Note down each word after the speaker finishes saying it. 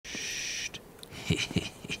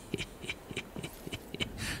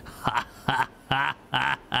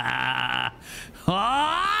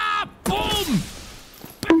Ah, boom!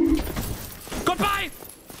 Goodbye!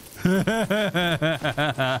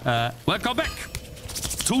 Welcome back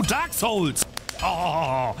to Dark Souls.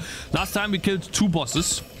 Oh, last time we killed 2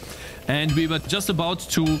 bosses and we were just about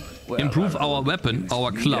to improve our weapon,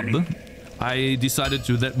 our club. I decided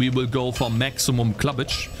that we will go for maximum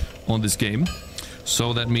clubbage on this game.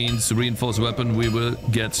 So that means reinforced weapon, we will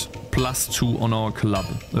get +2 on our club.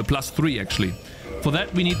 +3 actually. For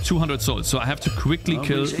that we need 200 souls. So I have to quickly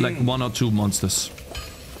kill like 1 or 2 monsters.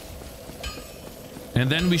 And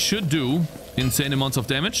then we should do insane amounts of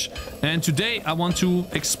damage. And today I want to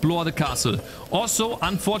explore the castle. Also,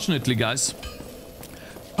 unfortunately guys,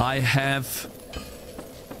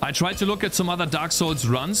 I tried to look at some other Dark Souls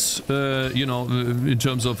runs, you know, in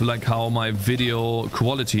terms of like how my video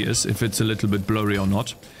quality is, if it's a little bit blurry or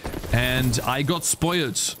not. And I got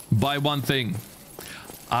spoiled by one thing.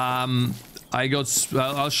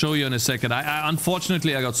 I'll show you in a second.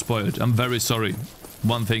 Unfortunately, I got spoiled. I'm very sorry.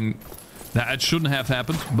 One thing that shouldn't have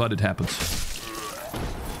happened, but it happened.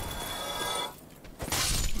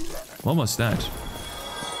 What was that?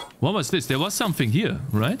 What was this? There was something here,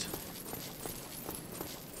 right?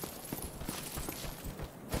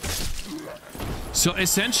 So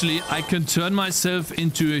essentially, I can turn myself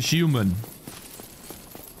into a human.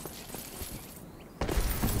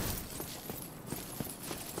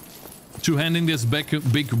 Two-handing this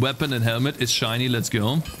big weapon and helmet is shiny. Let's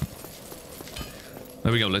go.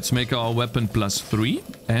 There we go. Let's make our weapon +3.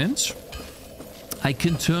 And I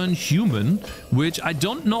can turn human, which I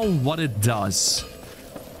don't know what it does.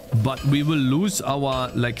 But we will lose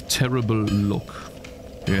our, like, terrible look.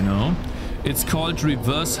 You know? It's called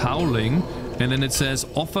reverse howling. And then it says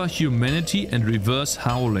offer humanity and reverse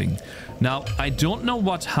howling. Now, I don't know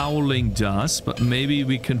what howling does, but maybe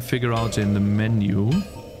we can figure out in the menu.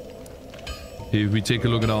 If we take a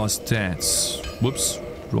look at our stats. Whoops,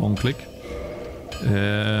 wrong click.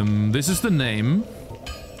 This is the name.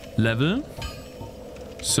 Level.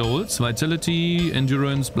 Souls, vitality,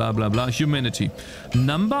 endurance, blah blah blah. Humanity.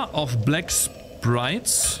 Number of black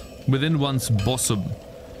sprites within one's bosom.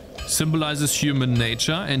 Symbolizes human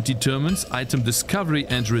nature and determines item discovery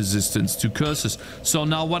and resistance to curses. So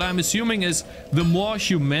now what I'm assuming is the more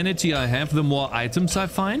humanity I have, the more items I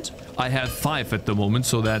find. I have 5 at the moment,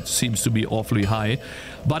 so that seems to be awfully high.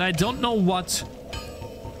 But I don't know what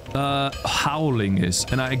howling is.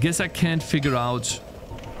 And I guess I can't figure out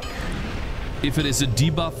if it is a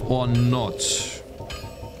debuff or not.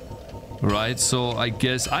 Right, so I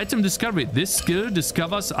guess item discovery. This skill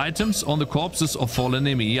discovers items on the corpses of fallen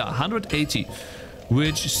enemy. Yeah, 180,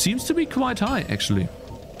 which seems to be quite high actually.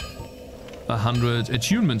 100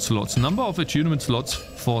 attunement slots. Number of attunement slots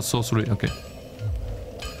for sorcery. Okay.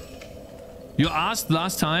 You asked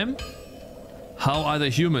last time, how are the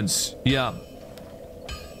humans? Yeah.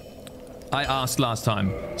 I asked last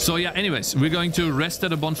time. So yeah, anyways, we're going to rest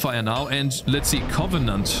at a bonfire now and let's see.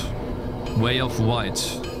 Covenant. Way of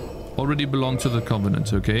White. Already belong to the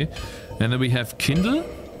Covenant, okay. And then we have Kindle.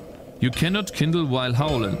 You cannot kindle while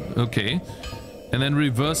howling. Okay. And then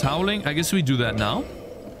reverse howling. I guess we do that now.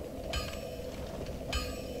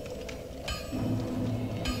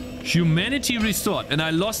 Humanity restored. And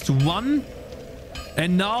I lost 1.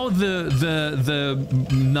 And now the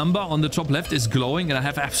number on the top left is glowing. And I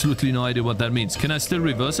have absolutely no idea what that means. Can I still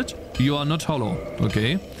reverse it? You are not hollow.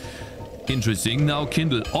 Okay. Interesting. Now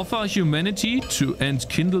kindle. Offer humanity to and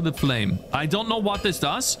kindle the flame. I don't know what this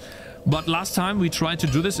does, but last time we tried to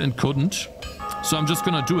do this and couldn't. So I'm just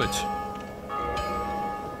gonna do it.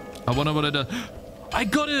 I wonder what it does. I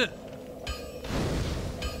got it!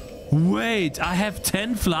 Wait, I have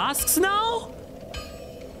 10 flasks now?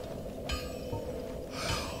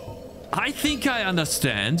 I think I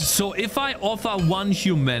understand. So if I offer 1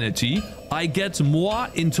 humanity, I get more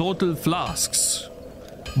in total flasks.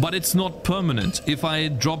 But it's not permanent. If I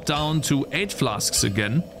drop down to 8 flasks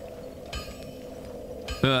again,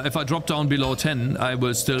 if I drop down below 10, I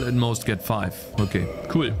will still at most get 5. Okay,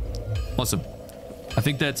 cool. Awesome. I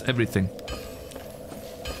think that's everything.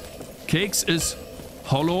 Cakez is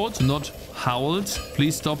hollowed, not howled.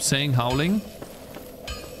 Please stop saying howling.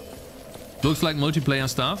 Looks like multiplayer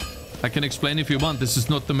stuff. I can explain if you want. This is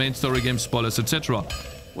not the main story game, spoilers, etc.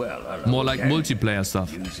 Well, more like multiplayer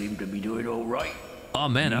stuff. You seem to be doing all right. Oh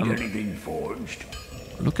man, Need anything forged?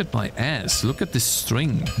 Look at my ass. Look at this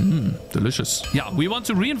string. Delicious. Yeah, we want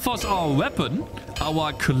to reinforce our weapon,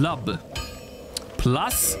 our club.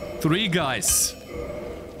 +3 guys.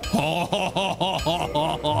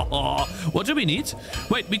 What do we need?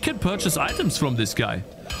 Wait, we can purchase items from this guy.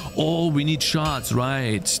 Oh, we need shards,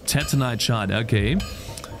 right. Tatanite shard, okay.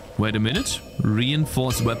 Wait a minute.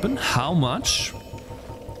 Reinforced weapon. How much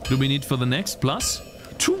do we need for the next plus?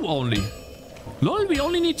 2 only. Lol, we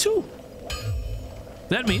only need 2.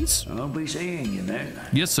 That means... I'll be seeing you then.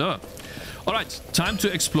 Yes, sir. Alright, time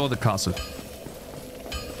to explore the castle.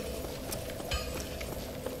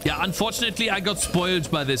 Yeah, unfortunately, I got spoiled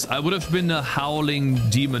by this. I would have been a howling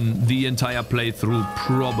demon the entire playthrough,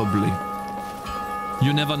 probably.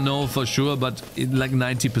 You never know for sure, but in like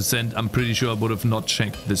 90%, I'm pretty sure I would have not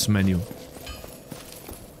checked this menu.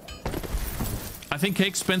 I think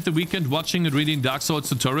Cake spent the weekend watching and reading Dark Souls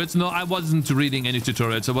tutorials. No, I wasn't reading any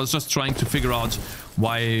tutorials. I was just trying to figure out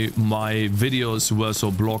why my videos were so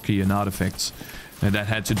blocky in artifacts. And that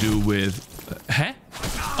had to do with... huh?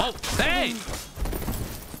 Oh, hey!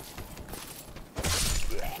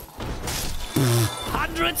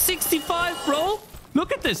 165, bro!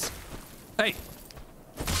 Look at this! Hey!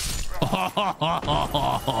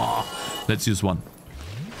 Let's use one.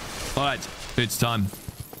 Alright, it's time.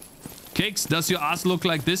 Cakes, does your ass look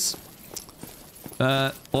like this?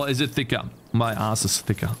 Or is it thicker? My ass is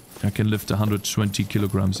thicker. I can lift 120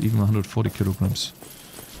 kilograms, even 140 kilograms.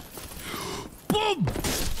 Boom!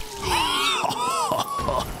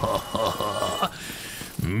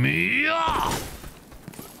 Mia!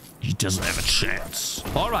 He doesn't have a chance.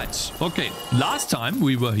 Alright, okay. Last time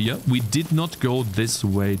we were here, we did not go this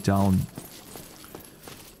way down.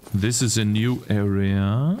 This is a new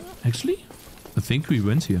area. Actually, I think we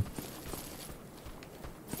went here.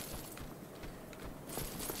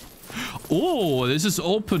 Oh, this is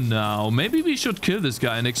open now. Maybe we should kill this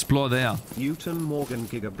guy and explore there. Newton Morgan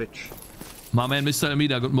Gigabitch. My man, Mr.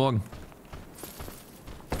 Almeida, good morning.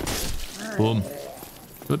 Boom.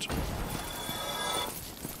 Good.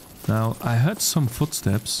 Now, I heard some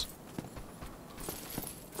footsteps.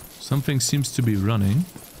 Something seems to be running.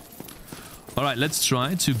 Alright, let's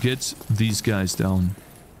try to get these guys down.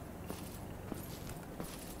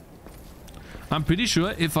 I'm pretty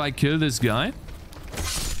sure if I kill this guy...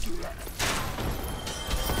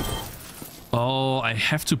 Oh, I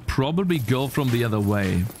have to probably go from the other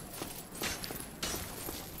way.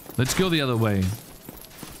 Let's go the other way.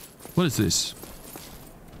 What is this?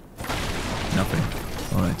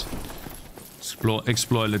 Nothing. Alright.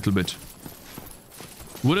 Explore a little bit.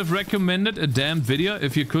 Would have recommended a damn video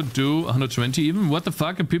if you could do 120 even. What the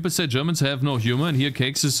fuck? And people say Germans have no humor, and here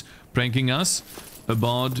Cakes is pranking us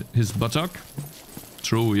about his buttock.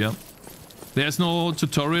 True, yeah. There's no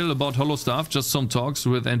tutorial about hollow stuff, just some talks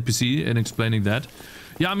with NPC and explaining that.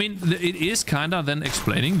 Yeah, I mean, it is kinda then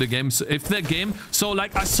explaining the games. If the game... So,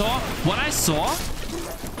 like, what I saw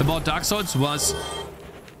about Dark Souls was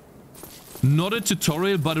not a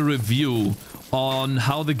tutorial, but a review on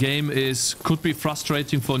how the game could be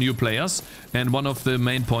frustrating for new players. And one of the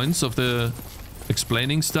main points of the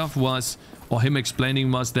explaining stuff was, or him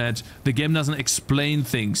explaining, was that the game doesn't explain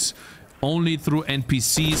things. Only through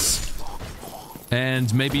NPCs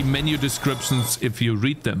and maybe menu descriptions if you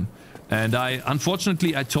read them. And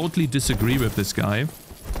unfortunately, I totally disagree with this guy.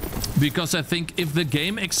 Because I think if the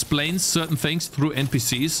game explains certain things through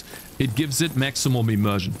NPCs, it gives it maximum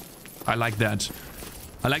immersion. I like that.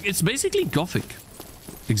 It's basically Gothic.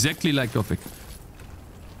 Exactly like Gothic.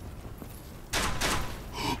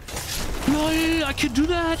 No, I can do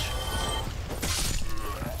that!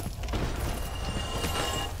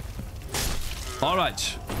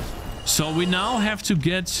 Alright. So we now have to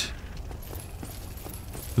get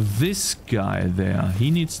this guy there.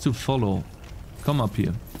 He needs to follow. Come up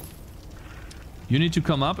here. You need to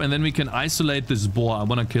come up and then we can isolate this boar. I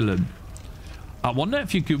want to kill him. I wonder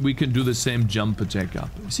if we can do the same jump attack up.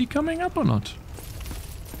 Is he coming up or not?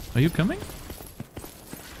 Are you coming?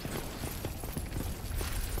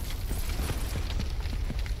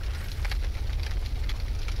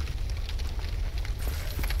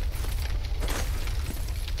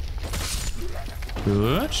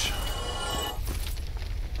 Good.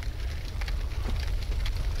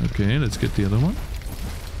 Okay, let's get the other one.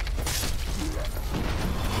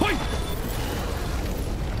 Hoi!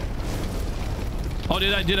 Oh,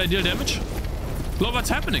 did I deal damage? Look, what's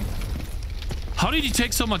happening? How did he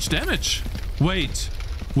take so much damage? Wait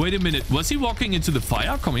a minute. Was he walking into the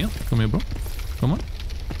fire? Come here, bro. Come on.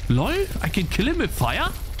 Lol, I can kill him with fire?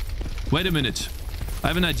 Wait a minute. I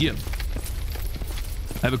have an idea.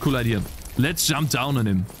 I have a cool idea. Let's jump down on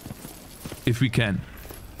him. If we can.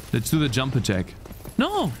 Let's do the jump attack.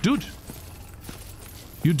 No, dude.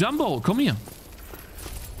 You Dumbo, come here.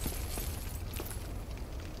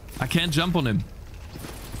 I can't jump on him.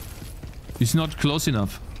 He's not close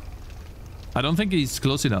enough. I don't think he's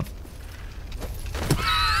close enough.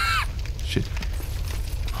 Shit.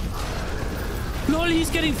 Lol, he's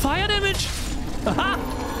getting fire damage. Aha.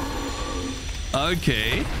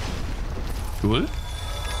 Okay. Cool.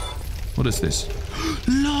 What is this?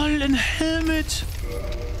 Lol, an helmet.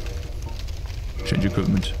 Change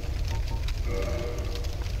equipment.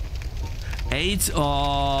 8.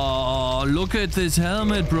 Oh, look at this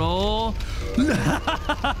helmet, bro.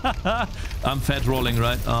 I'm fat rolling,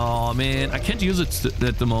 right? Oh, man. I can't use it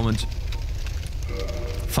at the moment.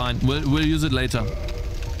 Fine. We'll use it later.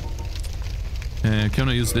 Can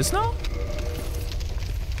I use this now?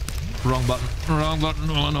 Wrong button. Wrong button.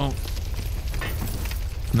 Oh, no.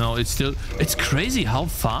 No, it's still... It's crazy how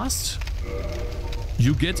fast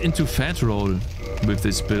you get into fat roll with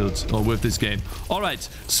this build or with this game. All right,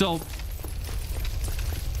 so...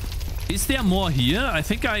 Is there more here? I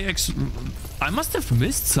think I must have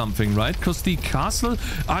missed something, right? Because the castle...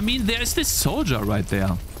 I mean, there's this soldier right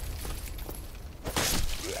there.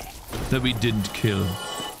 That we didn't kill.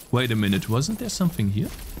 Wait a minute, wasn't there something here?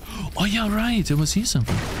 Oh, yeah, right. There was here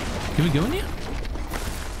something. Can we go in here?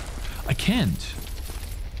 I can't.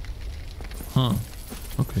 Huh.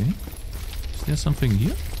 Okay. Is there something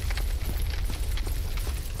here?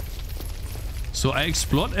 So I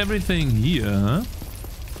explored everything here, huh?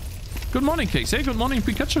 Good morning, Cakez. Hey, good morning,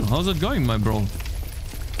 Pikachu. How's it going, my bro?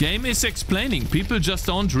 Game is explaining. People just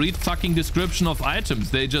don't read fucking description of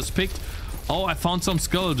items. They just picked, oh, I found some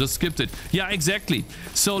skull, just skipped it. Yeah, exactly.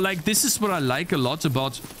 So, like, this is what I like a lot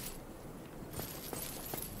about...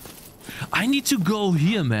 I need to go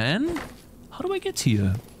here, man. How do I get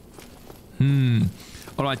here?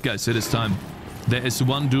 Alright, guys, it is time. There is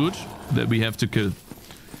one dude that we have to kill.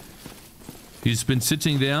 He's been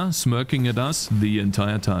sitting there, smirking at us the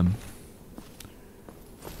entire time.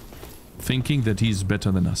 Thinking that he's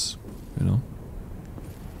better than us, you know?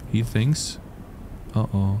 He thinks...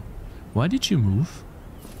 Uh-oh. Why did you move?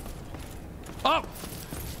 Oh!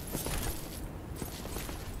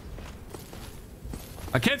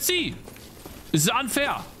 I can't see! This is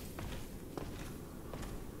unfair!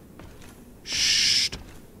 Shh.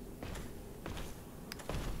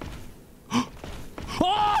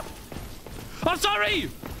 Oh! I'm sorry!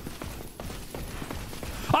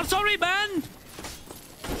 I'm sorry, man!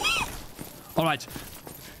 Alright.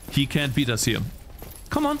 He can't beat us here.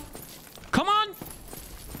 Come on. Come on!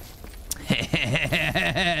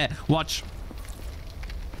 Watch.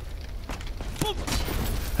 Boom.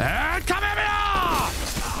 And come here!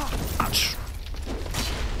 Ouch.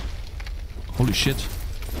 Holy shit.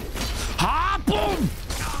 Ah, boom!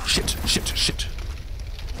 Shit, shit, shit.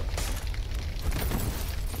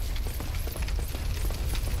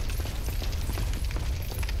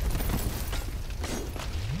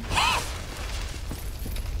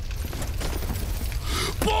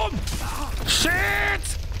 Boom!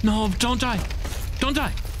 Shit! No, don't die. Don't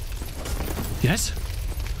die. Yes?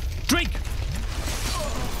 Drink!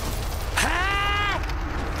 Ah!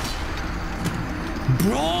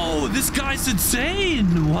 Bro, this guy's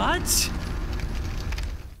insane. What?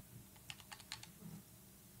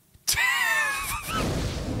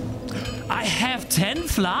 I have 10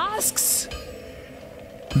 flasks?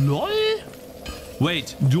 LOL?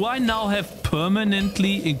 Wait, do I now have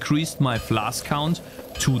permanently increased my flask count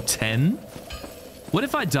to 10? What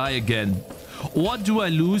if I die again? Or do I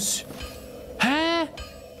lose? Huh?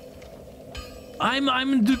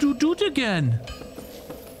 I'm dude again.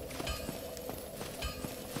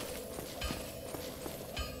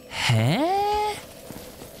 Huh?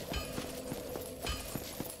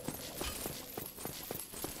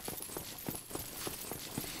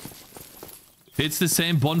 It's the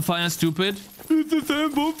same bonfire, stupid. It's the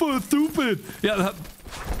same bonfire, stupid. Yeah.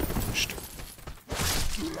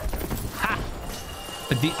 Ha!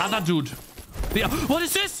 The other dude. What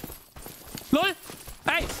is this? LOL?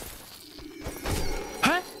 Hey!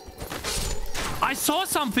 Huh? I saw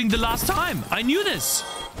something the last time. I knew this.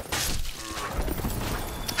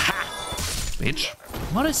 Ha! Bitch.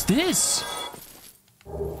 What is this?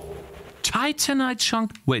 Titanite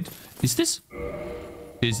chunk. Wait, is this?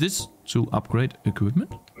 Is this to upgrade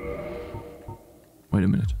equipment? Wait a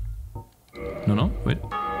minute. No, wait.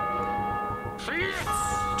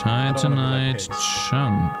 Titanite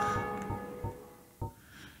chunk.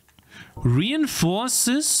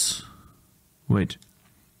 Reinforces. Wait.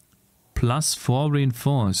 +4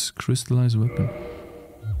 reinforce. Crystallized weapon.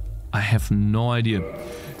 I have no idea.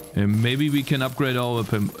 Maybe we can upgrade our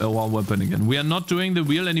weapon again. We are not doing the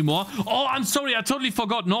wheel anymore. Oh, I'm sorry. I totally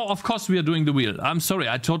forgot. No, of course we are doing the wheel. I'm sorry.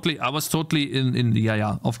 I was totally in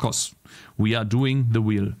yeah, of course. We are doing the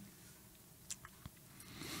wheel.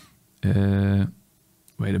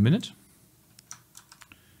 Wait a minute.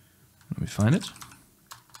 Let me find it.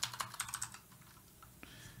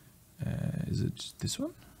 Is it this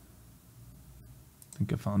one? I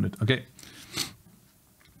think I found it. Okay.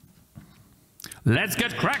 Let's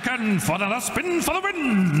get cracking for the spin for the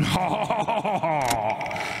win!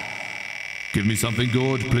 Give me something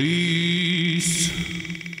good, please.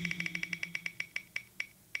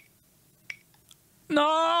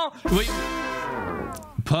 No! Wait.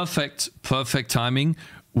 Perfect timing.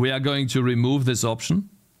 We are going to remove this option.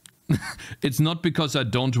 It's not because I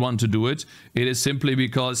don't want to do it. It is simply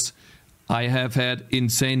because I have had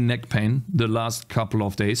insane neck pain the last couple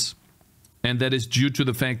of days. And that is due to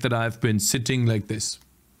the fact that I've been sitting like this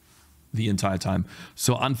the entire time.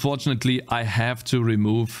 So unfortunately, I have to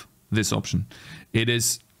remove this option. It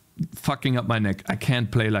is fucking up my neck. I can't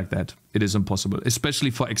play like that. It is impossible,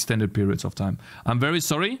 especially for extended periods of time. I'm very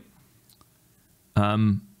sorry.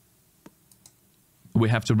 We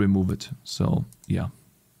have to remove it. So yeah,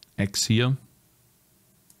 X here.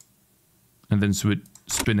 And then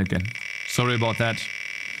spin again. Sorry about that.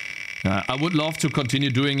 I would love to continue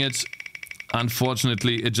doing it.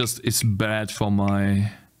 Unfortunately, it just is bad for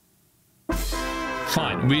my...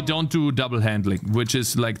 Fine, we don't do double handling, which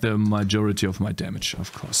is like the majority of my damage,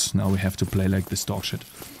 of course. Now we have to play like this dog shit.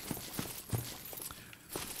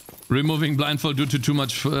 Removing blindfold due to too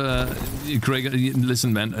much... Craig,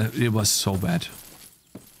 listen man, it was so bad.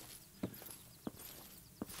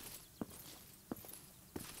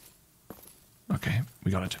 Okay,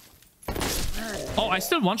 we got it. Oh, I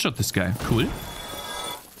still one-shot this guy. Cool.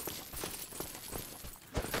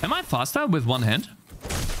 Am I faster with one hand?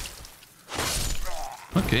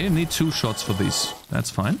 Okay, need 2 shots for these. That's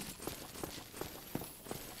fine.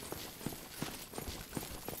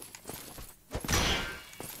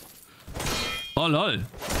 Oh lol.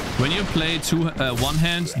 When you play one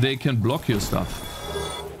hand, they can block your stuff.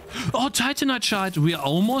 Oh, Titanite shard. We are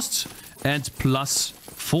almost at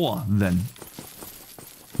 +4 then.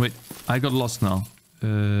 Wait, I got lost now.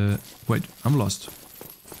 Wait, I'm lost.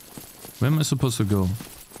 Where am I supposed to go?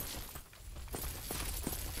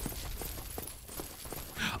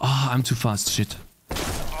 Ah, oh, I'm too fast. Shit.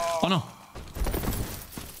 Oh no.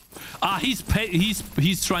 Ah,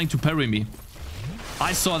 he's trying to parry me.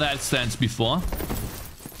 I saw that stance before.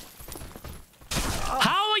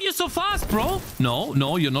 How are you so fast, bro? No,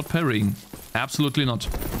 no, you're not parrying. Absolutely not.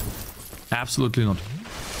 Absolutely not.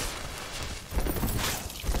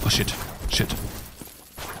 Oh shit. Shit.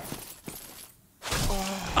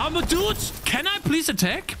 Dude, can I please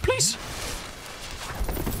attack? Please.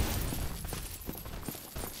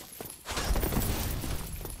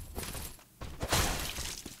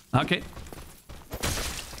 Okay.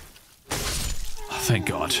 Oh, thank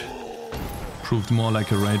God. Proved more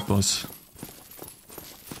like a raid boss.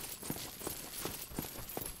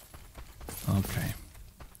 Okay.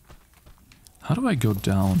 How do I go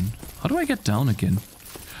down? How do I get down again?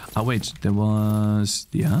 Ah, wait. There was...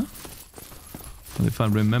 Yeah. Well, if I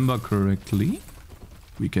remember correctly,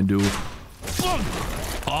 we can do...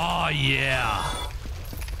 Oh, yeah.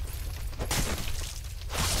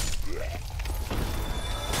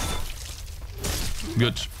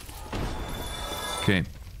 Good. Okay.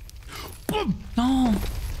 No.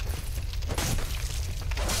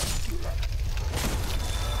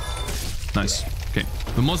 Nice. Okay.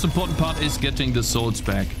 The most important part is getting the souls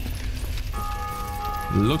back.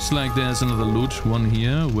 Looks like there's another loot one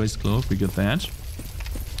here. Waist glove. We get that.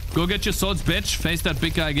 Go get your swords, bitch. Face that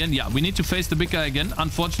big guy again. Yeah, we need to face the big guy again.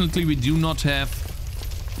 Unfortunately, we do not have...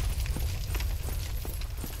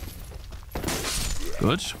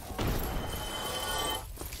 Good.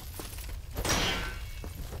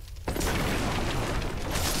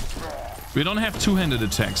 We don't have two-handed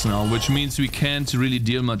attacks now, which means we can't really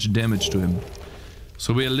deal much damage to him.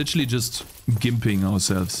 So we are literally just gimping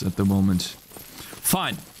ourselves at the moment.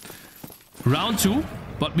 Fine. Round 2.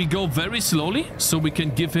 But we go very slowly, so we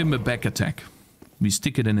can give him a back attack. We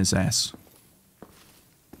stick it in his ass.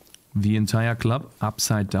 The entire club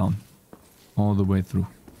upside down. All the way through.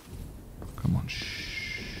 Come on,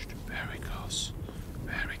 shh. Very close.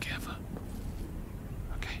 Very careful.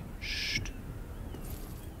 Okay, shh.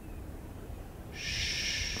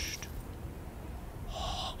 Shh.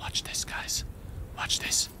 Oh, watch this, guys. Watch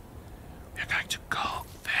this. We're going to go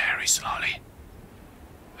very slowly.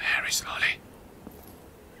 Very slowly.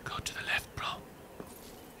 Go to the left, bro.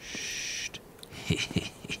 Shh.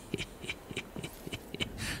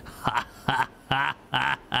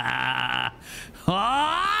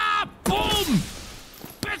 Ah! Boom!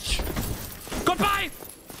 Bitch! Goodbye!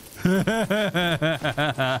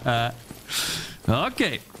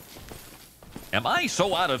 Okay. Am I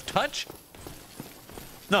so out of touch?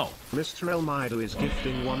 No. Mr. Elmido is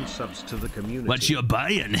gifting 1 subs to the community. What you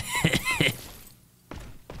buying?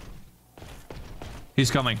 He's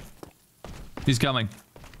coming. He's coming.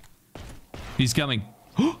 He's coming.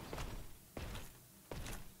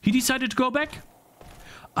 He decided to go back?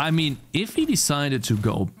 I mean, if he decided to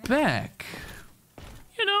go back,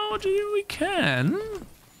 you know, we can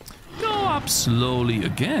go up slowly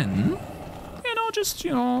again. You know, just,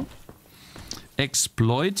 you know,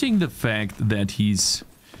 exploiting the fact that he's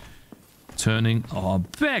turning our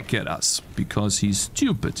back at us because he's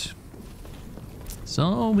stupid.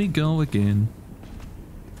 So we go again.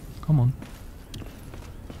 Come on.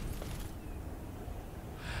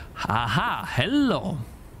 Haha, hello.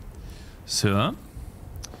 Sir,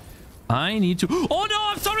 I need to... Oh no,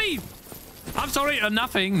 I'm sorry! I'm sorry,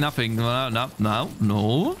 nothing.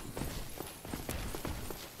 No.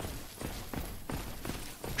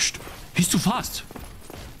 Shh, he's too fast.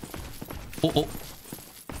 Oh.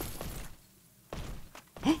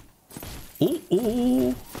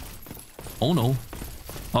 Oh no.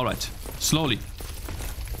 Alright, slowly.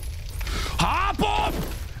 Ah, Bob!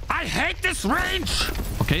 I hate this range!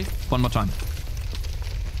 Okay, one more time.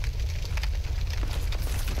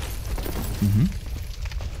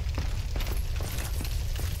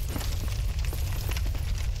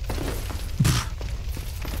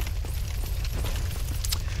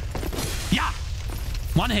 Yeah!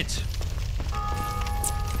 One hit.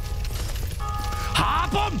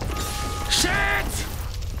 Boom! Shit!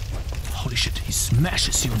 Holy shit, he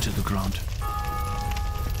smashes you into the ground.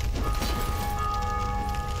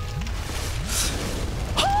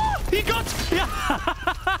 He got... Yeah.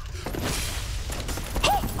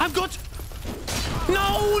 I'm good.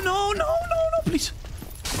 No, please.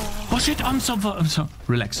 Oh shit, I'm so...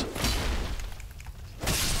 Relax.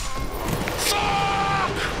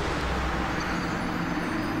 Fuck!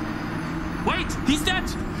 Wait, he's dead.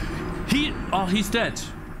 Oh, he's dead.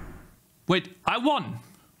 Wait, I won,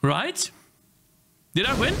 right? Did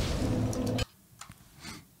I win?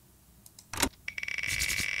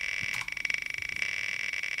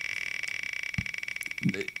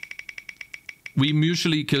 We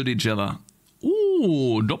mutually killed each other.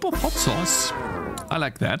 Ooh, drop of hot sauce. I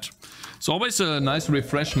like that. It's always a nice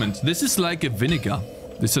refreshment. This is like a vinegar.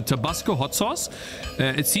 This is a Tabasco hot sauce.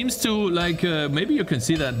 It seems to like, maybe you can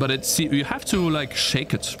see that, but you have to like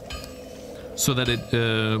shake it. So that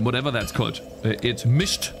it, whatever that's called, it's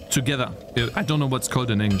mished together. I don't know what's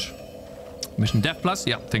called in English. Mission Death Plus?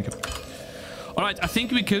 Yeah, thank you. Alright, I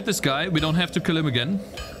think we killed this guy. We don't have to kill him again.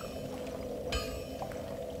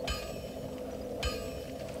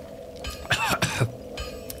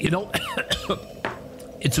 You know,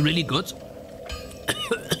 it's really good.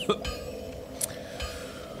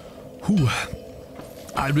 Whew.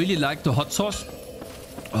 I really like the hot sauce.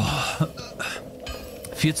 Oh.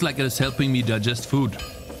 Feels like it is helping me digest food.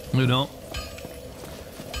 You know?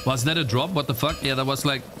 Was that a drop? What the fuck? Yeah, that was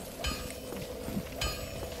like...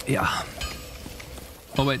 Yeah.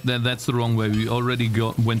 Oh wait, that's the wrong way. We already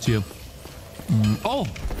went here. Oh!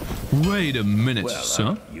 Wait a minute, well,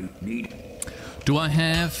 sir. You need... Do I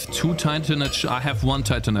have 2 Titanite? I have 1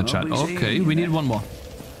 Titanite chat. Okay, we need 1 more.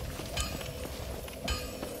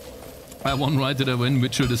 I won, right? Did I win?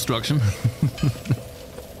 Ritual destruction.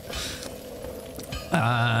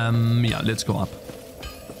 Yeah, let's go up.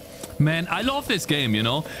 Man, I love this game, you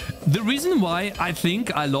know. The reason why I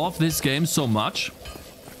think I love this game so much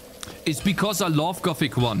is because I love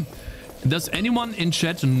Gothic 1. Does anyone in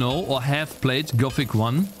chat know or have played Gothic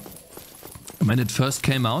 1 when it first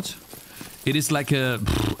came out? It is like a,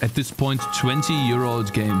 at this point,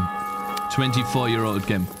 20-year-old game. 24-year-old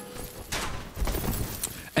game.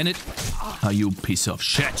 And it... Oh, you piece of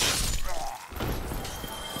shit.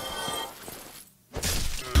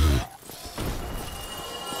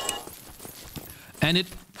 And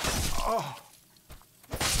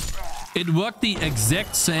it worked the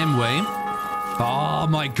exact same way. Oh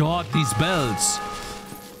my god, these bells.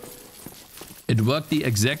 It worked the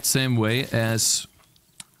exact same way as...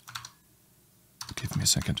 Give me a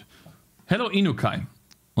second. Hello Inukai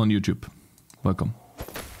on YouTube. Welcome.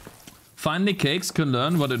 Finally Cakez can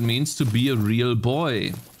learn what it means to be a real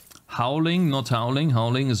boy. Howling, not howling.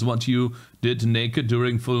 Howling is what you did naked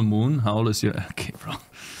during full moon. Howl is your... Okay, bro.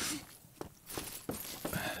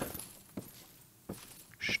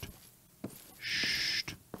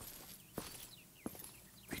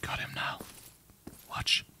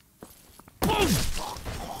 Watch. Boom!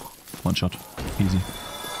 1 shot. Easy.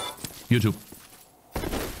 YouTube.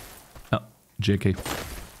 Oh, JK.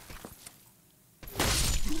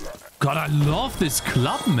 God, I love this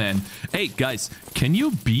club, man. Hey, guys, can you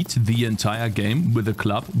beat the entire game with a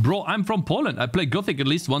club? Bro, I'm from Poland. I play Gothic at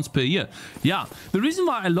least once per year. Yeah, the reason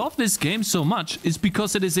why I love this game so much is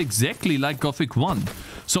because it is exactly like Gothic 1.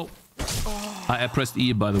 So, I pressed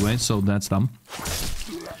E, by the way, so that's dumb.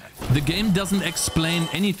 The game doesn't explain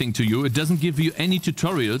anything to you. It doesn't give you any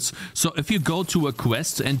tutorials. So if you go to a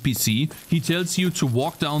quest NPC, he tells you to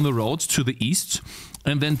walk down the road to the east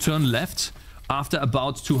and then turn left after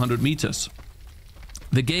about 200 meters.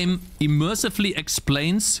 The game immersively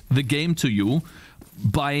explains the game to you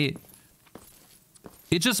by...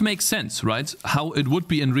 It just makes sense, right? How it would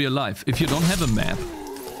be in real life. If you don't have a map,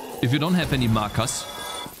 if you don't have any markers,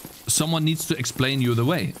 someone needs to explain you the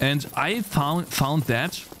way. And I found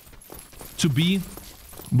that to be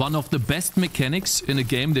one of the best mechanics in a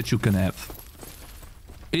game that you can have.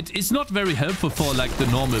 It is not very helpful for like the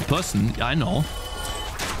normal person, I know.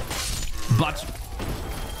 But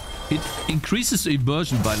it increases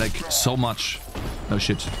immersion by like so much. Oh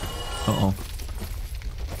shit. Uh-oh.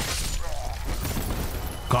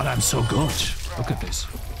 God, I'm so good. Look at this.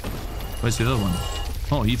 Where's the other one?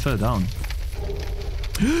 Oh, he fell down.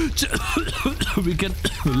 We can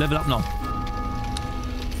level up now.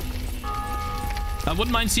 I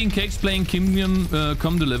wouldn't mind seeing Cakez playing Kingdom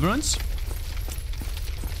Come Deliverance.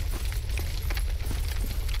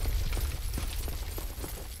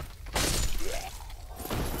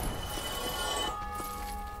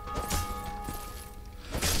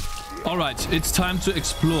 Alright, it's time to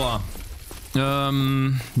explore.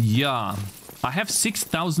 Yeah. I have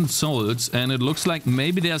 6,000 souls and it looks like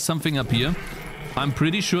maybe there's something up here. I'm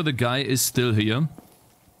pretty sure the guy is still here.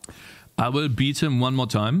 I will beat him one more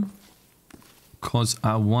time. Because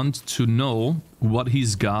I want to know what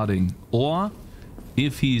he's guarding. Or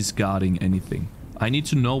if he's guarding anything. I need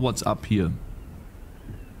to know what's up here.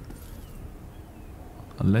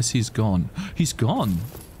 Unless he's gone. He's gone.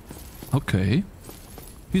 Okay.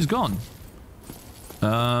 He's gone.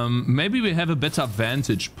 Maybe we have a better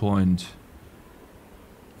vantage point.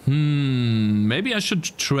 Maybe I should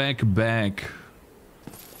track back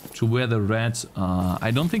to where the rats are. I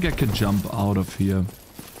don't think I can jump out of here.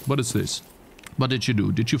 What is this? What did you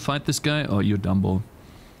do? Did you fight this guy? Oh, you Dumbo.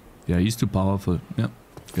 Yeah, he's too powerful. Yeah,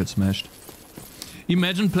 get smashed.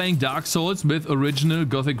 Imagine playing Dark Souls with original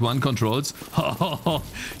Gothic 1 controls.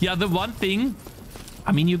 Yeah, the one thing...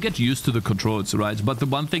 I mean, you get used to the controls, right? But the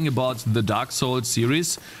one thing about the Dark Souls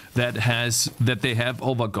series that they have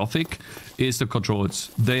over Gothic is the controls.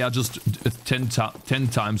 They are just 10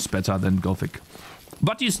 times better than Gothic.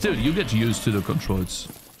 But you get used to the controls.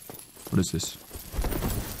 What is this?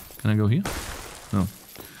 Can I go here? No.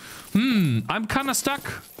 I'm kind of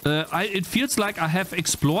stuck. It feels like I have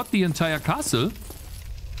explored the entire castle.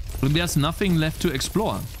 And there's nothing left to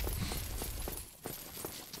explore.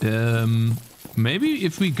 Maybe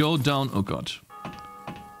if we go down... Oh god.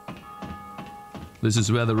 This is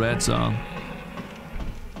where the rats are.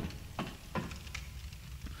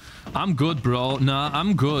 I'm good, bro. Nah,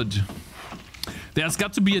 I'm good. There's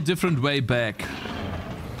got to be a different way back.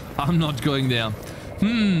 I'm not going there.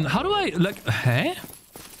 How do I... like... Huh?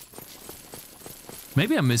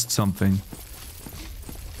 Maybe I missed something.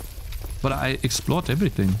 But I explored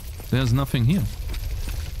everything. There's nothing here.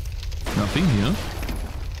 Nothing here.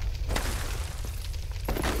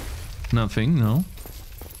 Nothing, no.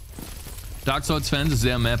 Dark Souls fans, is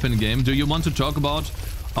there a map in game? Do you want to talk about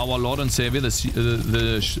our Lord and Savior,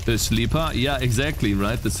 the sleeper? Yeah, exactly,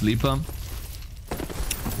 right? The sleeper.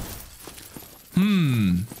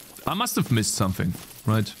 I must have missed something,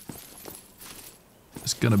 right?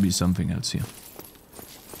 There's gotta be something else here.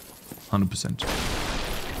 100%.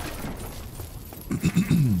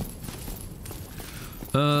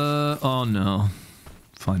 Oh no.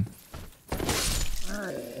 Fine.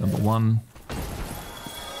 Number 1.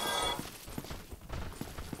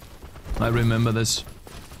 I remember this.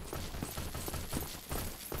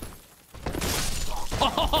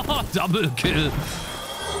 Oh, double kill.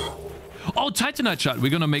 Oh, Titanite shot. We're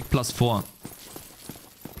gonna make +4.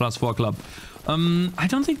 +4 club. I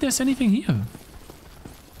don't think there's anything here.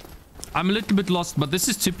 I'm a little bit lost, but this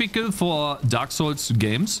is typical for Dark Souls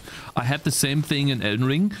games. I had the same thing in Elden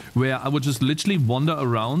Ring, where I would just literally wander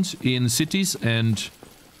around in cities and...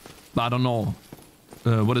 I don't know.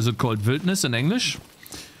 What is it called? Wilderness in English?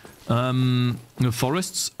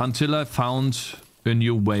 Forests, until I found a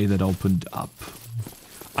new way that opened up.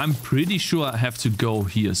 I'm pretty sure I have to go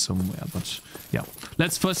here somewhere, but yeah.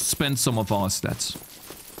 Let's first spend some of our stats.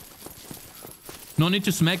 No need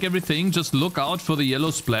to smack everything, just look out for the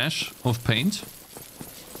yellow splash of paint.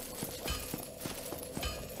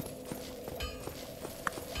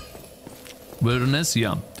 Wilderness,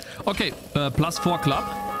 yeah. Okay, +4 club.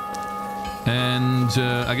 And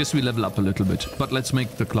I guess we level up a little bit. But let's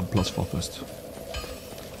make the club +4 first.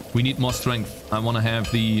 We need more strength. I want to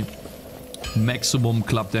have the maximum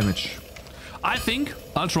club damage. I think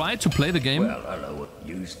I'll try to play the game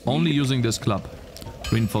only using this club.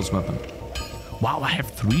 Reinforced weapon. Wow, I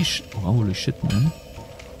have 3 holy shit, man.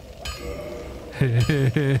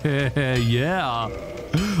 Yeah.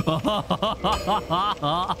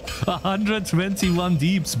 121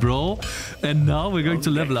 deeps, bro. And now we're going to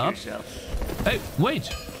level up. Hey, wait.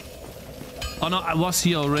 Oh no, I was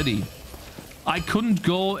here already. I couldn't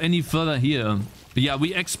go any further here. But yeah,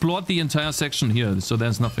 we explored the entire section here, so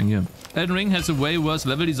there's nothing here. Elden Ring has a way worse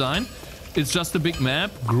level design. It's just a big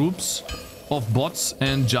map, groups of bots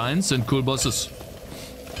and giants and cool bosses.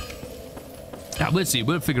 Yeah, we'll see.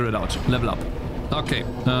 We'll figure it out. Level up. Okay,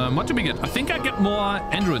 what do we get? I think I get more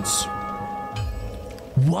androids.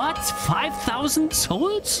 What? 5,000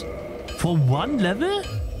 souls? For 1 level?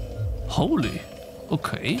 Holy.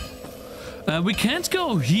 Okay. We can't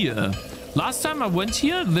go here. Last time I went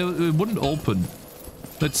here, it wouldn't open.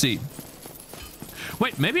 Let's see.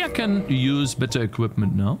 Wait, maybe I can use better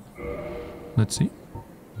equipment now. Let's see.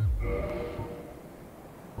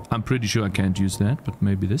 I'm pretty sure I can't use that, but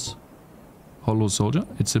maybe this. Hollow soldier.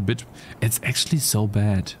 It's a bit... It's actually so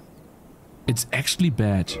bad. It's actually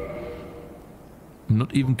bad. I'm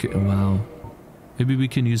not even... Wow. Maybe we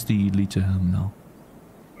can use the elite helm now.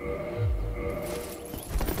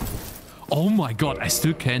 Oh my god, I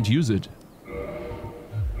still can't use it.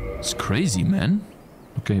 It's crazy, man.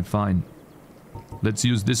 Okay, fine. Let's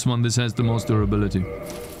use this one. This has the most durability.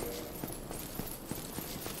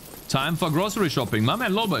 Time for grocery shopping. My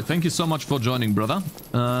man Lobo, thank you so much for joining, brother.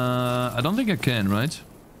 I don't think I can, right?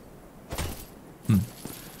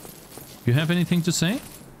 You have anything to say?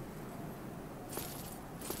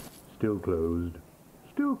 Still closed.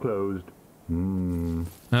 Still closed.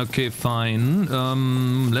 Okay, fine.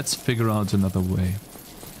 Let's figure out another way.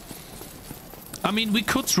 I mean, we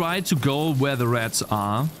could try to go where the rats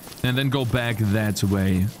are and then go back that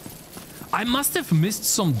way. I must have missed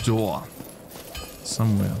some door.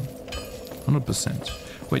 Somewhere. 100%.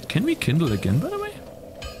 Wait, can we kindle again, by the way?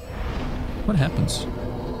 What happens?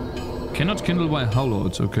 Cannot kindle while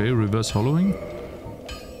hollowed. Okay, reverse hollowing.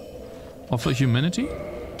 Offer humanity?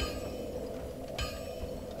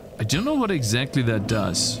 I don't know what exactly that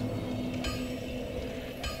does.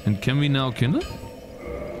 And can we now kindle?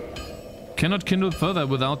 Cannot kindle further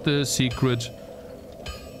without the secret.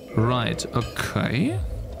 Right, okay.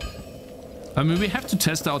 I mean, we have to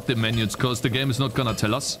test out the menus because the game is not gonna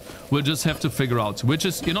tell us. We'll just have to figure out, which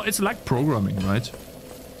is, you know, it's like programming, right?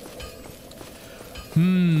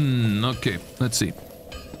 Okay, let's see.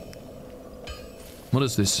 What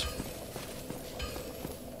is this?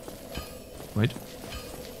 Wait.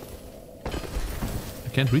 I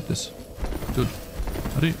can't read this. Dude.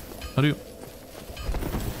 How do you?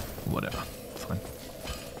 Whatever. Fine.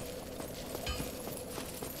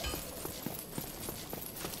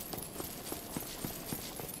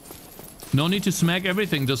 No need to smack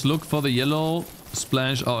everything. Just look for the yellow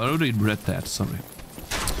splash. Oh, I already read that. Sorry.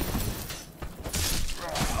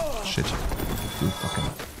 Shit. You fucking...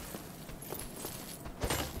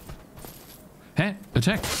 Hey,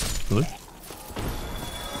 attack. Good.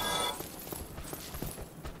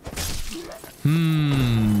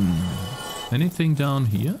 Anything down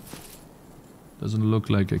here? Doesn't look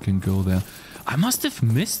like I can go there. I must have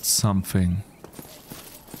missed something.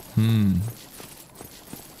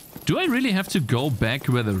 Do I really have to go back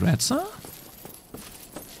where the rats are?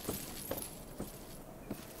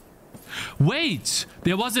 Wait!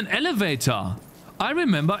 There was an elevator! I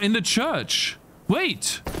remember in the church.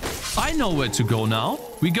 Wait! I know where to go now.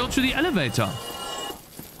 We go to the elevator.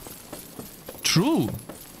 True.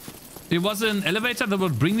 It was an elevator that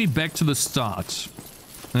would bring me back to the start.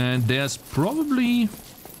 And there's probably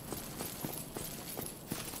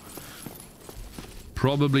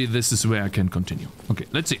this is where I can continue. Okay,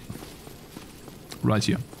 let's see. Right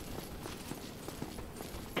here.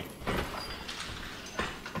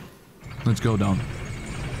 Let's go down.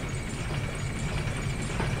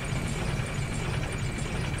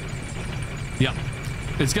 Yeah,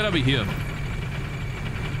 it's gotta be here.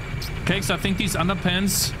 Cakez, I think these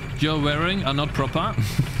underpants you're wearing are not proper.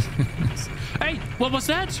 Hey, what was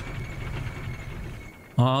that?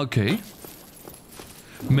 Okay.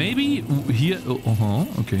 Maybe here...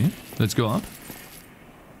 okay. Let's go up.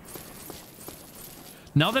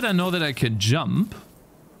 Now that I know that I can jump...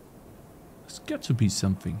 There's got to be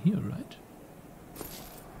something here, right?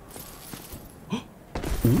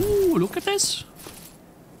 Ooh, look at this.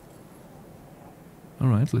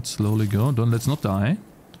 Alright, let's slowly go. Let's not die.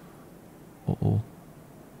 Uh-oh.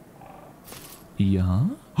 Yeah.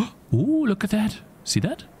 Oh, look at that. See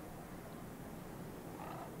that?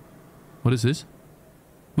 What is this?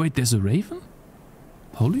 Wait, there's a raven?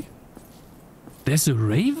 Holy. There's a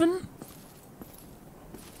raven?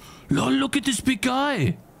 Lol, look at this big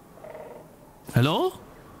guy. Hello?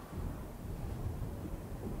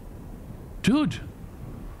 Dude.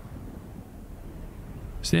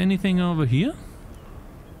 Is there anything over here?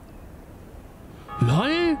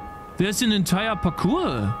 Lol, there's an entire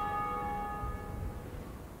parkour.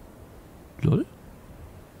 Lol.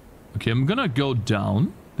 Okay, I'm gonna go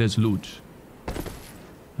down. There's loot.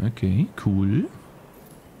 Okay, cool.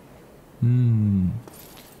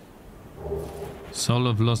 Soul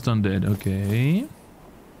of Lost Undead, okay.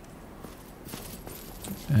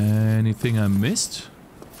 Anything I missed?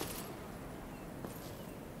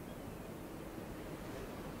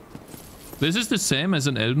 This is the same as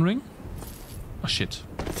an Elden Ring? Oh shit.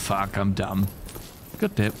 Fuck, I'm dumb.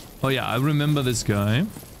 God damn. Oh yeah, I remember this guy.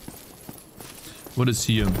 What is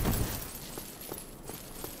here?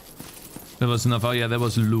 There was enough. Oh yeah, there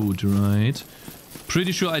was loot, right?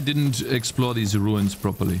 Pretty sure I didn't explore these ruins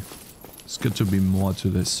properly. It's good to be more to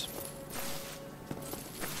this.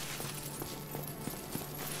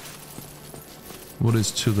 What is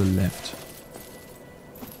to the left?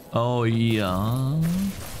 Oh yeah.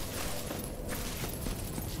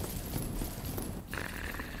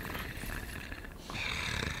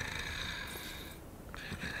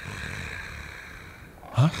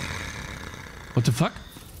 Huh? What the fuck?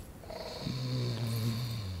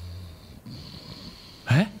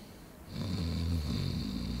 Huh?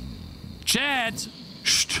 Chat!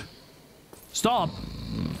 Shh! Stop!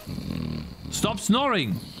 Stop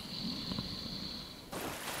snoring!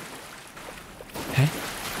 Huh?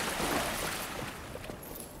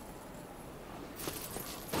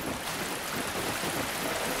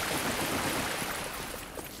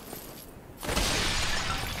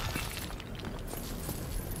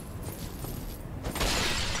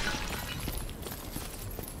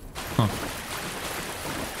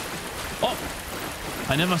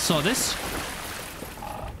 I never saw this.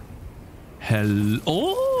 Hello?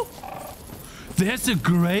 Oh, there's a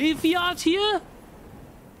graveyard here?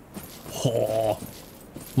 Oh,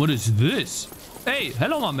 what is this? Hey,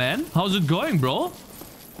 hello, my man. How's it going, bro?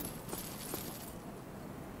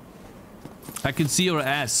 I can see your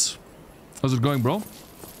ass. How's it going, bro?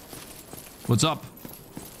 What's up?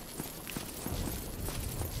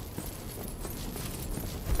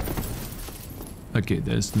 Okay,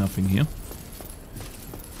 there's nothing here.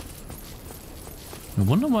 I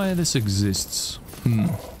wonder why this exists.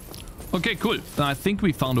 Okay, cool. I think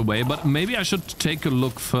we found a way, but maybe I should take a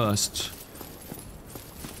look first.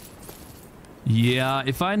 Yeah,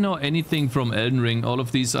 if I know anything from Elden Ring, all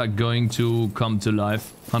of these are going to come to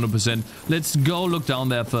life. 100%. Let's go look down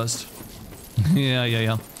there first.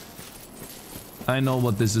 Yeah. I know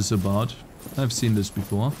what this is about. I've seen this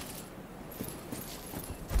before.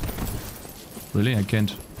 Really? I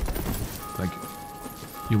can't... Like...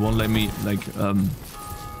 You won't let me, like,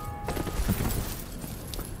 Okay.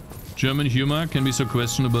 German humor can be so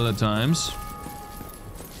questionable at times.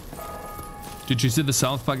 Did you see the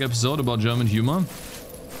South Park episode about German humor?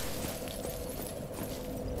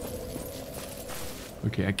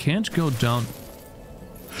 Okay, I can't go down...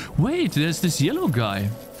 Wait, there's this yellow guy.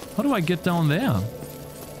 How do I get down there?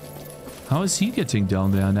 How is he getting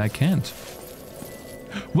down there and I can't?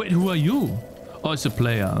 Wait, who are you? Oh, it's a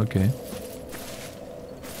player, okay.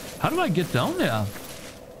 How do I get down there?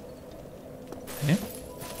 Eh?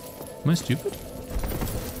 Am I stupid?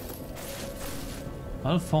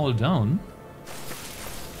 I'll fall down.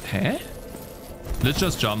 Huh? Let's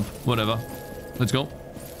just jump. Whatever. Let's go.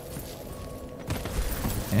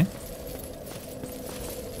 Eh?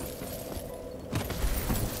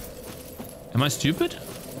 Am I stupid?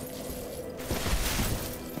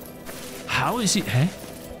 How is he? Eh?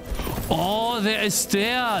 Oh, there is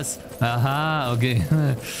stairs. Aha, okay.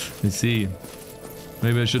 Let's see.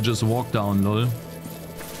 Maybe I should just walk down, lol.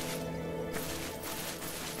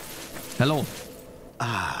 Hello.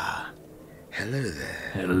 Ah, hello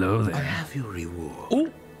there. Hello there. I have your reward.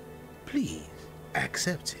 Oh, Please,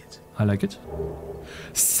 accept it. I like it.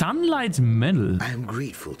 Sunlight medal. I am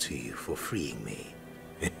grateful to you for freeing me.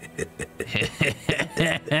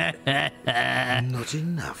 Not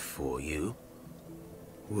enough for you?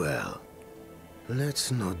 Well,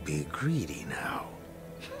 let's not be greedy now.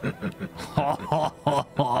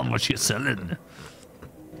 What you selling?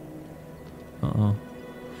 Uh-oh.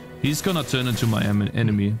 He's gonna turn into my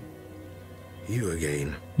enemy. You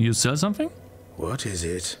again. You sell something? What is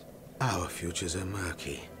it? Our futures are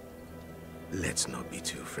murky. let's not be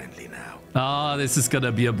too friendly now. Ah, this is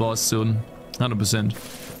gonna be a boss soon.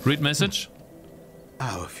 100%. Read message.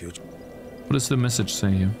 Our future. What does the message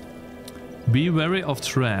say here? Be wary of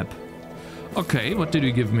trap. Okay, what did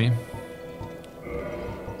you give me?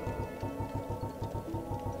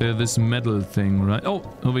 This medal thing, right? Oh,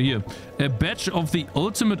 over here. A badge of the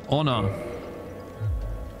ultimate honor.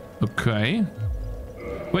 Okay.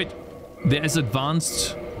 Wait, there is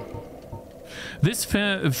advanced... This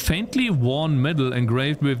faintly worn medal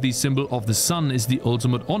engraved with the symbol of the sun is the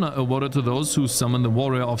ultimate honor awarded to those who summon the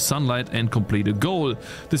warrior of sunlight and complete a goal.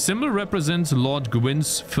 The symbol represents Lord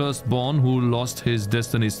Gwyn's firstborn who lost his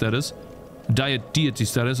deity status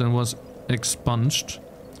and was expunged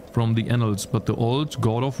from the annals, but the old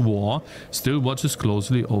god of war still watches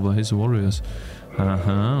closely over his warriors.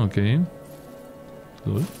 Okay.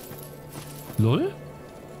 Lol? Lol?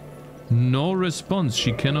 No response,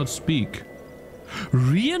 she cannot speak.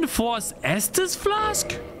 Reinforce Estus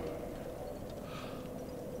Flask?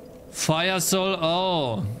 Fire Soul,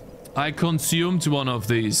 oh. I consumed one of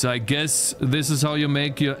these. I guess this is how you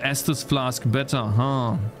make your Estus Flask better,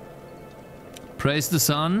 huh? Praise the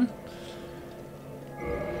sun.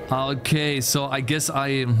 Okay, so I guess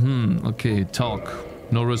okay, talk.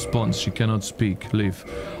 No response, she cannot speak. Leave.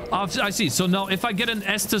 I see, so now if I get an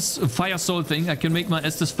Estus Fire Soul thing, I can make my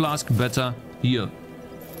Estus Flask better here.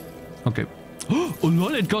 Okay. Oh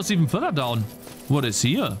lol, it goes even further down. What is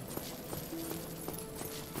here?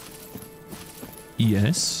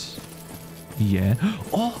 Yes. Yeah.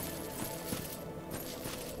 Oh!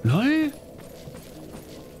 Lol!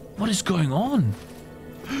 What is going on?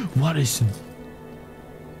 What is...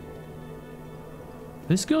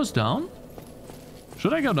 This goes down?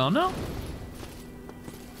 Should I go down now?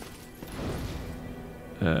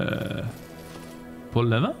 Pull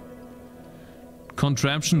lever?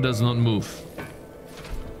 Contraption does not move.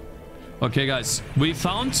 Okay, guys, we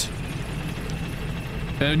found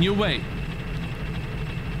a new way.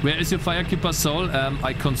 Where is your Firekeeper soul?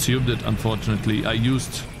 I consumed it, unfortunately. I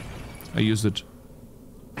used it.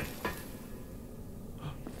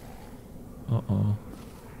 Uh-oh.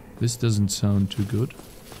 This doesn't sound too good.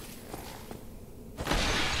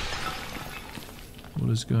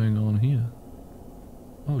 What is going on here?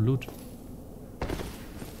 Oh, loot.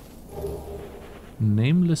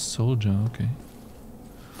 Nameless soldier, okay.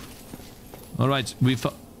 Alright, we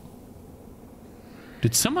found...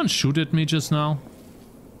 Did someone shoot at me just now?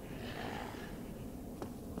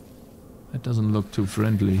 That doesn't look too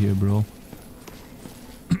friendly here, bro.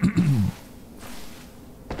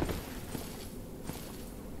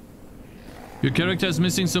 Your character is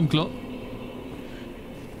missing some clothes.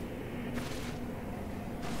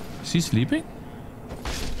 Is he sleeping?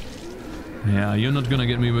 Yeah, you're not gonna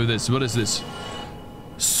get me with this. What is this?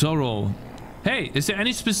 Sorrow. Hey, is there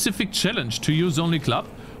any specific challenge to use only club?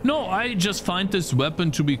 No, I just find this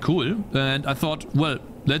weapon to be cool. And I thought, well,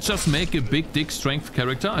 let's just make a big dick strength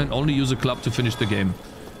character and only use a club to finish the game.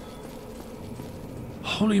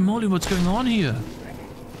 Holy moly, what's going on here?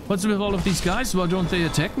 What's with all of these guys? Why don't they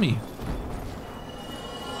attack me?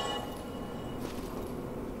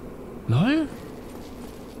 Lol?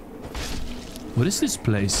 What is this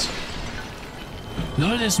place?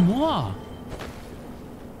 Lol, there's more!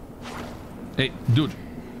 Hey, dude.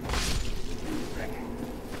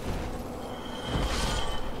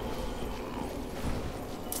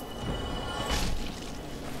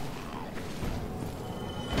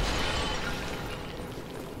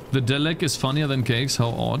 The Delek is funnier than Cakez, how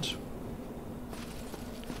odd.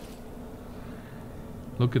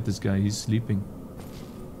 Look at this guy, he's sleeping.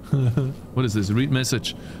 What is this? Read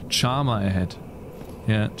message. Charmer ahead.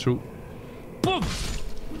 Yeah, true. Boom!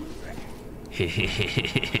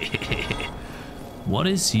 What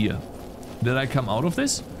is here? Did I come out of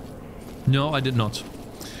this? No, I did not.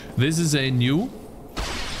 This is a new...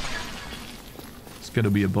 It's gonna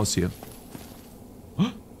be a boss here.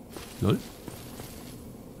 Lol.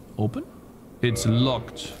 Open? It's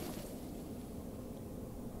locked.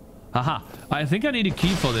 Haha, I think I need a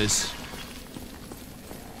key for this.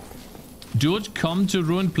 Dude, come to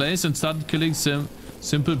ruined place and start killing some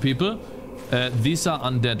simple people. These are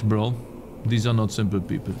undead, bro. These are not simple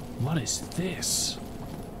people. What is this?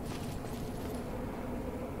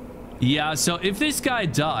 Yeah, so if this guy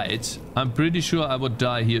died, I'm pretty sure I would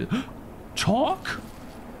die here. Talk?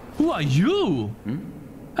 Who are you? Hmm?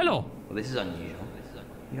 Hello. Well, this is unusual.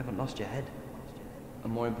 You haven't lost your head.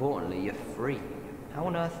 And more importantly, you're free. How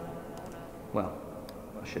on earth? Well,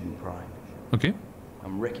 I shouldn't pry. Okay.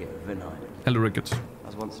 I'm Rickett of Vinheim. Hello, Rickett. I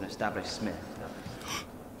was once an established smith.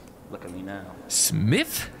 Look at me now.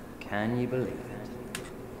 Smith? Can you believe it?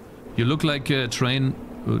 You look like a train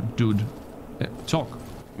dude. Talk.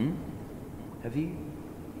 Have you?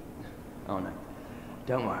 Oh no.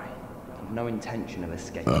 Don't worry. I've no intention of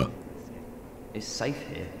escaping. It's safe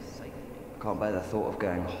here. I can't bear the thought of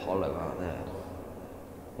going hollow out there.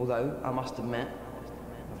 Although, I must admit,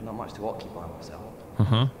 I've not much to occupy myself.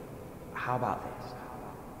 Uh-huh. How about this?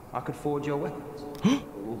 I could forge your weapons,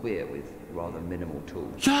 albeit with rather minimal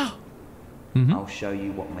tools. Yeah! I'll show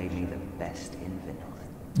you what made me the best in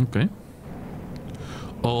Vinheim. Okay.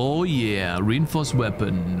 Oh yeah, reinforced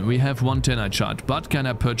weapon. We have 1 10 chart, but can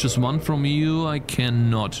I purchase one from you? I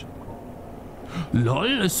cannot.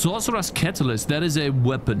 LOL, a sorcerer's catalyst. That is a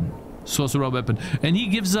weapon. Sorcerer weapon. And he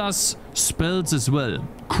gives us spells as well.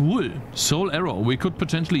 Cool. Soul arrow. We could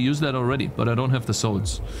potentially use that already, but I don't have the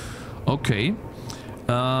souls. Okay.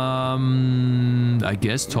 I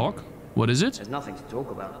guess talk. What is it? There's nothing to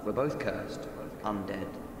talk about. We're both cursed. Undead.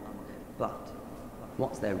 But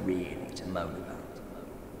what's there really to moan about?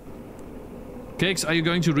 Cakez, are you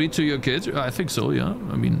going to read to your kids? I think so, yeah.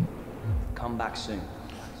 I mean... Come back soon.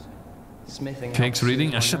 Smithing. Cakez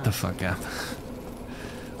reading? Shut the fuck up.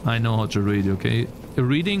 I know how to read, okay?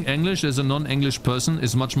 Reading English as a non-English person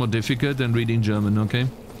is much more difficult than reading German, okay?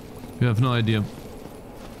 You have no idea.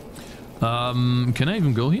 Can I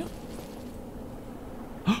even go here?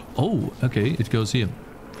 Oh, okay, it goes here.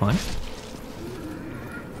 Fine.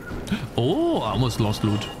 Oh, I almost lost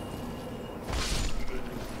loot.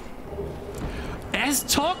 As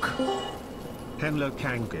talk? Hello,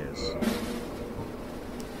 Cakez.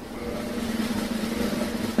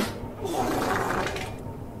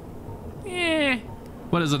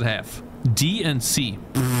 What does it have? D and C.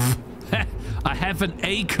 I have an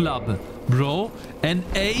A club, bro. An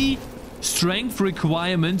A strength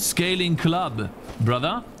requirement scaling club,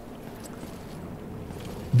 brother.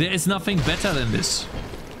 There is nothing better than this.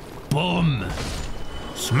 Boom.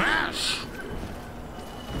 Smash.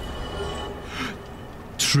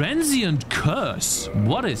 Transient curse.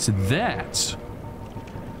 What is that?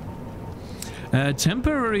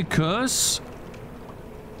 Temporary curse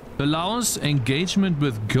allows engagement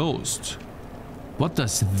with ghost. What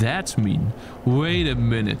does that mean? Wait a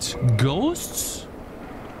minute. Ghosts?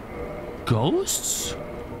 Ghosts?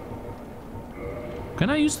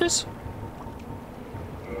 Can I use this?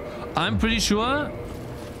 I'm pretty sure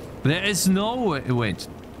there is no way. Wait.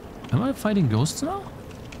 Am I fighting ghosts now?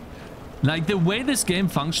 Like, the way this game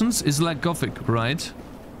functions is like Gothic, right?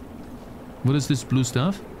 What is this blue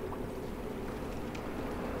stuff?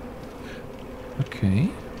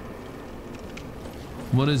 Okay.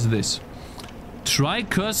 What is this? Try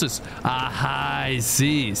curses. Aha, I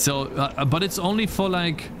see. So, but it's only for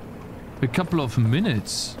like a couple of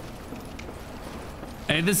minutes.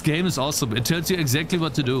 Hey, this game is awesome. It tells you exactly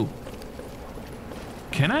what to do.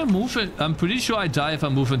 Can I move it? I'm pretty sure I die if I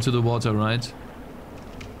move into the water, right?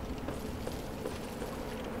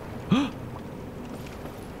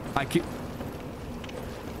 I keep...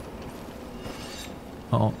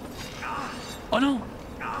 Uh-oh. Oh no!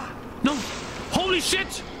 No! Holy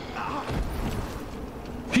shit!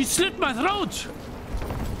 He slit my throat!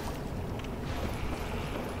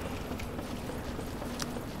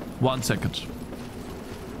 One second.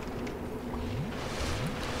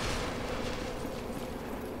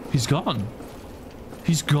 He's gone.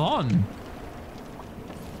 He's gone.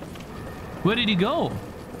 Where did he go?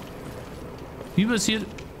 He was here.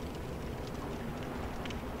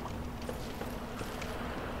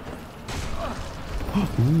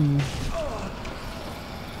 Ooh.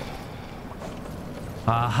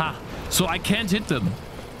 Aha. So I can't hit them.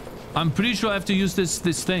 I'm pretty sure I have to use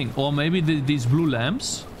this thing. Or maybe these blue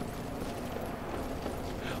lamps.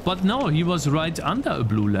 But no, he was right under a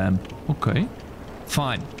blue lamp. Okay.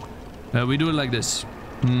 Fine. We do it like this.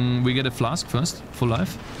 We get a flask first, for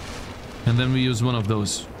life. And then we use one of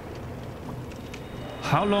those.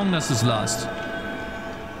 How long does this last?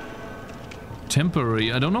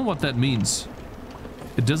 Temporary. I don't know what that means.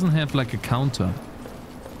 It doesn't have like a counter.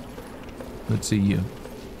 Let's see here.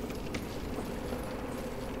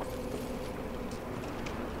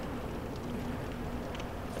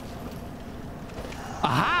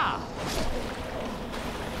 Aha!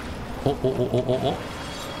 Oh, oh, oh, oh, oh, oh.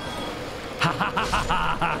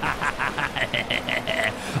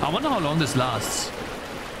 I wonder how long this lasts.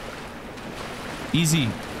 Easy.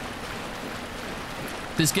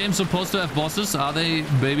 This game's supposed to have bosses, are they,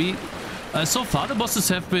 baby? So far the bosses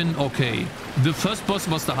have been okay. The first boss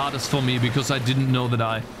was the hardest for me because I didn't know that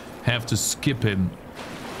I have to skip him.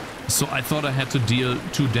 So I thought I had to deal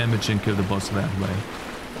 2 damage and kill the boss that way.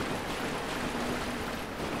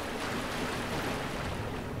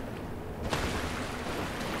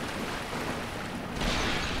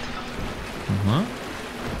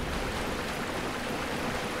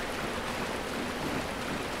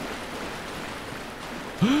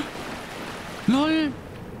 LOL!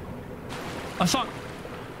 I thought...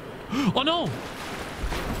 Oh no!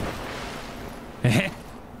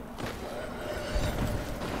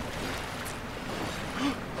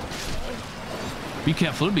 Be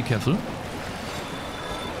careful, be careful.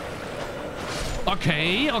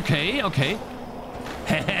 Okay, okay, okay.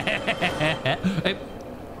 Hey.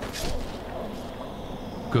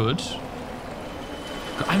 Good.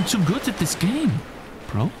 I'm too good at this game,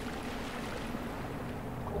 bro.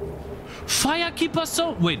 Firekeeper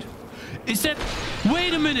so... Wait. Is that...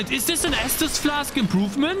 Wait a minute. Is this an Estus Flask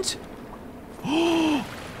improvement? Oh!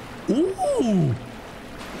 Ooh!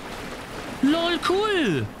 LOL,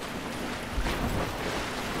 cool!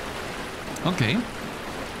 Okay.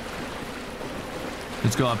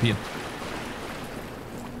 Let's go up here.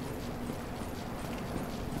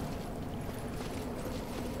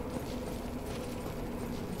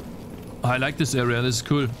 I like this area. This is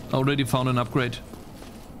cool. I already found an upgrade.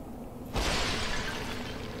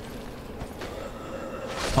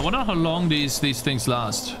 I wonder how long these things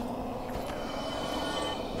last.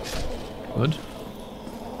 Good.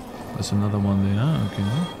 There's another one there. Okay.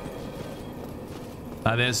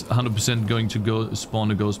 There's 100% going to go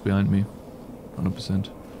spawn a ghost behind me. 100%.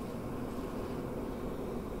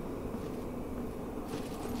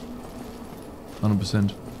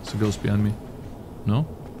 It's a ghost behind me. No?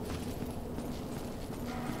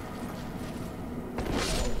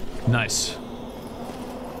 Nice.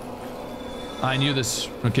 I knew this,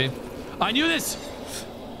 okay? I knew this!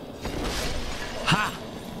 Ha!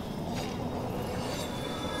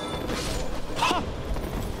 Ha!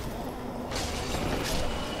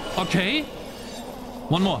 Okay.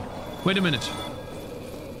 One more. Wait a minute.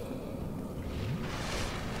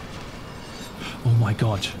 Oh my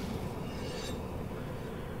god.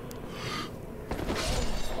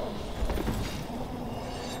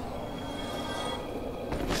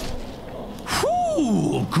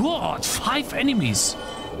 Whew, god, 5 enemies.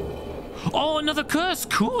 Oh, another curse.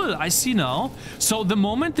 Cool, I see now. So the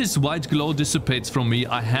moment this white glow dissipates from me,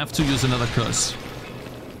 I have to use another curse.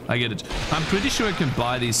 I get it. I'm pretty sure I can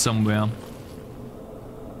buy these somewhere.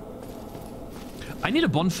 I need a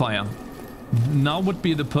bonfire. Now would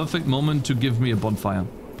be the perfect moment to give me a bonfire.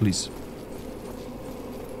 Please.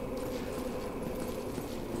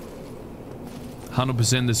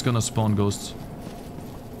 %, is gonna spawn ghosts.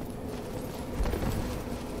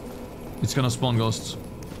 It's gonna spawn ghosts.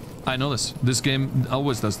 I know this. This game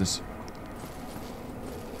always does this.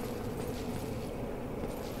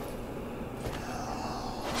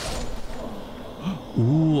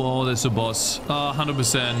 Ooh, oh, there's a boss.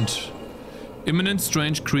 100%. Imminent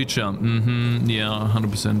strange creature. Mm-hmm, yeah,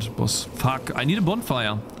 100% boss. Fuck, I need a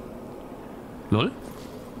bonfire. Lol?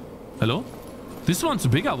 Hello? This one's a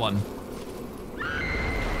bigger one.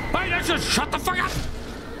 Hey, let's just shut the fuck up!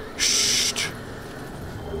 Shh.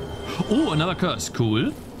 Oh, another curse.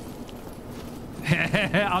 Cool.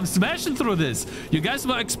 I'm smashing through this. You guys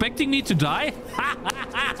were expecting me to die?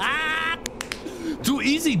 Too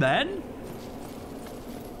easy, man.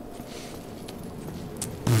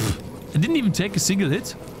 I didn't even take a single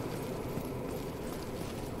hit.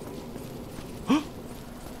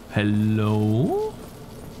 Hello?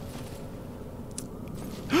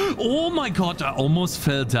 Oh my god, I almost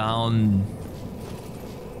fell down.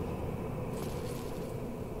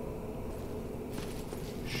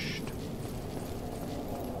 Shh.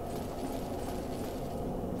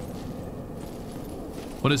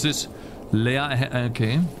 What is this? Layer,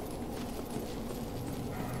 okay.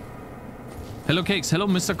 Hello, Cakez. Hello,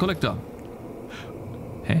 Mr. Collector.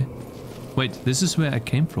 Hey. Wait, this is where I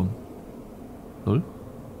came from. Lol.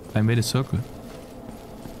 I made a circle.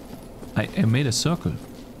 I made a circle.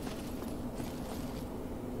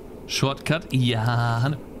 Shortcut?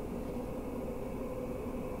 Yeah.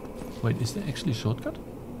 Wait, is there actually a shortcut?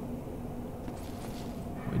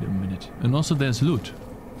 Wait a minute. And also there's loot.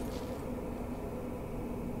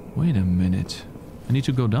 Wait a minute. I need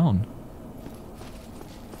to go down.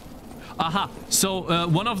 Aha! So,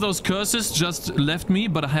 one of those curses just left me,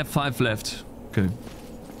 but I have 5 left. Okay.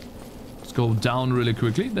 Let's go down really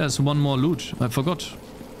quickly. There's one more loot. I forgot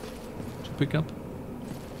to pick up.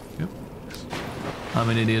 Yep. I'm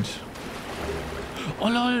an idiot. Oh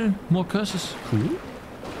lol! More curses. Cool.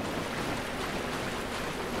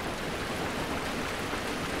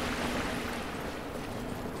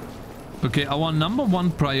 Okay, our number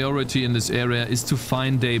 1 priority in this area is to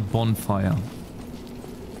find a bonfire.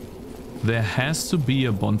 There has to be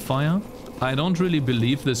a bonfire. I don't really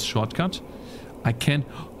believe this shortcut. I can't...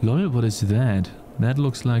 Lol, what is that? That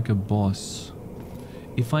looks like a boss.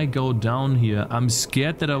 If I go down here, I'm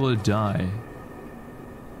scared that I will die.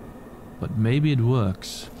 But maybe it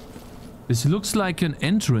works. This looks like an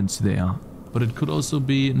entrance there. But it could also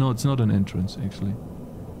be... No, it's not an entrance, actually.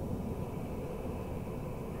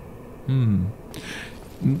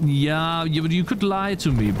 Yeah, you could lie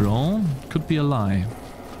to me, bro. Could be a lie.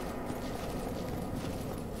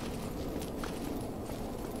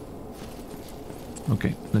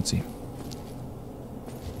 Okay, let's see.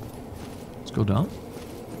 Let's go down.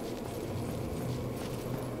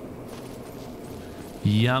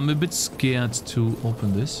 Yeah, I'm a bit scared to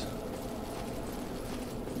open this.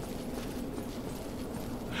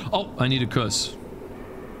 Oh, I need a curse.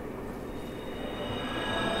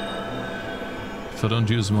 If I don't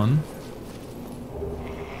use one.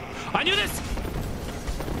 I knew this!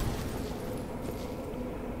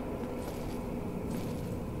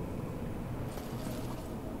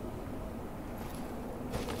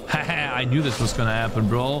 Haha, I knew this was gonna happen,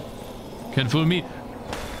 bro. Can't fool me.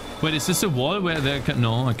 Wait, is this a wall where there can...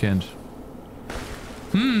 No, I can't.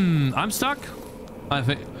 I'm stuck. I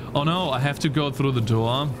think... Oh no, I have to go through the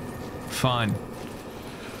door. Fine.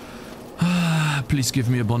 Please give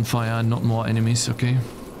me a bonfire and not more enemies, okay?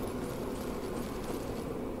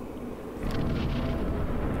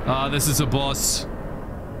 Ah, this is a boss.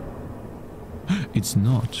 It's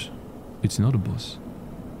not. It's not a boss.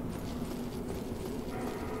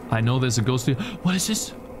 I know there's a ghost here. What is this?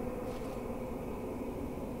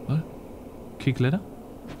 What? Kick ladder?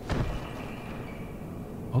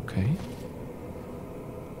 Okay.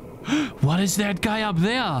 What is that guy up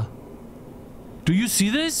there? Do you see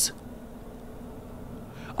this?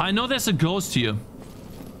 I know there's a ghost here.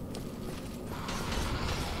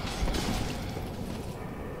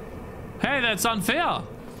 Hey, that's unfair.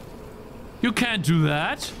 You can't do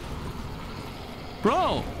that.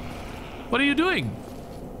 Bro, what are you doing?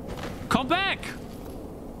 Come back.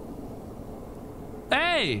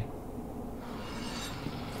 Hey.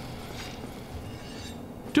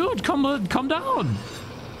 Dude, come down.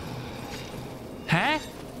 Huh?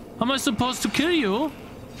 Am I supposed to kill you?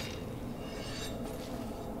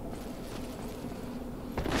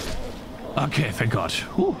 Okay, thank God.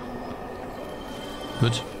 Whew.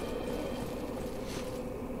 Good.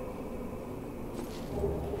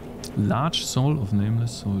 Large soul of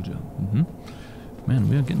nameless soldier. Man,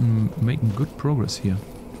 we are making good progress here.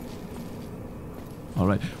 All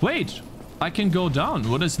right. Wait, I can go down.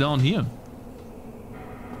 What is down here?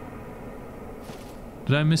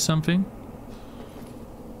 Did I miss something?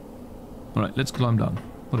 All right, let's climb down.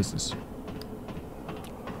 What is this?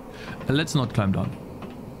 Let's not climb down.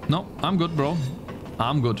 No, I'm good, bro.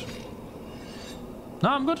 I'm good. No,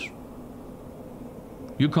 I'm good.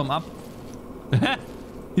 You come up.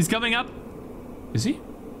 He's coming up. Is he?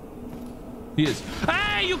 He is.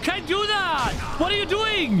 Hey, you can't do that! What are you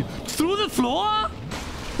doing? Through the floor?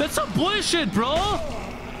 That's some bullshit, bro.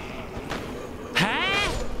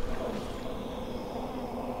 Huh?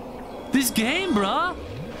 This game, bro.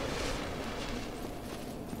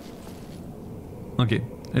 Okay,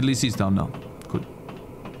 at least he's down now. Good.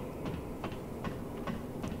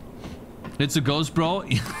 It's a ghost, bro.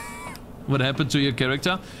 What happened to your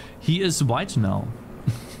character? He is white now.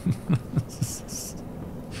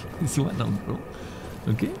 He's white now, bro.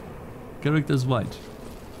 Okay? Character's white.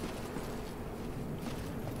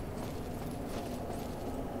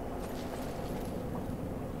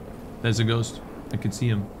 There's a ghost. I can see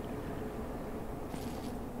him.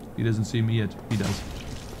 He doesn't see me yet. He does.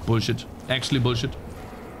 Bullshit. Actually bullshit.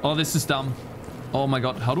 Oh, this is dumb. Oh my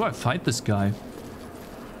god. How do I fight this guy?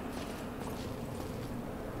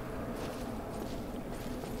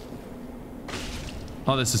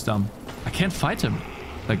 Oh, this is dumb. I can't fight him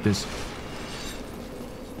like this.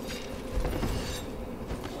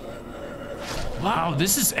 Wow,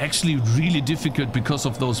 this is actually really difficult because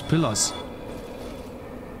of those pillars.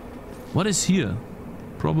 What is here?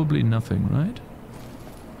 Probably nothing, right?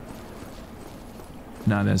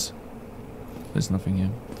 Nah, there's nothing here.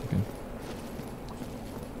 Okay.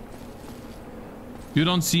 You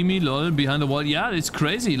don't see me, lol, behind the wall. Yeah, it's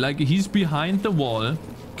crazy. Like, he's behind the wall,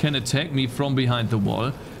 can attack me from behind the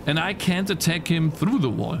wall, and I can't attack him through the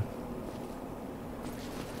wall.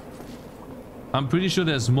 I'm pretty sure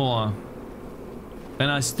there's more. And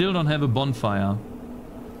I still don't have a bonfire.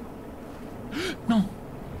 No.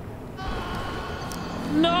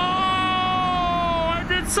 No! I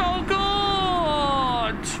did so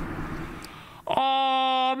good!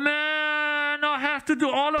 Oh, man! I have to do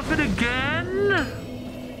all of it again?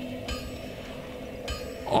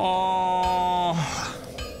 Oh...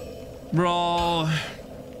 Bro...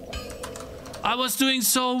 I was doing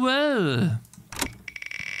so well!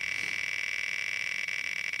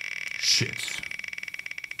 Shit.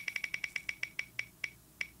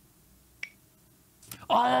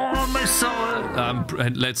 Oh, my soul!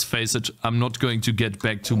 Let's face it, I'm not going to get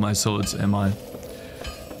back to my souls, am I?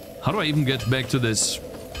 How do I even get back to this?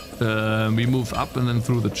 We move up and then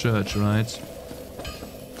through the church, right?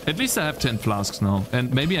 At least I have 10 flasks now,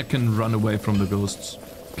 and maybe I can run away from the ghosts.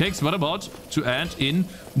 Cakez, what about to add in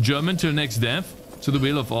German till next death to the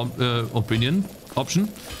wheel of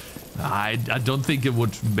option? I don't think it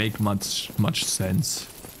would make much sense.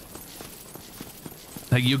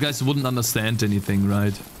 Like, you guys wouldn't understand anything,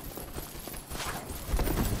 right?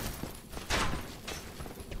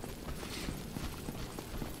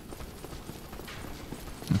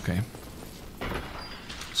 Okay.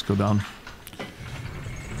 Let's go down.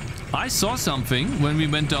 I saw something when we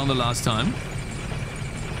went down the last time.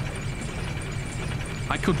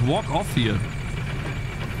 I could walk off here.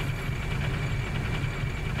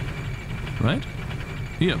 Right?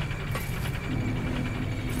 Here.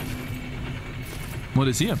 What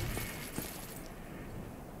is here?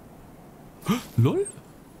 LOL?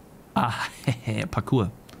 Ah, parkour.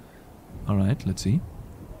 Alright, let's see.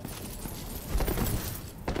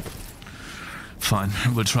 Fine,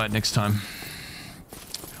 we'll try it next time.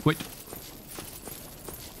 Wait.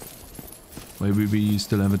 Maybe we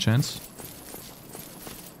still have a chance.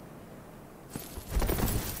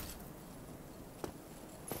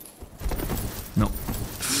 No.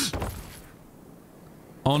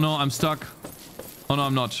 Oh no, I'm stuck. Oh no,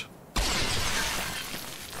 I'm not.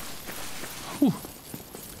 Whew.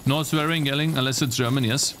 No swearing, yelling, unless it's German,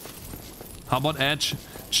 yes. How about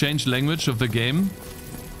change language of the game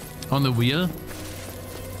on the wheel?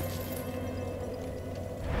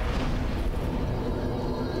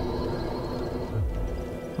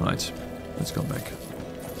 Right, let's go back.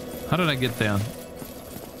 How did I get there?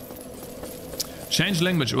 Change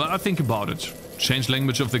language. Well, I think about it. Change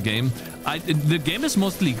language of the game. The game is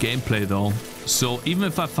mostly gameplay though. So even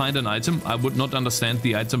if I find an item, I would not understand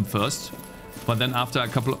the item first. But then after a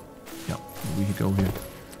couple of... Yeah, we go here.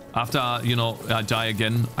 After, you know, I die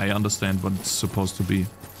again, I understand what it's supposed to be.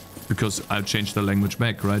 Because I'll change the language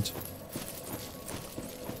back, right?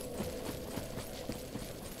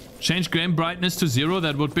 Change game brightness to 0,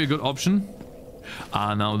 that would be a good option.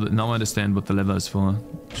 Ah, now I understand what the lever is for.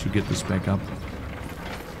 To get this back up.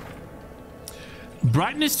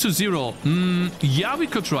 Brightness to 0. Yeah, we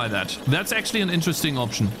could try that. That's actually an interesting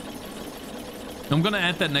option. I'm gonna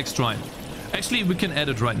add that next try. Actually, we can add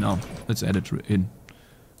it right now. Let's add it in.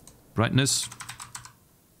 Brightness.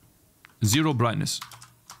 0 brightness.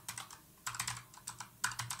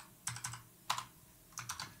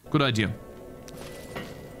 Good idea.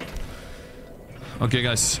 Okay,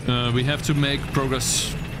 guys. We have to make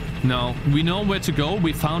progress now. We know where to go.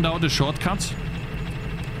 We found out a shortcut.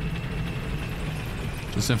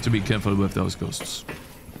 Just have to be careful with those ghosts.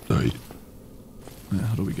 Right. Yeah,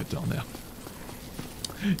 how do we get down there?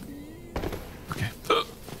 Okay.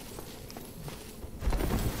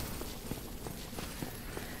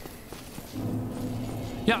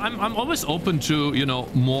 Yeah, I'm always open to, you know,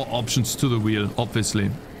 more options to the wheel,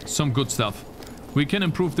 obviously. Some good stuff. We can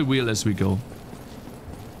improve the wheel as we go.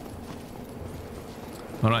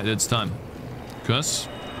 Alright, it's time. Curse.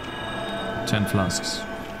 10 flasks.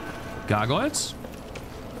 Gargoyles?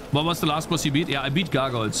 What was the last boss you beat? Yeah, I beat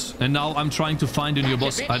Gargoyles. And now I'm trying to find a new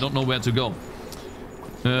boss. I don't know where to go.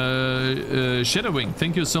 Shadowwing,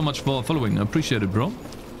 thank you so much for following. I appreciate it, bro.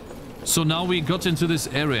 So now we got into this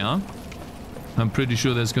area. I'm pretty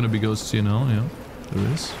sure there's gonna be ghosts here now. Yeah,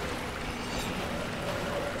 there is.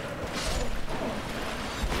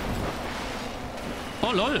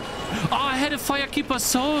 Oh, lol. Oh, I had a Firekeeper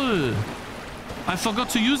soul. I forgot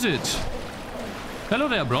to use it. Hello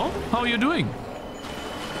there, bro. How are you doing?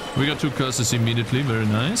 We got 2 curses immediately. Very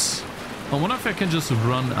nice. I wonder if I can just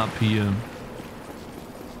run up here.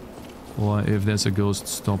 Or if there's a ghost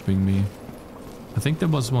stopping me. I think there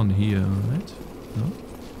was one here, right? No?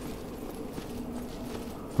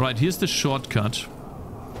 Right, here's the shortcut.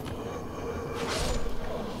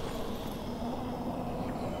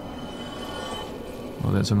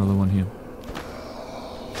 Oh, there's another one here.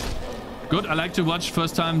 Good, I like to watch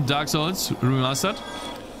first time Dark Souls Remastered.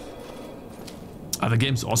 Ah, the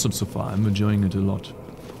game's awesome so far. I'm enjoying it a lot.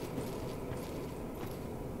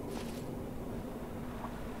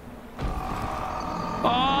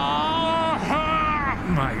 Oh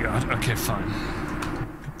my god. Okay, fine.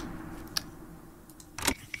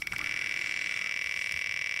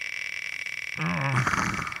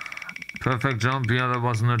 Perfect jump. Yeah, that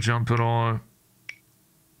wasn't a jump at all.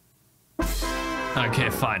 Okay,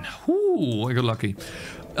 fine. Ooh, I got lucky.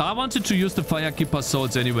 I wanted to use the Firekeeper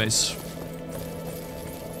swords anyways.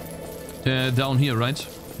 Down here, right?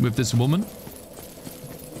 With this woman.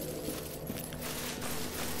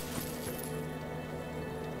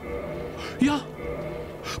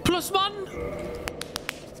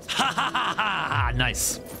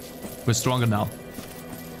 Nice. We're stronger now.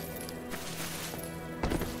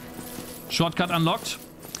 Shortcut unlocked.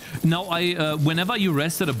 Now, whenever you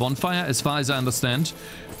rest at a bonfire, as far as I understand,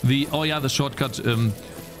 the shortcut,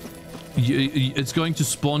 it's going to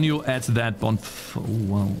spawn you at that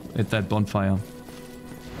bonfire.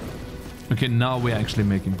 Okay, now we're actually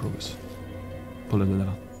making progress. Pull a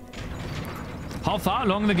lever. How far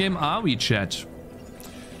along the game are we, chat?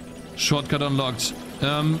 Shortcut unlocked.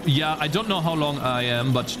 Yeah, I don't know how long I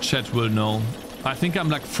am, but chat will know. I think I'm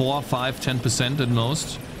like 4, 5, 10% at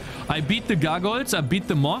most. I beat the gargoyles, I beat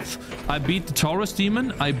the moth, I beat the Taurus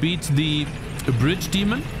demon, I beat the bridge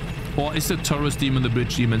demon. Or is the Taurus demon the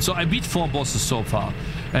bridge demon? So I beat 4 bosses so far.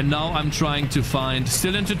 And now I'm trying to find...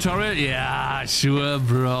 Still in tutorial? Yeah, sure,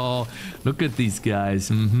 bro. Look at these guys.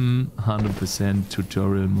 100%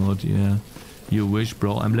 tutorial mode, yeah. You wish,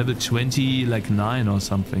 bro. I'm level 20, like 9 or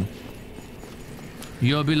something.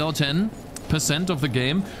 You're below 10% of the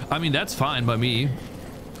game. I mean, that's fine by me.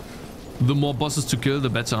 The more bosses to kill, the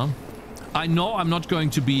better. I know I'm not going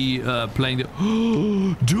to be playing the...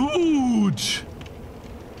 Dude!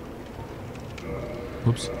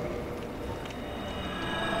 Oops.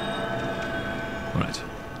 Alright.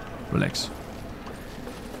 Relax.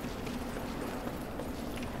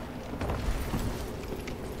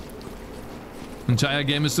 Entire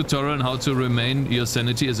game is tutorial on how to remain your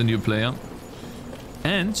sanity as a new player.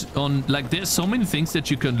 And on, like, there's so many things that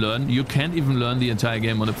you can learn. You can't even learn the entire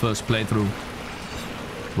game on the first playthrough.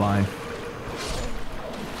 Why?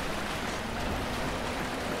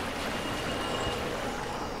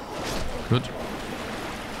 Good.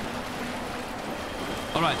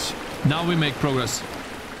 Alright, now we make progress.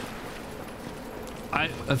 I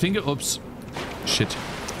think it... Oops. Shit.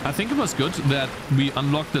 I think it was good that we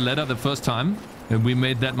unlocked the ladder the first time and we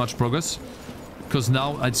made that much progress. Because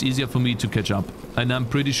now it's easier for me to catch up. And I'm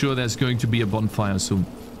pretty sure there's going to be a bonfire soon.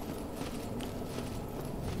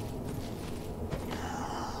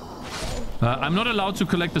 I'm not allowed to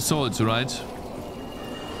collect the souls, right?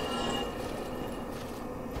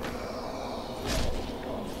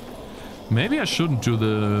 Maybe I shouldn't do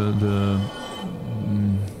the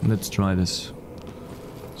let's try this.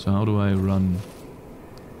 So how do I run?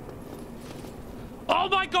 Oh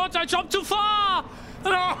my god, I jumped too far!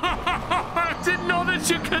 I didn't know that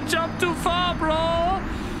you can jump too far, bro!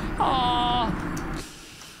 Oh.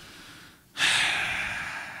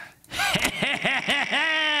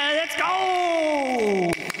 Let's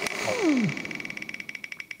go!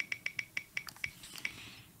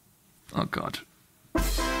 Oh god.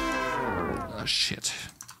 Oh shit.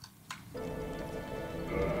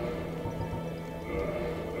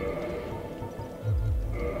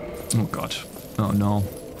 Oh god. Oh no.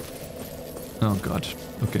 Oh god.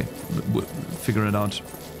 Okay. We'll figure it out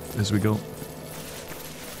as we go.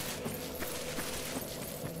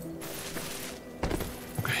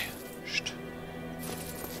 Okay. Shh.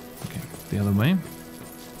 Okay. The other way.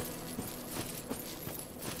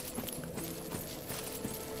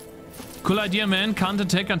 Cool idea, man. Can't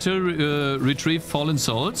attack until retrieve fallen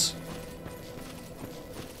souls.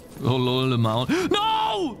 Oh lol, amount.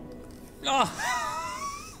 No! Oh.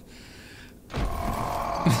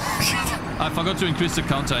 I forgot to increase the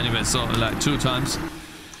counter anyway, so like 2 times.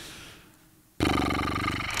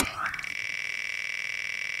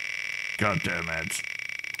 God damn it.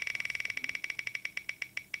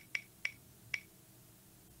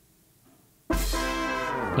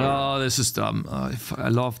 Oh, this is dumb. I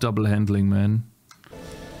love double handling, man.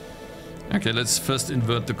 Okay, let's first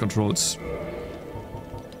invert the controls.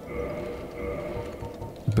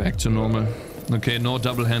 Back to normal. Okay, no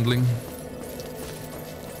double handling.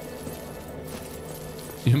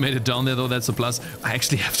 You made it down there though, that's a plus. I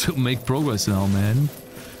actually have to make progress now, man.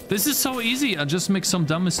 This is so easy, I just make some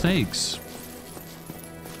dumb mistakes.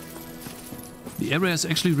 The area is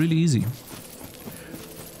actually really easy.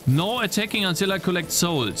 No attacking until I collect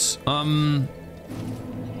souls.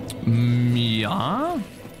 Yeah?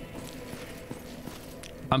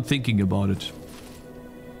 I'm thinking about it.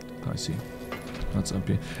 I see. What's up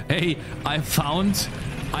here? Hey, I fell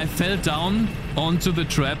down onto the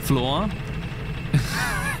trap floor.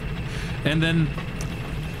 And then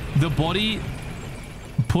the body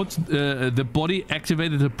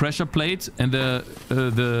activated the pressure plate and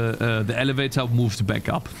the elevator moved back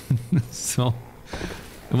up. So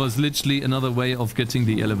it was literally another way of getting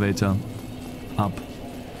the elevator up.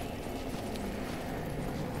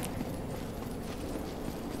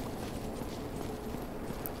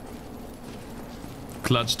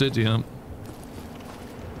 Clutched it, yeah.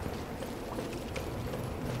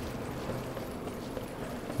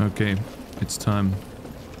 Okay, it's time.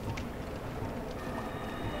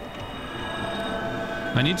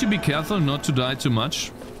 I need to be careful not to die too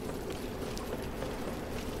much.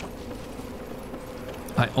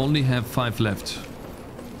 I only have 5 left.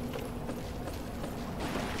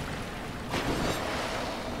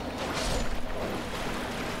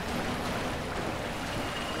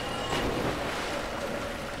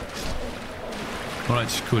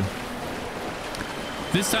 Alright, cool.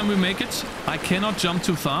 This time we make it. I cannot jump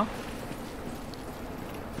too far.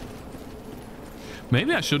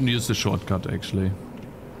 Maybe I shouldn't use the shortcut, actually.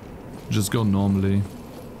 Just go normally.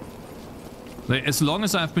 Like, as long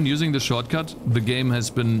as I've been using the shortcut, the game has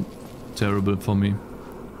been terrible for me.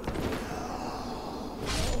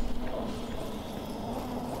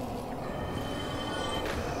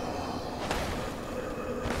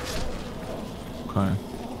 Okay.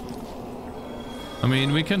 I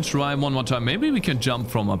mean, we can try one more time. Maybe we can jump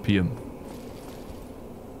from up here.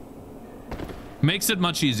 Makes it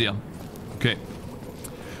much easier. Okay.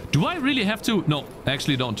 Do I really have to? No,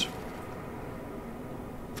 actually don't.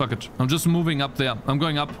 Fuck it. I'm just moving up there. I'm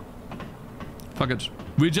going up. Fuck it.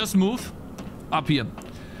 We just move up here.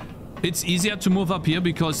 It's easier to move up here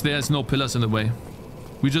because there's no pillars in the way.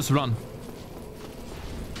 We just run.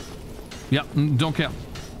 Yeah, don't care.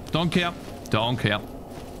 Don't care. Don't care.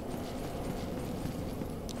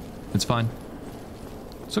 It's fine.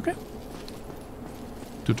 It's okay.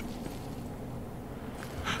 Dude.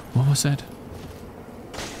 What was that?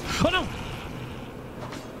 Oh no!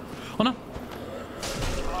 Oh no!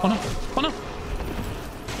 Oh no! Oh no!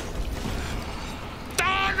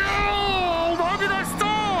 Oh no! Why did I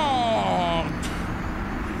stop?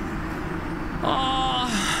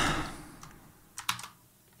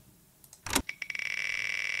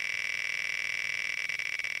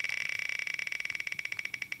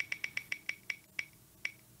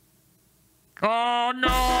 Oh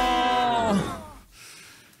no!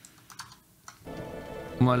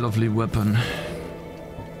 My lovely weapon.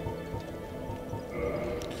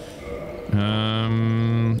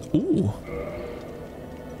 Ooh.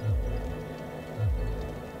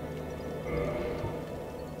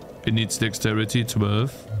 It needs dexterity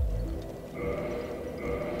 12.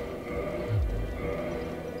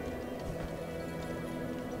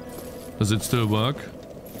 Does it still work?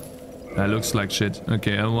 That looks like shit.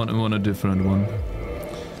 Okay, I want a different one.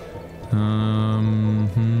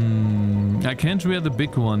 I can't wear the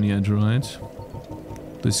big one yet, right?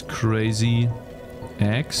 This crazy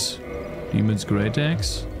axe. Demon's Great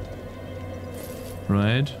Axe.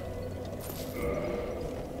 Right.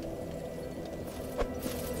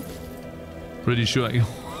 Pretty sure I...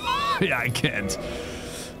 yeah, I can't.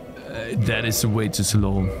 That is way too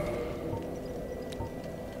slow.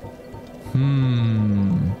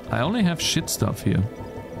 I only have shit stuff here.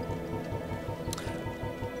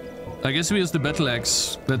 I guess we use the battle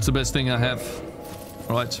axe. That's the best thing I have.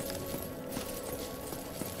 Right.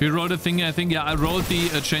 You rolled a thing, I think. Yeah, I rolled the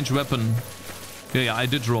change weapon. Yeah, I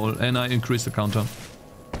did roll, and I increased the counter.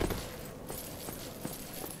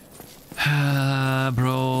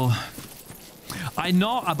 Bro. I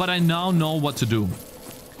know, but I now know what to do.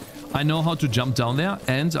 I know how to jump down there,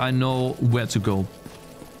 and I know where to go.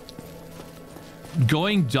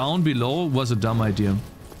 Going down below was a dumb idea.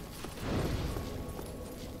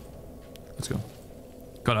 Let's go.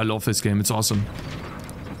 God, I love this game. It's awesome.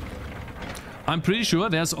 I'm pretty sure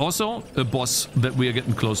there's also a boss that we are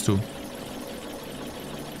getting close to.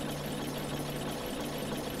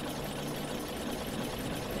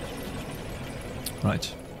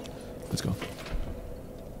 Right. Let's go.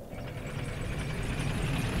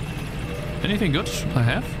 Anything good I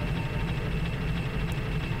have?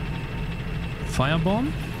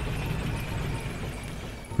 Firebomb?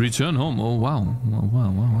 Return home. Oh, wow.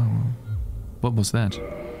 Wow. What was that?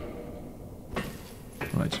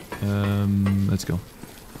 Right. Let's go.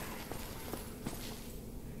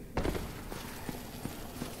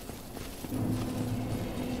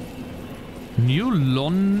 New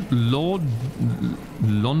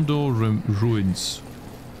Londo ruins.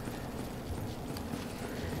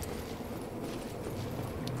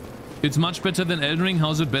 It's much better than Elden Ring.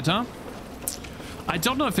 How's it better? I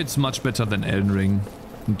don't know if it's much better than Elden Ring,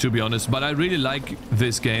 to be honest, but I really like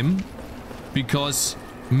this game because...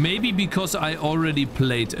 Maybe because I already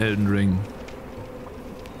played Elden Ring.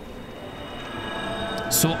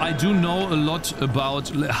 So I do know a lot about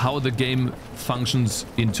how the game functions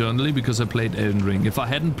internally because I played Elden Ring. If I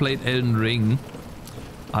hadn't played Elden Ring,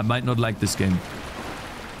 I might not like this game.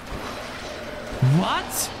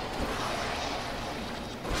 What?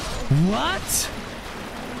 What?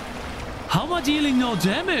 How am I dealing no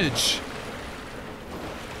damage?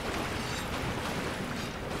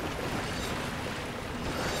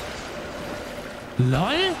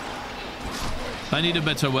 LOL? I need a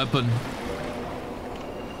better weapon.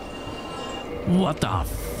 What the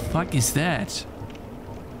fuck is that?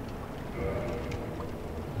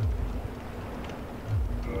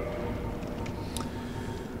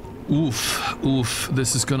 Oof, oof,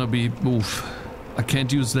 this is gonna be oof. I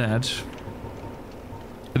can't use that.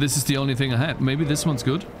 This is the only thing I had. Maybe this one's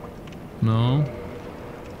good? No.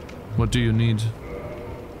 What do you need?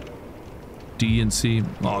 D and C.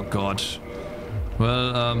 Oh god.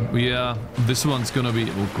 Well, yeah, this one's gonna be...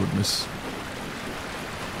 Oh goodness.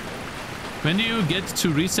 When do you get to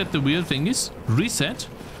reset the weird thingies? Reset?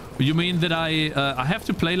 You mean that I have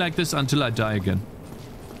to play like this until I die again?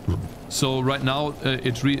 So right now,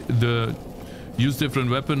 the use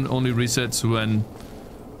different weapon only resets when...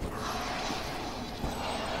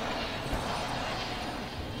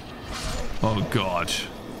 Oh god.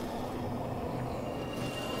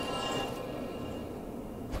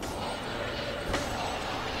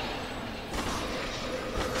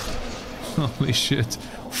 Holy shit.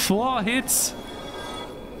 4 hits!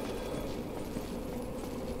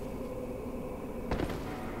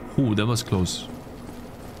 Ooh, that was close.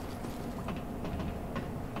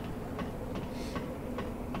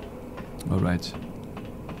 Alright.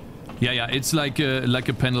 Yeah, it's like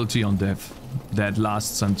a penalty on death that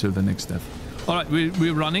lasts until the next death. Alright,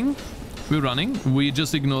 we're running. We're running. We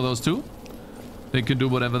just ignore those two. They can do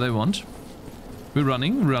whatever they want. We're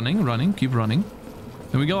running, running, keep running.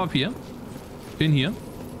 And we go up here. In here.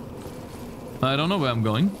 I don't know where I'm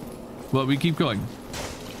going. Well, we keep going.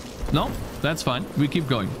 No, that's fine. We keep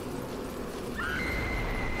going.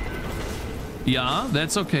 Yeah,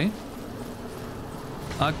 that's okay.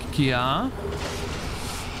 Yeah.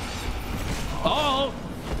 Oh!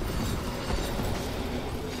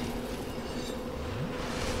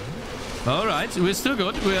 Alright, we're still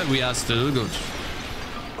good. We are still good.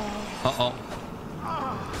 Uh-oh.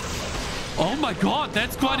 Oh my god,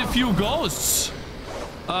 that's quite a few ghosts.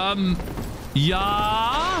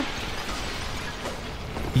 Yeah.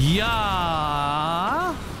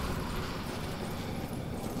 Yeah.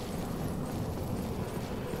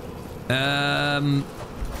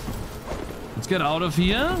 Let's get out of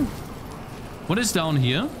here. What is down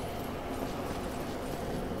here?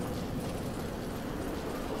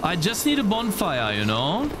 I just need a bonfire, you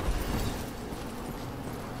know?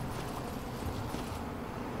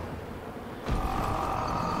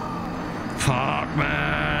 Fuck,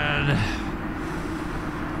 man.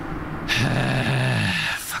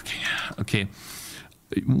 Fucking hell. Okay.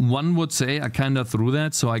 One would say I kinda threw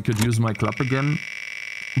that so I could use my club again.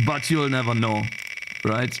 But you'll never know,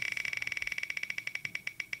 right?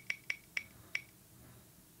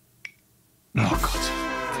 Oh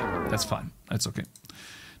god. That's fine. That's okay.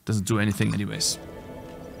 Doesn't do anything anyways.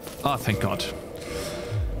 Oh, thank god.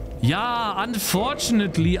 Yeah,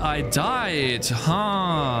 unfortunately I died.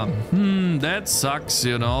 Huh. That sucks,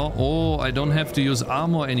 you know. Oh, I don't have to use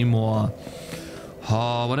armor anymore.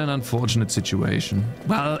 Oh, what an unfortunate situation.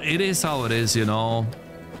 Well, it is how it is, you know.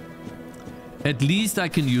 At least I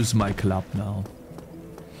can use my club now.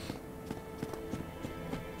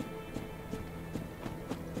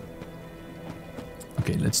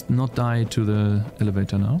 Okay, let's not die to the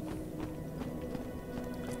elevator now.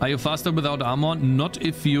 Are you faster without armor? Not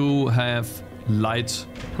if you have light,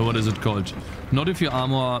 or what is it called? Not if your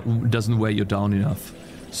armor doesn't weigh you down enough.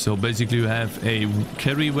 So basically you have a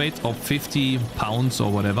carry weight of 50 pounds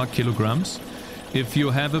or whatever, kilograms. If you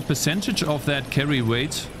have a percentage of that carry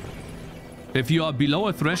weight, if you are below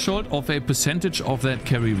a threshold of a percentage of that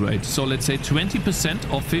carry weight, so let's say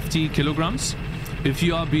 20% of 50 kilograms, if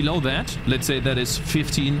you are below that, let's say that is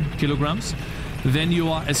 15 kilograms, then you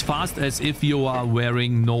are as fast as if you are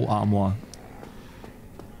wearing no armor.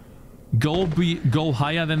 Go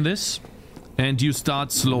higher than this and you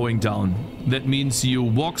start slowing down. That means you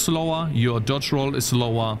walk slower, your dodge roll is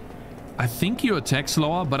slower. I think you attack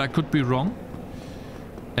slower, but I could be wrong.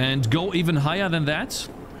 And go even higher than that,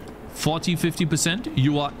 40-50%,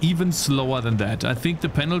 you are even slower than that. I think the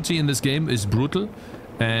penalty in this game is brutal,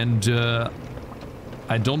 and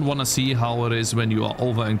I don't want to see how it is when you are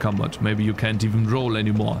over encumbered. Maybe you can't even roll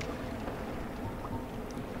anymore.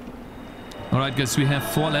 Alright guys, we have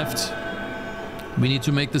 4 left. We need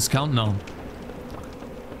to make this count now.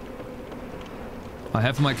 I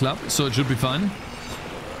have my club, so it should be fine.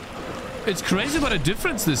 It's crazy what a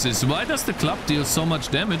difference this is. Why does the club deal so much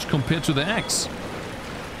damage compared to the axe?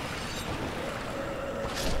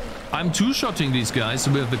 I'm two-shotting these guys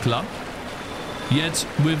with the club. Yet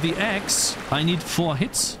with the axe, I need 4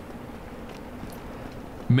 hits.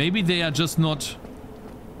 Maybe they are just not...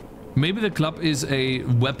 Maybe the club is a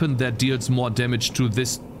weapon that deals more damage to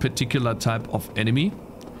this particular type of enemy.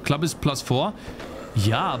 Club is +4.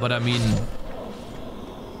 Yeah, but I mean...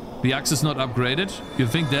 The axe is not upgraded. You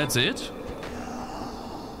think that's it?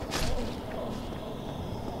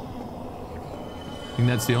 I think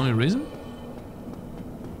that's the only reason?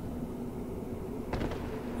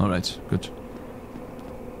 Alright, good.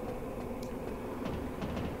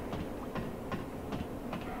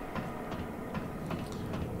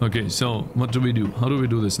 Okay, so what do we do? How do we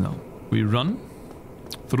do this now? We run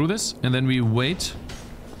through this and then we wait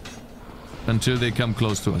until they come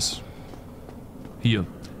close to us. Here.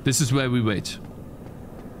 This is where we wait.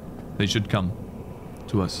 They should come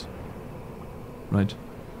to us. Right?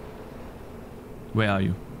 Where are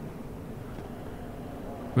you?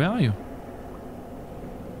 Where are you?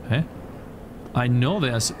 Huh? I know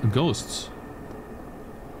there's ghosts.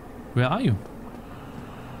 Where are you?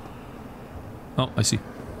 Oh, I see.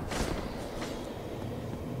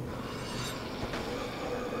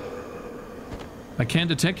 I can't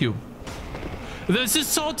attack you. This is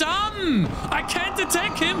so dumb! I can't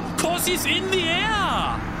attack him because he's in the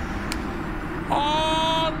air!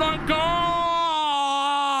 Oh my god!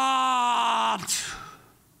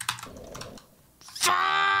 Fuck!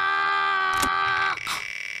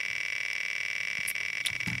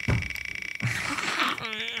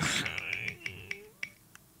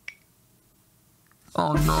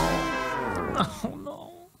 Oh no. Oh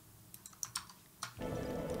no.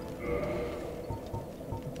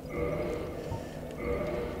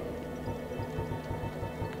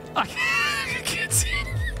 I can't see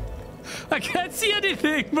anything. I can't see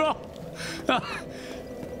anything, bro.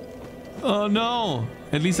 Oh no.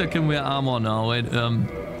 At least I can wear armor now. Wait,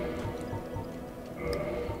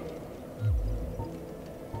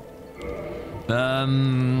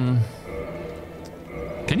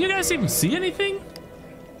 Can you guys even see anything?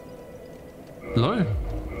 Lol.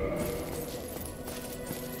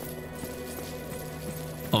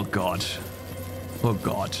 Oh god. Oh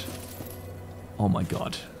god. Oh my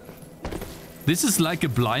god. This is like a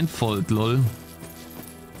blindfold, lol.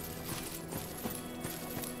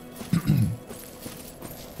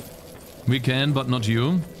 We can, but not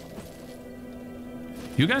you.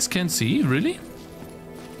 You guys can't see? Really?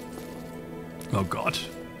 Oh god.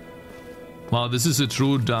 Wow, this is a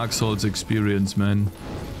true Dark Souls experience, man.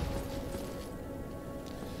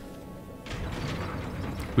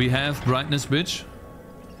 We have brightness, bitch.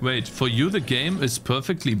 Wait, for you the game is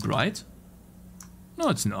perfectly bright? No,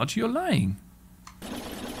 it's not. You're lying.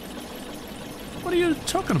 What are you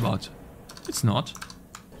talking about? It's not.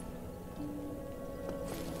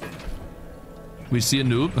 We see a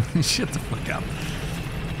noob. Shut the fuck up.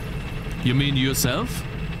 You mean yourself?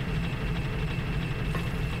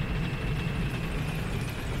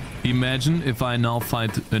 Imagine if I now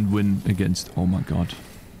fight and win against... Oh my god.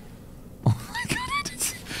 Oh my god.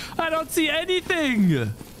 I don't see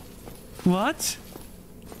anything. What?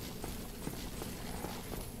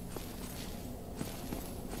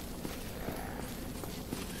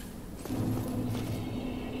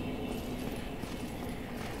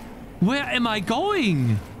 Where am I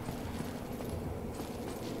going?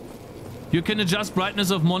 You can adjust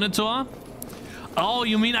brightness of monitor? Oh,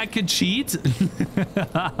 you mean I can cheat?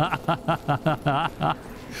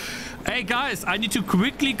 Hey guys, I need to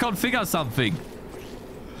quickly configure something.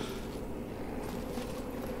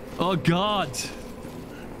 Oh god.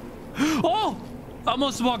 Oh! I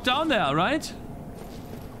almost walked down there, right?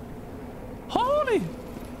 Holy!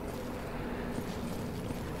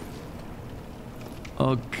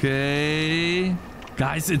 Okay.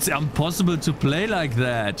 Guys, it's impossible to play like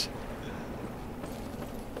that.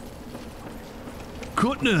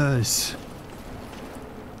 Goodness.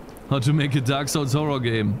 How to make a Dark Souls horror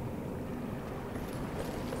game.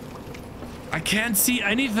 I can't see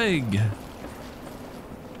anything.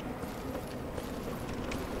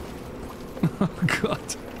 Oh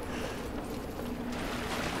god.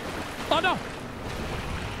 Oh no.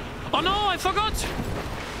 Oh no, I forgot.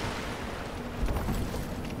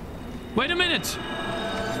 Wait a minute.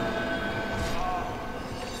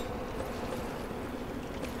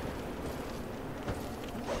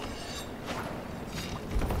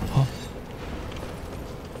 Oh.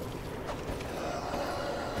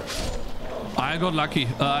 I got lucky.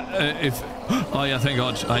 Oh yeah, thank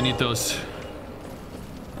god. I need those.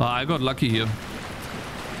 I got lucky here.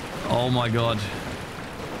 Oh my god.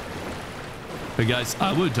 Hey guys,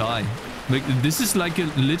 I will die. Like, this is like a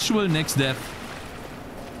literal next death.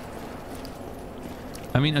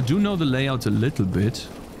 I mean, I do know the layout a little bit.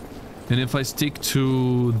 And if I stick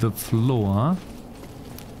to the floor,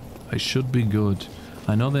 I should be good.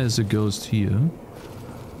 I know there's a ghost here.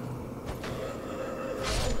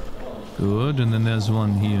 Good, and then there's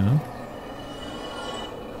one here.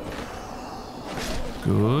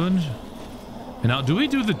 Good. And now, do we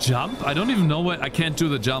do the jump? I don't even know where... I can't do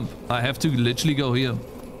the jump. I have to literally go here.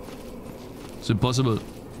 It's impossible.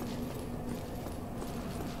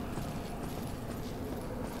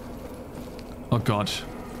 Oh god.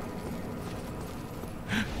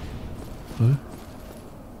 Huh?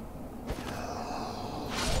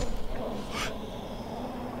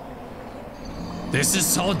 This is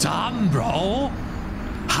so dumb, bro.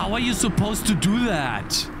 How are you supposed to do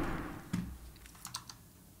that?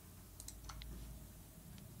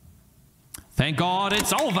 Thank God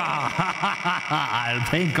it's over.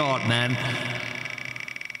 Thank God, man.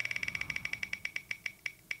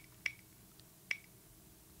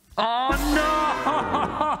 Oh no!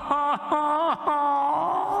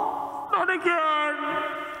 Not again!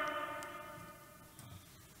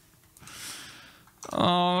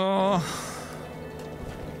 Oh.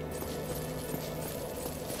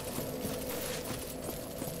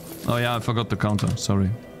 Oh yeah, I forgot the counter,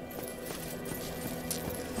 sorry.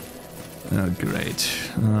 Oh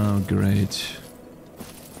great. Oh great.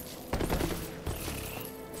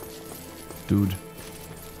 Dude.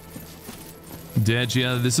 Dead,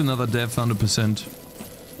 yeah, this is another death, 100%.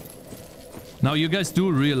 Now you guys do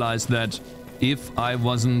realize that if I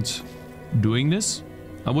wasn't doing this,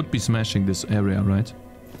 I would be smashing this area, right?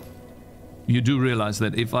 You do realize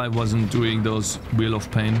that if I wasn't doing those Wheel of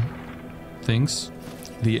Pain things,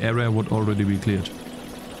 the area would already be cleared.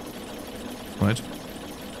 Right?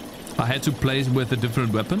 I had to play with a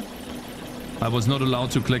different weapon. I was not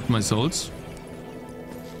allowed to collect my souls.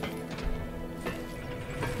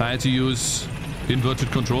 I had to use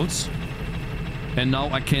inverted controls. And now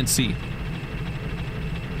I can't see.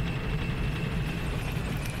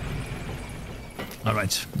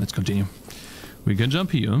 Alright, let's continue. We can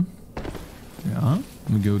jump here. Yeah,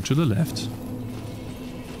 we go to the left.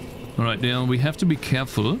 Alright, now we have to be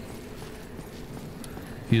careful.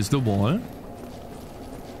 Here's the wall.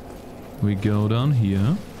 We go down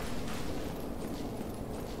here.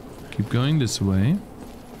 Keep going this way.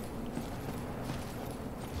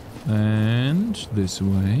 And this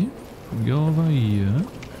way. We go over here.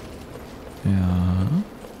 Yeah.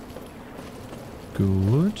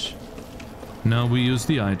 Good. Now we use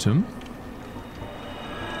the item.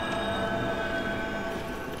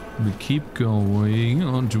 We keep going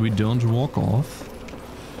and we don't walk off.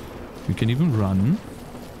 We can even run.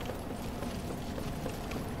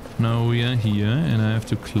 Now we are here and I have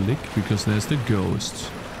to click because there's the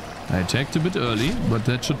ghost. I attacked a bit early, but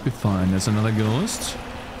that should be fine. There's another ghost.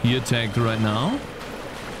 He attacked right now.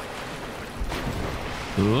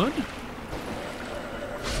 Good.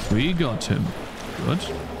 We got him. Good.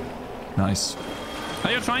 Nice.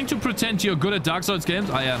 Are you trying to pretend you're good at Dark Souls games?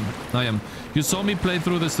 I am. I am. You saw me play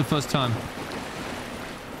through this the first time.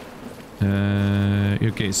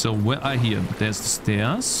 Okay, so where are here? There's the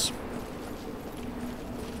stairs.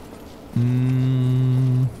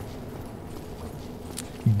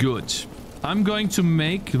 Good. I'm going to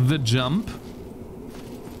make the jump.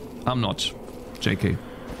 I'm not. JK.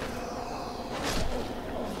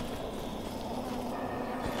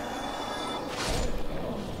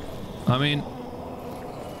 I mean,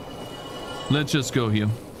 let's just go here.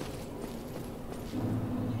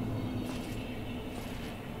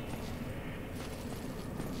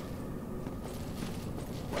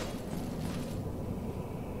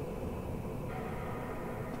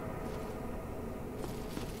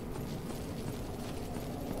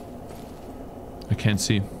 I can't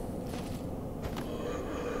see.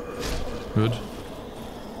 Good.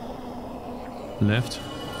 Left.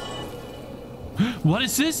 What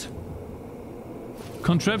is this?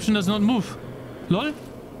 Contraption does not move. Lol.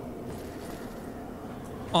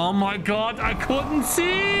 Oh my god, I couldn't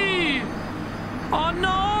see! Oh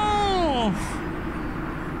no!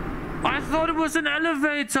 I thought it was an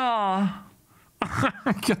elevator!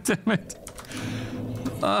 God damn it.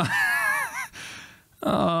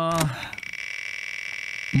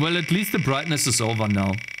 Well, at least the brightness is over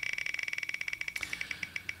now.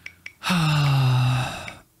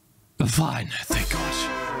 Fine, thank God.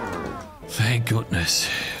 Thank goodness.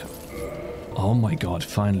 Oh my god,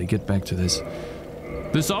 finally get back to this.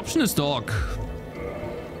 This option is dog.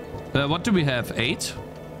 What do we have? 8?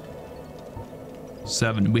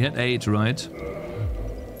 7. We had 8, right?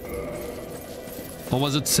 Or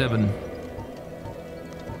was it 7?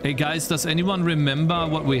 Hey guys, does anyone remember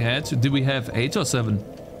what we had? Did we have 8 or 7?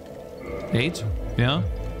 8? Yeah?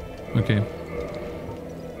 Okay.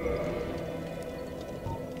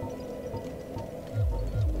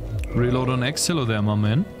 Reload on Exile there, my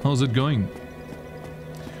man. How's it going?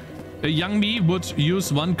 A young me would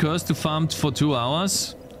use one curse to farm for 2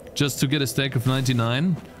 hours just to get a stack of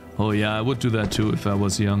 99. Oh yeah, I would do that too if I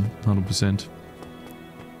was young, 100%.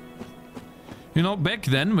 You know, back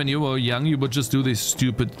then when you were young, you would just do these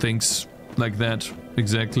stupid things like that.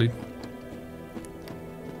 Exactly.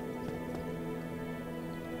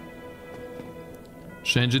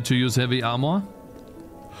 Change it to use heavy armor.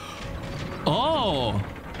 Oh,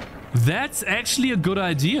 that's actually a good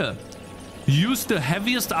idea. Use the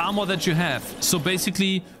heaviest armor that you have. So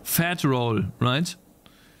basically, fat roll, right?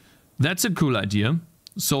 That's a cool idea.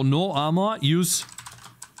 So no armor, use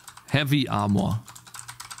heavy armor.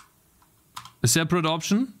 A separate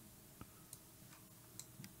option?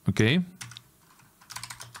 Okay.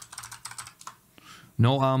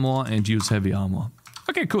 No armor and use heavy armor.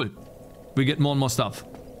 Okay, cool. We get more and more stuff.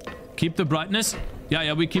 Keep the brightness.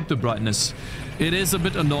 Yeah, we keep the brightness. It is a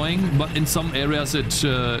bit annoying, but in some areas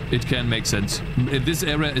it can make sense. This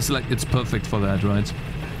area is like, it's perfect for that, right?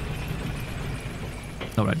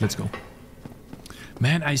 Alright, let's go.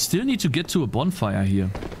 Man, I still need to get to a bonfire here.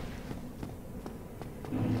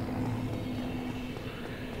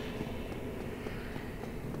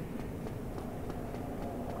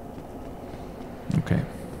 Okay.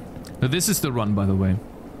 Now this is the run, by the way.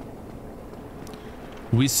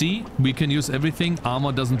 We see we can use everything.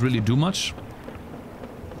 Armor doesn't really do much.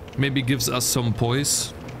 Maybe gives us some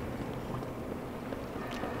poise.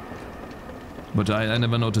 But I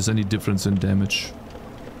never notice any difference in damage,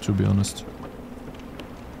 to be honest.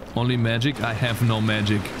 Only magic? I have no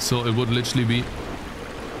magic, so it would literally be...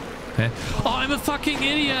 Huh? Oh, I'm a fucking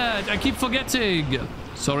idiot! I keep forgetting!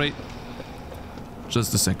 Sorry.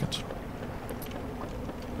 Just a second.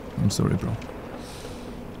 I'm sorry, bro.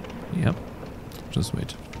 Yep. Just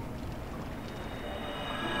wait.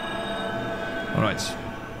 Alright.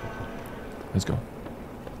 Let's go.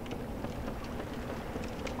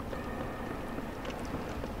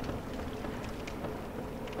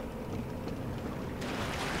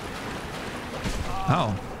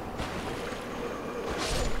 How?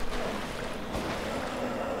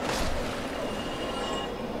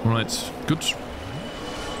 Alright, good.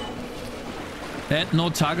 Add no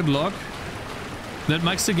target lock. That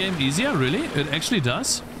makes the game easier, really? It actually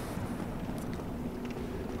does?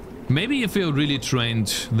 Maybe if you're really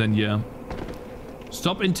trained, then yeah.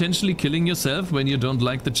 Stop intentionally killing yourself when you don't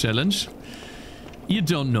like the challenge. You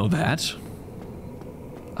don't know that.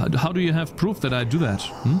 How do you have proof that I do that?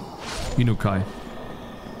 Inukai.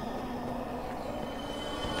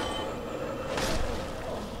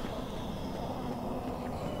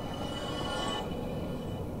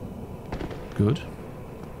 Good.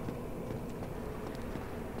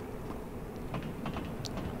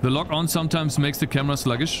 The lock-on sometimes makes the camera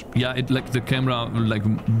sluggish. Yeah, it like the camera like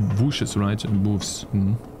whooshes, right? And moves.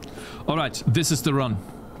 Alright, this is the run.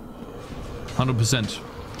 100%.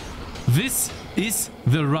 This is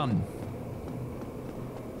the run.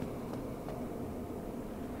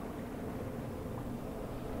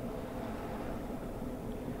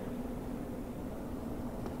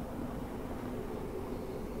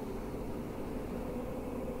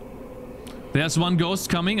 There's one ghost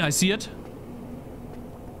coming, I see it.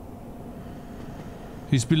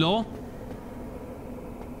 He's below.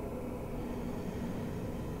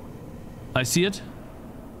 I see it.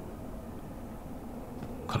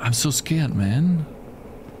 God, I'm so scared, man.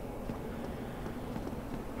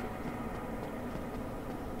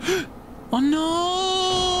 Oh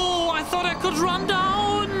no! I thought I could run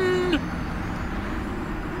down!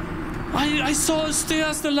 I saw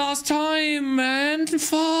stairs the last time, man.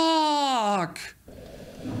 Fuck!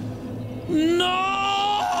 No!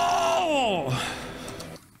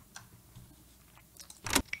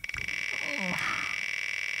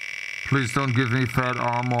 Please don't give me fat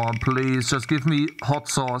armor, please. Just give me hot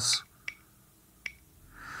sauce.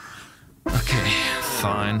 Okay,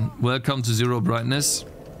 fine. Welcome to zero brightness.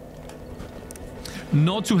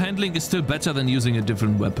 No to handling is still better than using a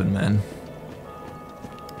different weapon, man.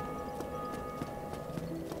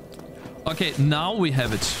 Okay, now we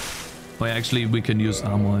have it. Well, actually, we can use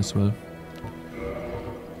armor as well.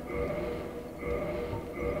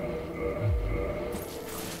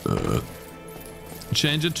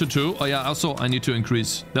 Change it to 2. Oh yeah, also I need to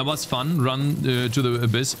increase. That was fun. Run to the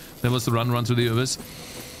abyss. That was the run to the abyss.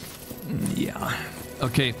 Yeah.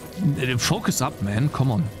 Okay. Focus up, man. Come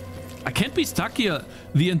on. I can't be stuck here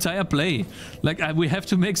the entire play. Like, we have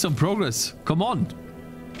to make some progress. Come on.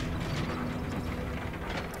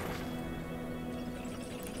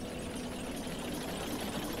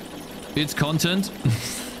 It's content.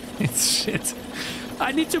 It's shit.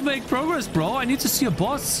 I need to make progress, bro. I need to see a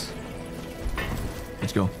boss.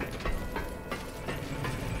 Let's go.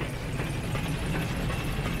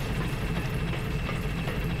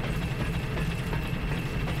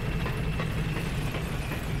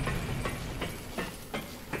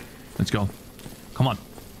 Let's go. Come on.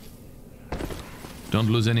 Don't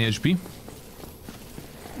lose any HP.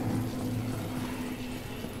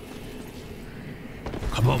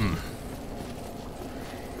 Kaboom.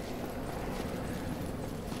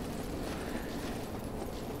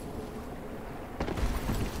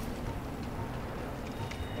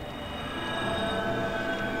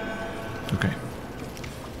 Okay.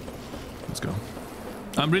 Let's go.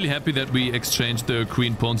 I'm really happy that we exchanged the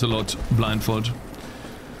Queen Pawns a lot blindfold.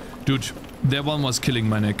 Dude, that one was killing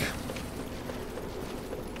my neck.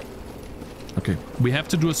 Okay, we have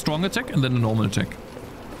to do a strong attack and then a normal attack.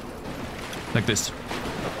 Like this.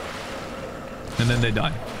 And then they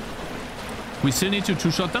die. We still need to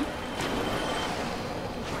two-shot them.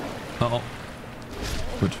 Uh-oh.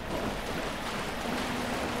 Good.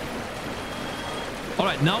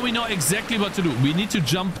 Alright, now we know exactly what to do. We need to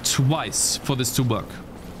jump twice for this to work.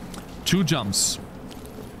 2 jumps.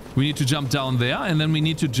 We need to jump down there, and then we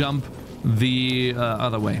need to jump the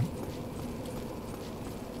other way.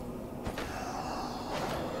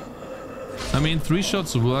 I mean, 3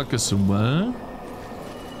 shots work as well.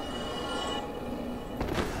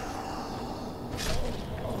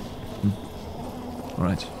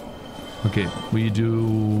 Alright. Okay, we do...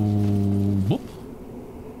 Whoop.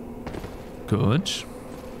 Good.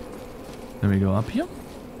 Then we go up here.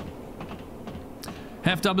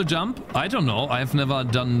 Have double jump? I don't know. I've never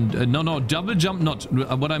done... no, double jump not.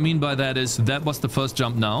 What I mean by that is that was the first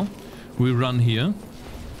jump now. We run here.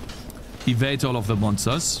 Evade all of the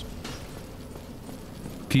monsters.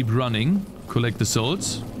 Keep running. Collect the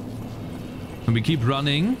souls. And we keep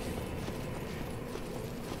running.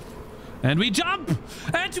 And we jump!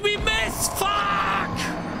 And we miss! Fuck!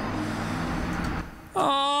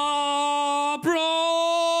 Oh, bro!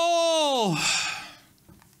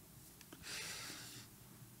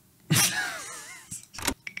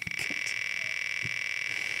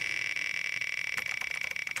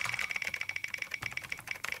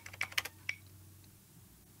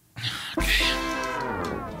 Okay.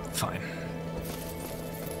 Fine.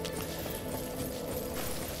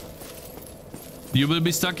 You will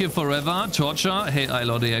be stuck here forever. Torture. Hey,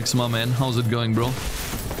 ILODX, my man. How's it going, bro?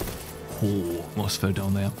 Oh, almost fell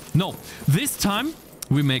down there. No, this time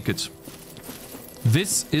we make it.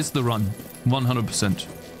 This is the run. 100%.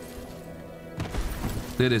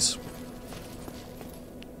 It is.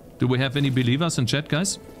 Do we have any believers in chat,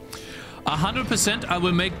 guys? 100% I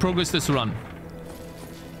will make progress this run.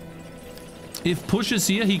 If Push is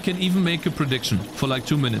here, he can even make a prediction for like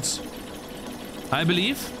 2 minutes. I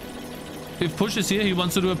believe. If Push is here, he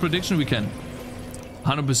wants to do a prediction, we can.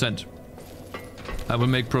 100%. I will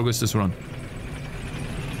make progress this run.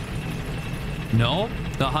 No?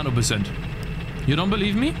 100%. You don't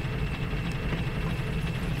believe me?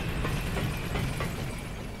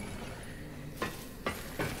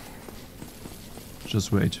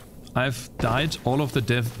 Just wait. I've died all of the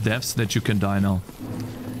deaths that you can die now.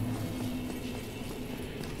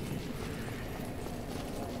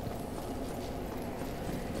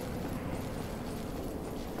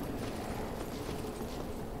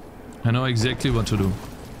 I know exactly what to do.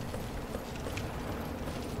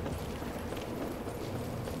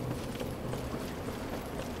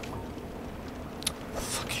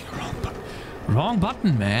 Fucking wrong button. Wrong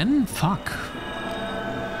button, man. Fuck.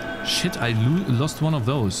 Shit, I lost one of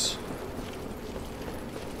those.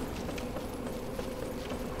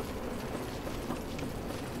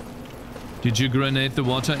 Did you grenade the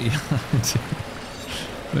water? Yeah,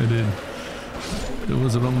 I did. That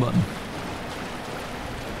was the wrong button.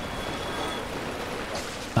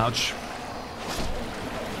 Ouch.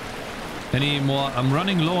 Any more? I'm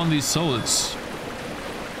running low on these souls.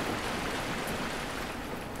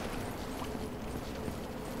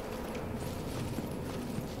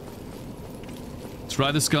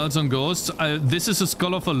 Try the skulls on ghosts. This is a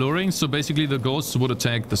skull of alluring, so basically the ghosts would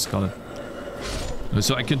attack the skull.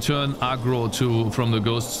 So I can turn aggro from the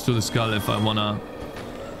ghosts to the skull if I wanna...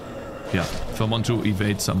 Yeah, if I want to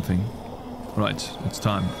evade something. Right, it's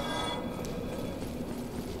time.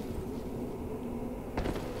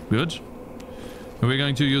 Good. And we're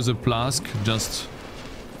going to use a flask just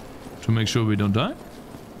to make sure we don't die.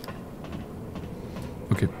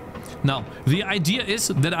 Okay. Now, the idea is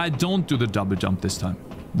that I don't do the double jump this time.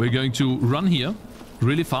 We're going to run here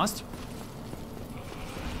really fast.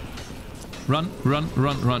 Run, run,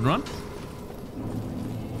 run, run, run.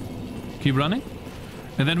 Keep running.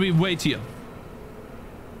 And then we wait here.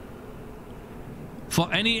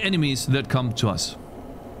 For any enemies that come to us.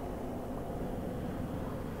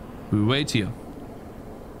 We wait here.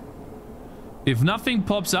 If nothing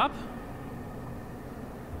pops up...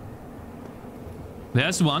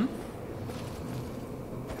 There's one.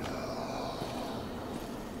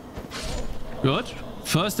 Good.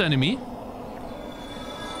 First enemy.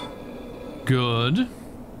 Good.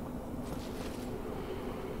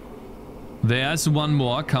 There's one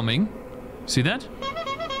more coming. See that?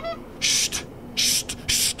 Shh. Shh.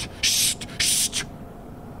 Shh. Shh. Shh.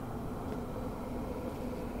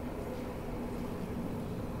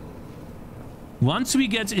 Once we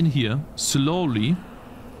get in here, slowly.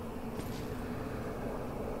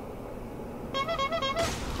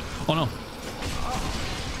 Oh no.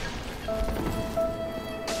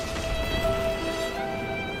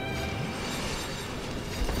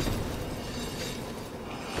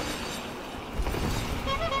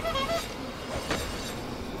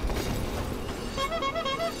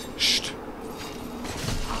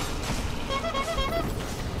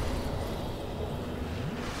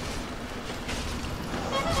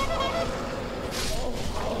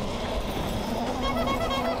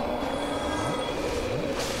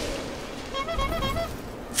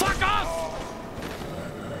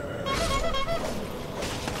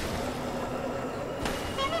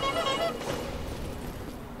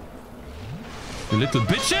 Little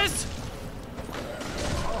bitches!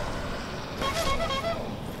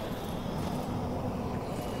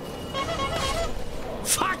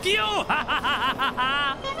 Fuck you!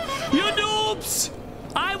 You noobs!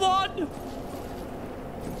 I won!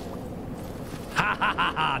 Ha ha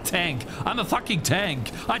ha ha! Tank! I'm a fucking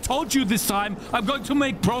tank! I told you this time I'm going to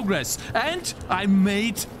make progress! And I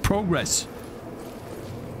made progress!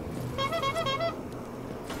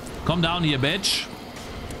 Come down here, bitch!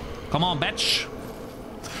 Come on, bitch!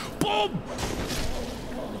 Boom!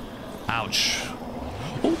 Ouch.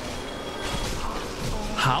 Oh.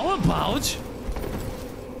 How about...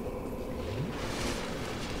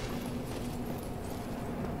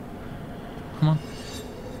 Come on.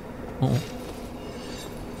 Oh.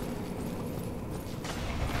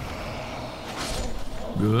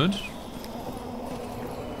 Good.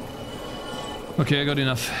 Okay, I got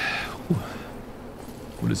enough. Ooh.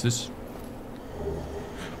 What is this?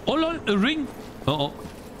 Oh lol, a ring! Uh-oh.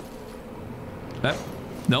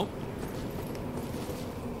 No.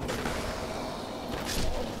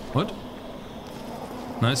 What?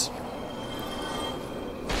 Nice.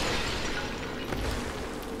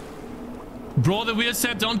 Bro, the wheel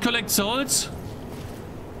said don't collect souls?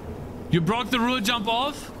 You broke the rule, jump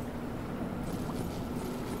off?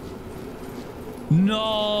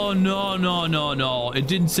 No, no, no, no, no. It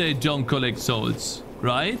didn't say don't collect souls,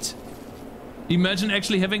 right? Imagine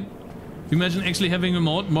actually having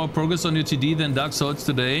more progress on your TD than Dark Souls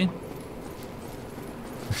today.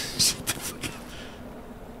 Shut the fuck up.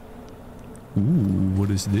 Ooh, what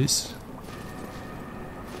is this?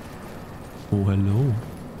 Oh, hello.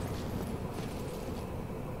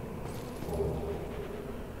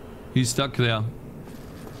 He's stuck there.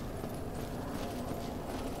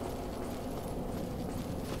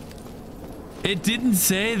 It didn't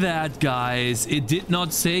say that, guys. It did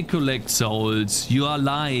not say collect souls. You are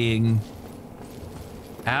lying.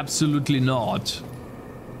 Absolutely not.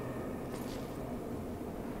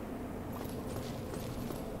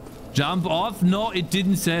 Jump off? No, it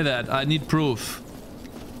didn't say that. I need proof.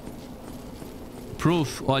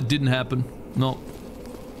 Proof, or it didn't happen. No.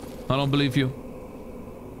 I don't believe you.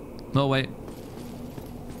 No way.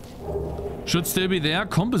 Should still be there.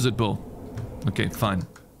 Composite bow. Okay, fine.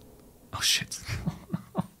 Oh shit.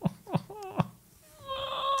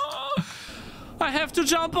 I have to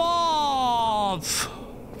jump off!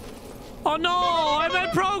 Oh no, I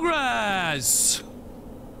made progress!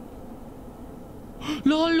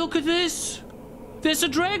 Lol, look at this! There's a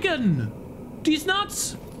dragon! These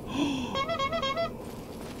nuts!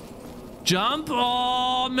 Jump!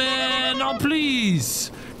 Oh man, oh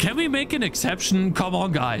please! Can we make an exception? Come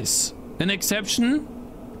on, guys. An exception?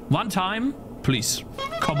 One time? Please.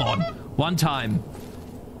 Come on. One time.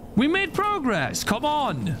 We made progress. Come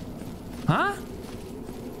on. Huh?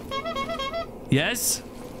 Yes?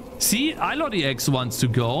 See, ILODX wants to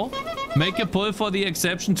go. Make a pull for the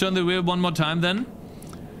exception. Turn the wheel one more time then.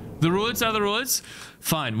 The rules are the rules.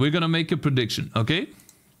 Fine. We're gonna make a prediction. Okay?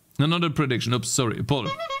 No, not a prediction. Oops, sorry. A pull.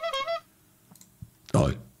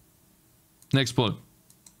 Oh. Next pull.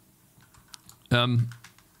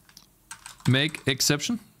 Make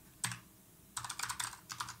exception.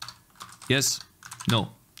 Yes. No.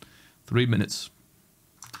 3 minutes.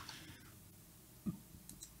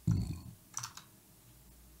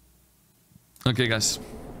 Okay, guys.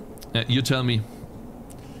 You tell me.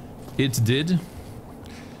 It did.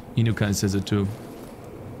 Inukai says it too.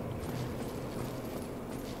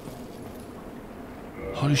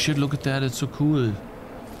 Holy shit, look at that. It's so cool.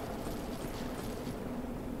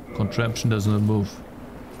 Contraption does not move.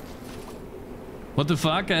 What the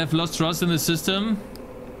fuck? I have lost trust in the system.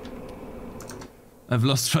 I've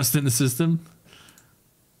lost trust in the system.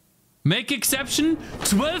 Make exception.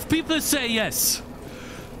 12 people say yes.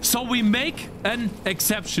 So we make an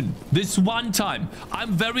exception this one time.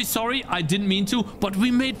 I'm very sorry. I didn't mean to, but we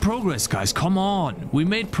made progress, guys. Come on. We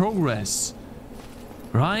made progress.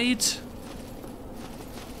 Right?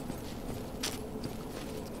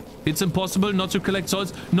 It's impossible not to collect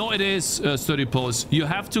souls. No, it is, Sturdy Pose. You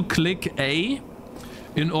have to click A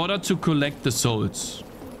in order to collect the souls.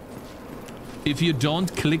 If you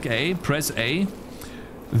don't click A, press A,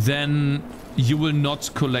 then you will not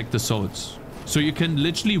collect the souls. So you can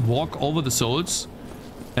literally walk over the souls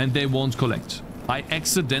and they won't collect. I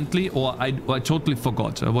accidentally, or I totally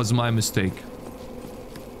forgot. It was my mistake.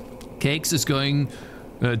 Cakez is going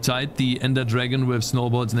tight the Ender Dragon with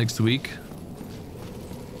snowballs next week.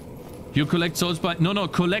 You collect souls by... No,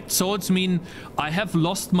 collect souls mean I have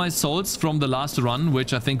lost my souls from the last run,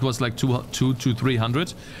 which I think was like 200 to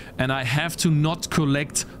 300. And I have to not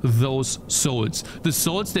collect those souls. The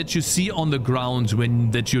souls that you see on the ground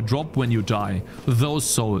that you drop when you die. Those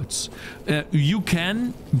souls. You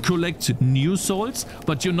can collect new souls,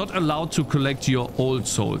 but you're not allowed to collect your old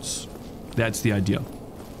souls. That's the idea.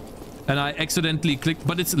 And I accidentally clicked,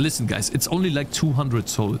 but it's, listen guys, it's only like 200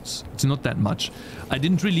 souls. It's not that much. I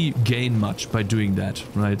didn't really gain much by doing that,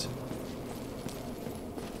 right?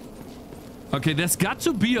 Okay, there's got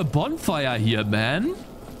to be a bonfire here, man.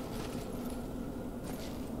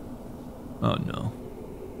 Oh no.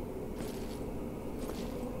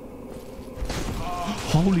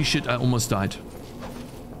 Holy shit, I almost died.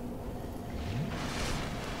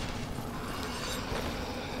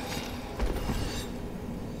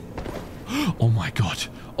 Oh my god.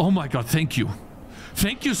 Oh my god, thank you.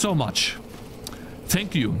 Thank you so much.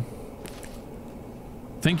 Thank you.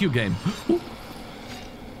 Thank you, game. Ooh.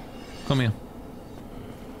 Come here.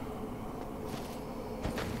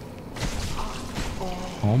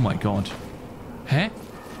 Oh my god. Huh?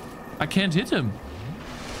 I can't hit him.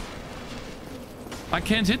 I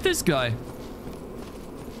can't hit this guy.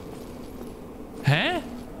 Huh?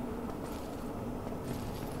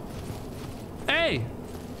 Hey!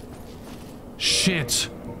 Shit.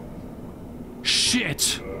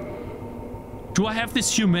 Shit. Do I have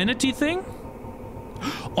this humanity thing?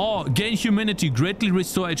 Oh, gain humanity, greatly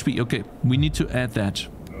restore HP. Okay, we need to add that.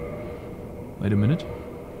 Wait a minute.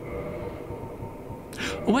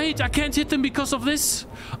 Wait, I can't hit them because of this?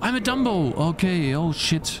 I'm a Dumbo. Okay, oh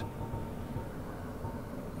shit.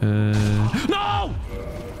 No!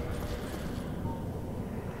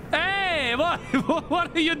 Hey,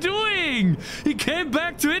 what are you doing? He came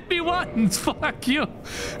back to hit me once. Fuck you.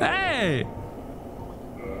 Hey!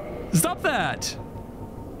 Stop that!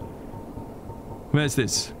 Where's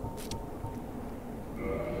this?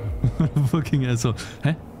 Fucking asshole.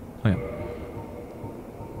 Huh? Oh yeah.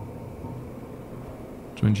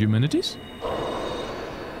 20 humanities?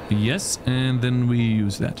 Yes, and then we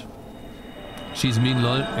use that. She's mean,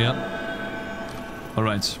 lol. Yeah.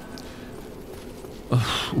 Alright.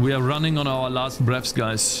 We are running on our last breaths,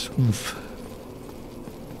 guys. Oof.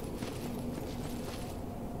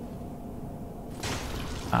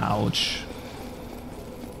 Ouch.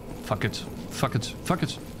 Fuck it. Fuck it. Fuck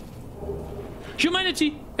it.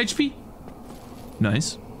 Humanity! HP!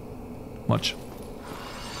 Nice. Watch.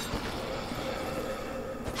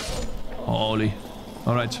 Holy.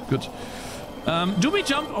 Alright, good. Do we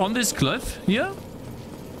jump on this cliff here?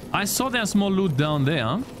 I saw there's more loot down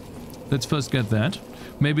there. Let's first get that.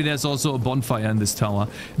 Maybe there's also a bonfire in this tower.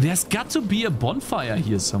 There's got to be a bonfire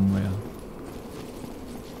here somewhere.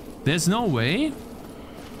 There's no way.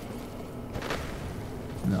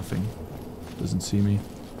 Nothing. Doesn't see me.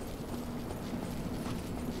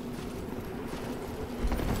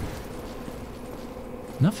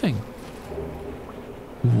 Nothing.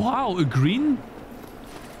 Wow, a green...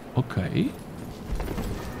 Okay.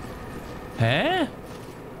 Huh?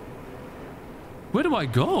 Where do I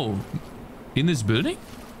go? In this building?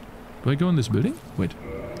 Do I go in this building? Wait.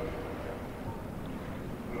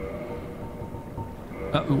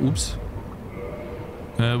 Oops.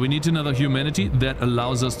 We need another humanity that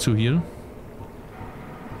allows us to heal.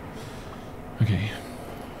 Okay.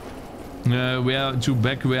 Where to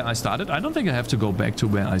back where I started? I don't think I have to go back to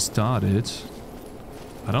where I started.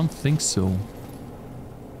 I don't think so.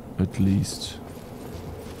 At least.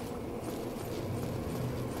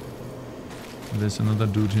 There's another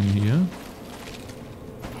dude in here.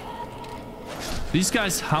 These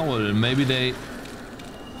guys howl. Maybe they...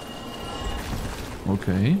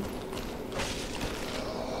 Okay.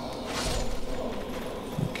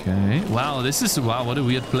 Okay. Wow, this is... Wow, what a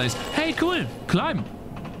weird place. Hey, cool! Climb!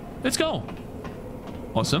 Let's go!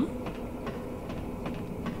 Awesome.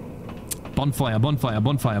 Bonfire, bonfire,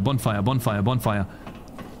 bonfire, bonfire, bonfire, bonfire.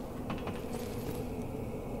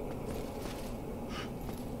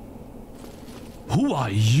 Who are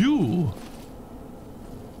you?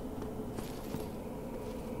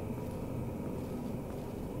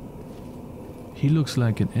 He looks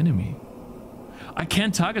like an enemy. I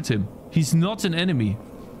can't target him. He's not an enemy.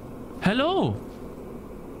 Hello.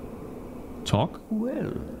 Talk?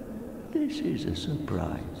 Well, this is a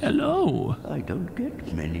surprise. Hello. I don't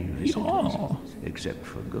get many visitors, Yeah. except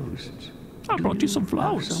for ghosts. I brought you some Have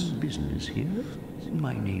flowers. some business here?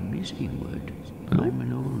 My name is Inward. Hello? I'm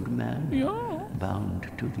an old man, Yeah. bound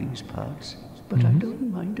to these parts, but I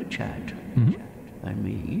don't mind a chat. I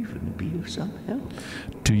may even be of some help.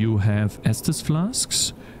 Do you have Estus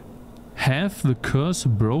flasks? Have the curse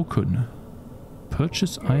broken.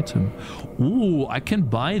 Purchase item. Ooh, I can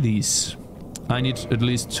buy these. I need at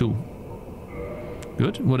least 2.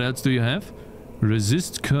 Good. What else do you have?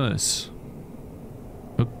 Resist curse.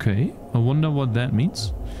 Okay. I wonder what that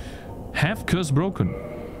means. Have curse broken.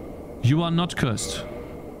 You are not cursed.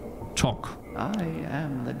 Talk. I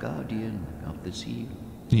am the guardian of the seal.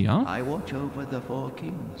 Yeah. I watch over the 4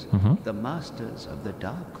 kings, the masters of the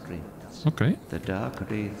dark wraiths. Okay. The dark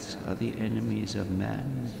wraiths are the enemies of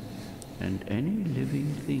man and any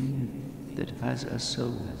living thing that has a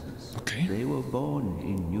soul. Okay. They were born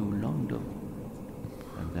in New Londo,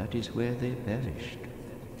 and that is where they perished.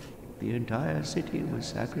 The entire city was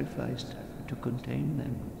sacrificed to contain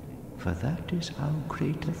them, for that is how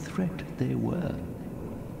great a threat they were.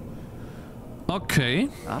 Okay.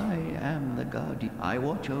 I am the guardian. I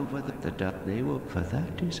watch over the dark. They were, for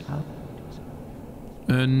that is how.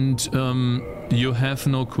 And you have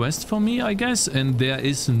no quest for me, I guess, and there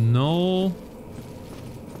is no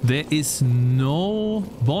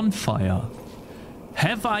bonfire.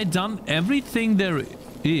 Have I done everything there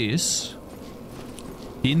is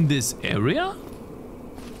in this area?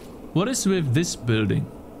 What is with this building?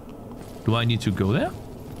 Do I need to go there?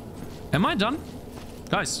 Am I done?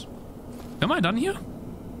 Guys, am I done here?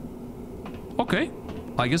 Okay,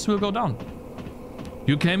 I guess we'll go down.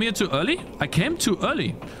 You came here too early? I came too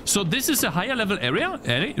early. So this is a higher level area?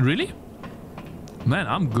 Really? Man,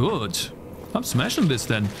 I'm good. I'm smashing this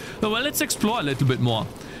then. Oh, well, let's explore a little bit more.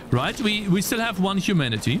 Right? We still have 1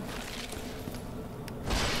 humanity.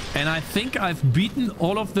 And I think I've beaten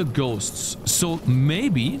all of the ghosts. So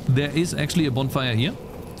maybe there is actually a bonfire here.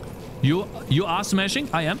 You are smashing?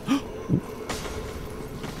 I am.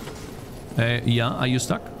 Yeah, are you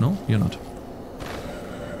stuck? No, you're not.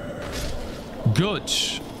 Good.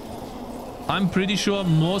 I'm pretty sure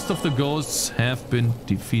most of the ghosts have been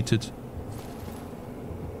defeated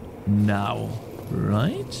now,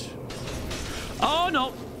 right? Oh,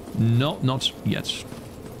 no. No, not yet.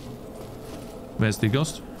 Where's the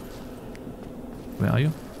ghost? Where are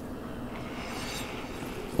you?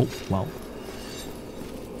 Oh, wow.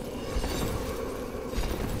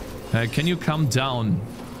 Can you come down?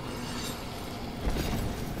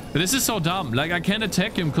 This is so dumb. Like, I can't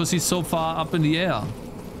attack him because he's so far up in the air.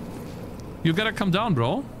 You gotta come down,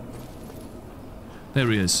 bro.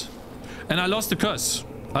 There he is. And I lost the curse.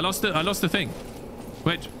 I lost the thing.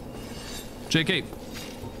 Wait. JK.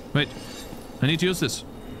 Wait. I need to use this.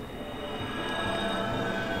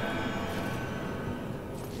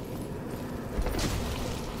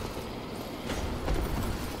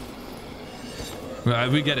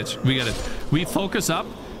 We get it. We get it. We focus up.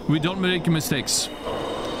 We don't make mistakes.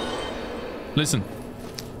 Listen.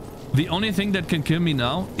 The only thing that can kill me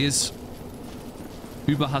now is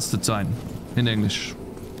überhastet sein in English.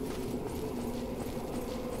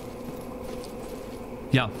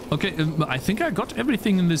 Yeah, okay, I think I got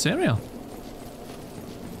everything in this area.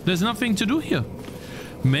 There's nothing to do here.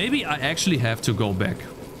 Maybe I actually have to go back.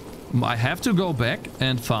 I have to go back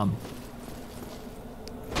and farm.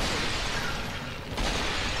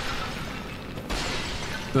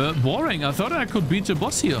 Boring. I thought I could beat the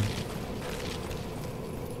boss here.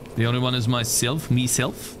 The only one is myself.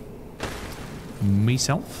 Myself.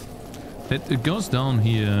 It goes down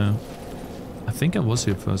here. I think I was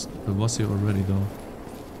here first. I was here already though.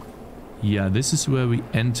 Yeah, this is where we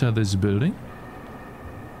enter this building.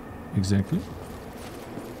 Exactly.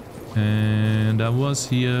 And I was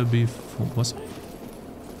here before. Was I?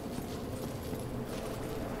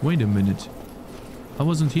 Wait a minute. I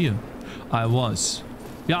wasn't here. I was.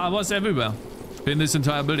 Yeah, I was everywhere. In this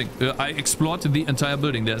entire building. I explored the entire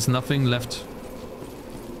building. There's nothing left.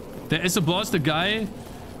 There is a boss. The guy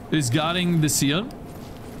is guarding the seal.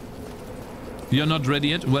 You're not ready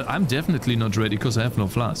yet? Well, I'm definitely not ready because I have no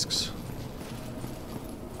flasks.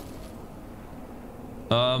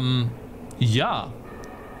 Yeah.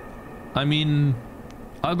 I mean,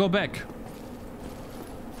 I'll go back.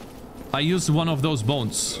 I used one of those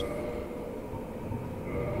bones.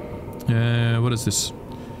 What is this?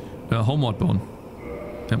 Homeward bone.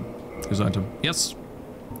 Yep. This item. Yes.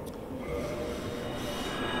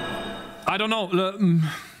 I don't know.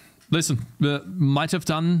 Listen, might have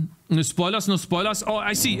done spoilers, no spoilers. Oh,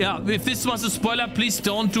 I see. Yeah, if this was a spoiler, please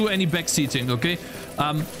don't do any backseating, okay?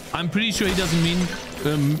 I'm pretty sure he doesn't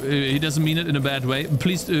mean it in a bad way.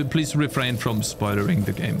 Please refrain from spoilering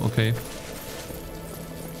the game, okay?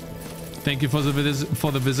 Thank you for the visit,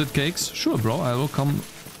 Cakez. Sure, bro. I will come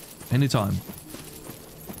anytime.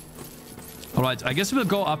 All right, I guess we'll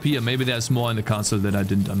go up here. Maybe there's more in the castle that I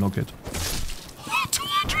didn't unlock it.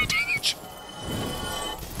 200 damage.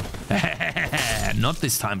 Not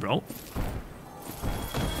this time, bro.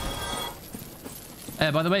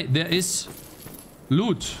 By the way, there is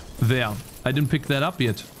loot there. I didn't pick that up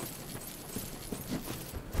yet.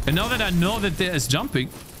 And now that I know that there is jumping...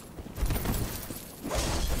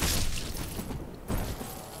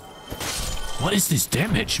 What is this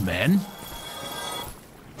damage, man?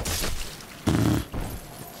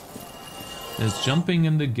 There's jumping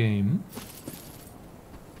in the game.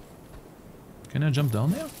 Can I jump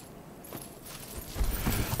down there?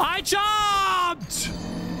 I jumped!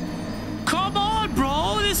 Come on,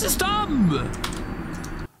 bro! This is dumb! Bro.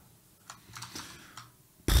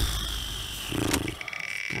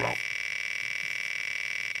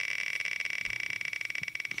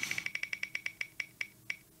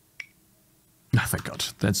 Oh, thank God.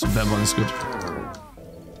 That one is good.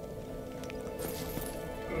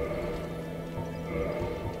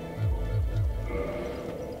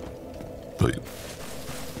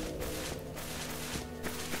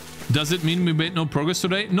 Does it mean we made no progress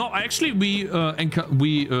today? No, actually we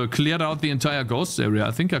cleared out the entire ghost area.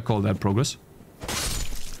 I think I call that progress.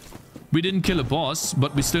 We didn't kill a boss,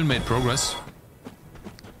 but we still made progress.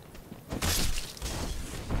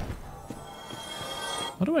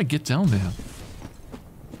 How do I get down there?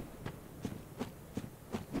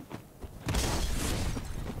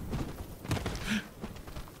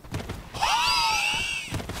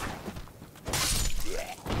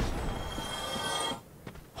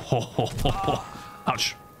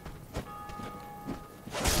 Ouch.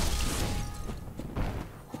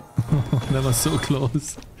 That was so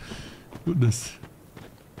close. Goodness.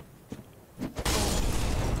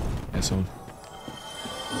 Asshole.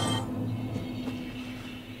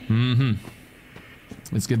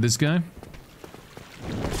 Let's get this guy.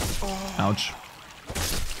 Ouch.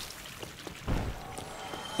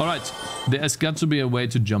 Alright. There's got to be a way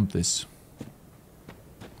to jump this.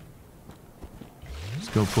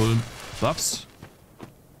 Go full buffs.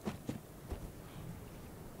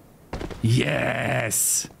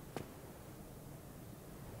 Yes!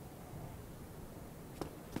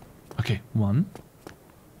 Okay, one.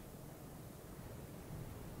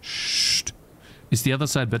 Shh. Is the other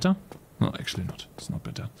side better? No, actually not. It's not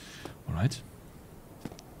better. Alright.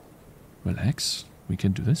 Relax. We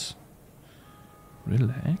can do this.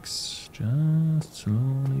 Relax. Just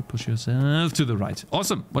slowly push yourself to the right.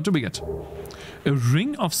 Awesome. What do we get? A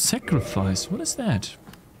ring of sacrifice. What is that?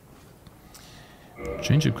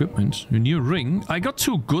 Change equipment. A new ring. I got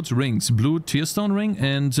two good rings. Blue tearstone ring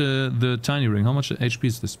and the tiny ring. How much HP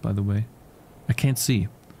is this, by the way? I can't see.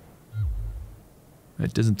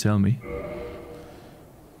 It doesn't tell me.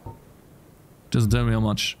 Doesn't tell me how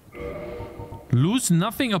much. Lose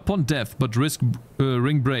nothing upon death, but risk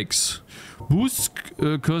ring breaks. Boost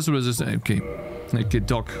cursor resistance. Okay. Okay,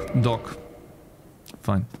 dock.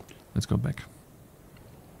 Fine. Let's go back.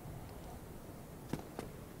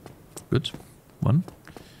 Good. One.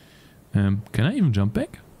 Can I even jump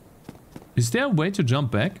back? Is there a way to jump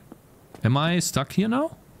back? Am I stuck here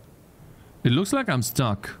now? It looks like I'm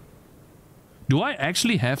stuck. Do I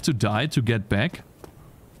actually have to die to get back?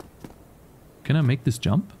 Can I make this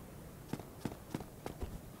jump?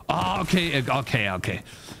 Oh, okay.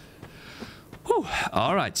 Whew.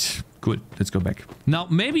 All right. Good. Let's go back. Now,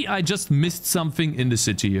 maybe I just missed something in the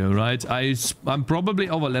city here, right? I'm probably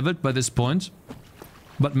over-leveled by this point.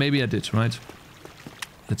 But maybe I did, right?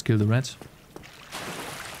 Let's kill the rat.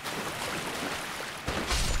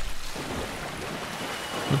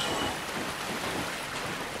 Good.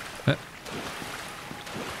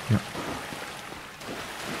 Yeah.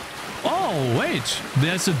 Oh, wait.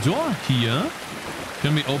 There's a door here.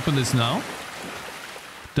 Can we open this now?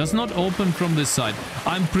 Does not open from this side.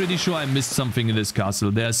 I'm pretty sure I missed something in this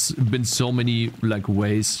castle. There's been so many, like,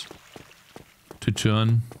 ways to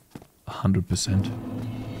turn. 100%.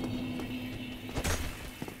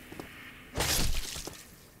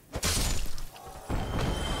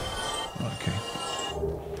 Okay.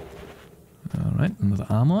 Alright, another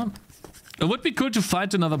armor. It would be cool to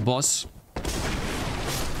fight another boss.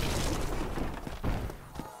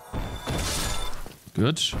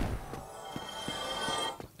 Good.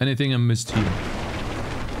 Anything I missed here?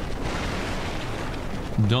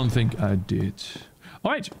 Don't think I did.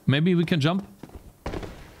 Alright, maybe we can jump.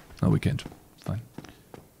 No, we can't. Fine.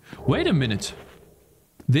 Wait a minute.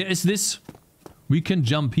 There is this. We can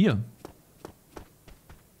jump here.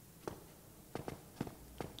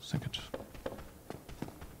 Second.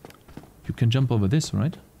 You can jump over this,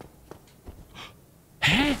 right?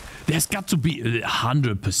 Hey, there's got to be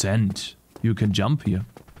 100%. You can jump here.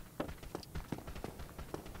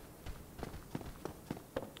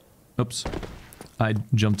 Oops. I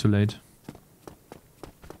jumped too late.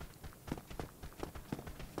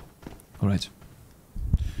 Alright.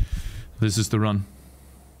 This is the run.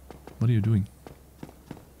 What are you doing?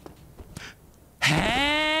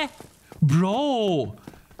 Hey, bro!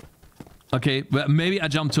 Okay, well, maybe I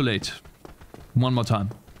jumped too late. One more time.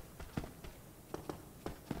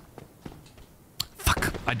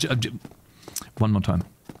 Fuck. One more time.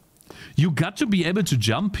 You got to be able to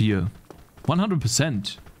jump here.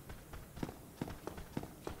 100%.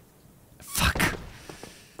 Fuck.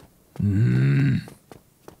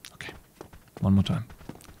 Okay. One more time.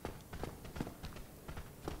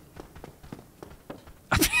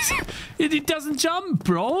 It doesn't jump,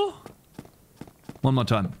 bro. One more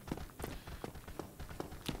time.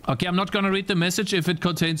 Okay, I'm not gonna read the message if it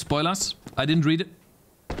contains spoilers. I didn't read it.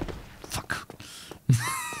 Fuck.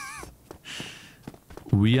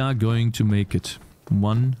 We are going to make it.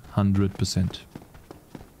 100%.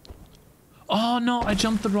 Oh no, I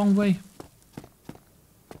jumped the wrong way.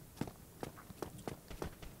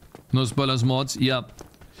 No spoilers, mods. Yeah.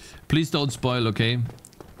 Please don't spoil, okay?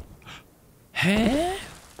 Huh?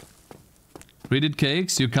 Read it,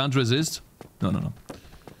 Cakes. You can't resist. No.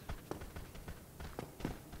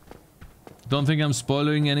 Don't think I'm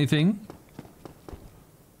spoiling anything.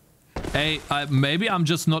 Hey, maybe I'm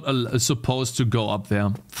just not supposed to go up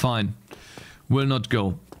there. Fine. Will not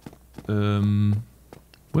go.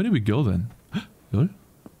 Where do we go then? Lol?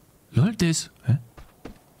 Lol, this. Huh?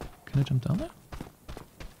 Can I jump down there?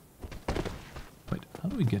 Wait, how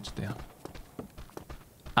do we get there?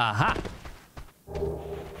 Aha!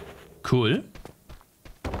 Cool.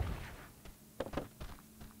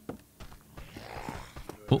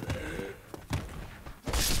 Oh.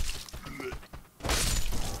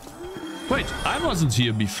 Wait, I wasn't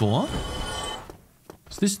here before.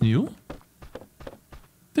 Is this new?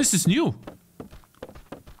 This is new.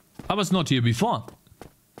 I was not here before.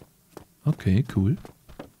 Okay, cool.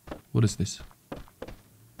 What is this?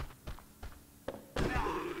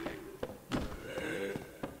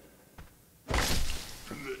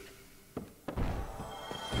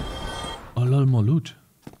 Oh lol, more loot.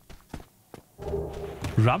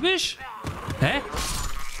 Rubbish? Eh?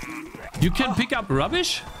 You can pick up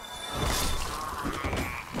rubbish?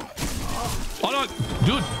 Oh no,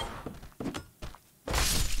 dude.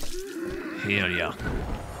 Here, yeah.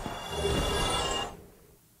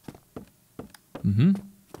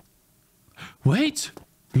 Wait,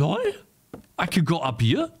 lol? I can go up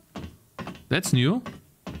here? That's new.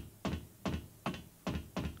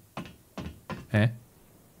 Eh?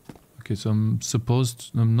 Okay, so I'm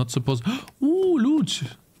not supposed. Ooh, loot.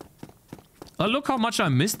 Oh, look how much I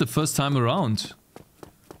missed the first time around.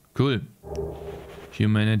 Cool.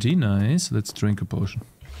 Humanity, nice. Let's drink a potion.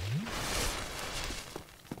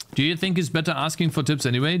 Do you think he's better asking for tips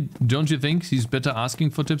anyway? Don't you think he's better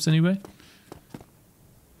asking for tips anyway?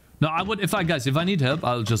 No, I would, if I need help,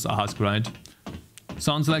 I'll just ask, right?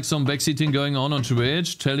 Sounds like some backseating going on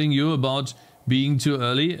Twitch, telling you about being too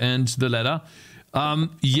early and the ladder.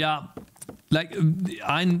 Yeah, like,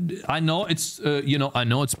 I know it's, you know, I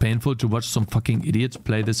know it's painful to watch some fucking idiots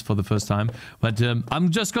play this for the first time, but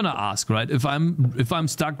I'm just gonna ask, right? If I'm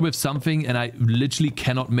stuck with something and I literally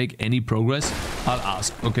cannot make any progress, I'll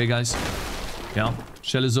ask, okay, guys? Yeah,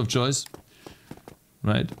 chalice of choice,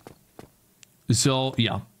 right? So,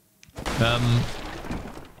 yeah.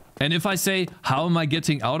 And if I say, how am I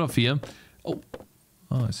getting out of here? Oh,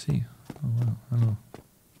 I see. Oh, wow, hello.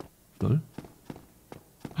 Lol.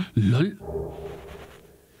 Lol.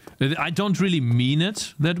 I don't really mean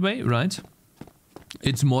it that way, right?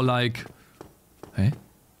 It's more like, hey?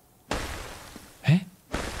 Hey?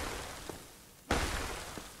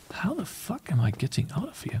 How the fuck am I getting out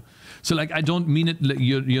of here? So like, I don't mean it,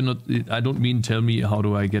 you're not, I don't mean tell me how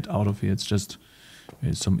do I get out of here. It's just,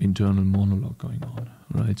 there's some internal monologue going on,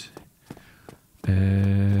 right?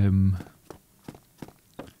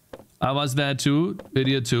 I was there too,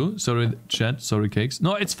 idiot too. Sorry, chat. Sorry, Cakes.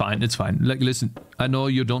 No, it's fine. It's fine. Like, listen, I know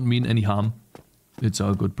you don't mean any harm. It's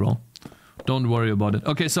all good, bro. Don't worry about it.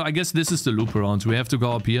 Okay, so I guess this is the loop around. We have to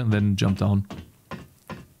go up here and then jump down.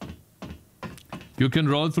 You can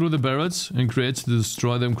roll through the barrels and create to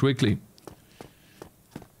destroy them quickly.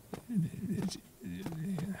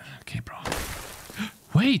 Okay, bro.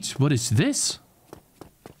 Wait, what is this?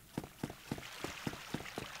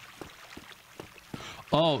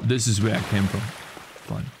 Oh, this is where I came from.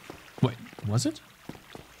 Fine. Wait, was it?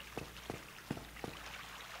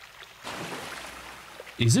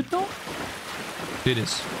 Is it though? It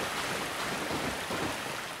is.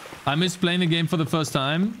 I miss playing the game for the first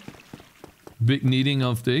time. Bit needing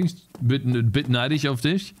of dich. Bit neidisch auf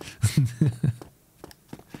dich.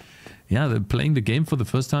 Yeah, playing the game for the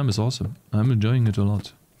first time is awesome. I'm enjoying it a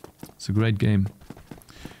lot. It's a great game.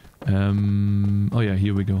 Oh yeah,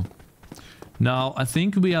 here we go. Now, I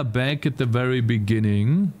think we are back at the very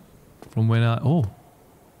beginning. From when I... Oh.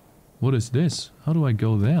 What is this? How do I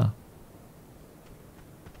go there?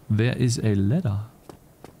 There is a ladder.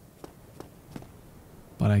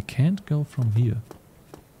 But I can't go from here.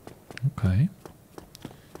 Okay.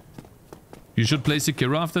 You should play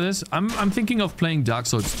Sekiro after this? I'm thinking of playing Dark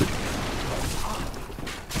Souls 2.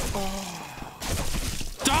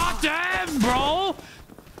 God damn, bro!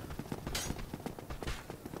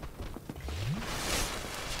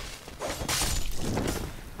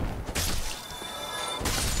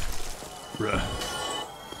 Bruh.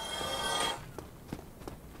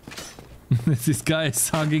 This guy is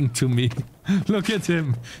hugging to me. Look at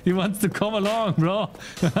him. He wants to come along, bro.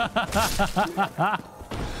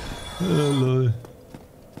 Oh, lol.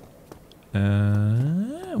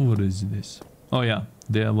 What is this? Oh yeah,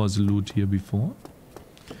 there was loot here before.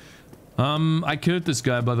 I killed this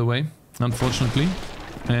guy, by the way, unfortunately.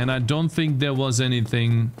 And I don't think there was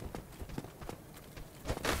anything...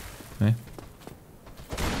 Okay.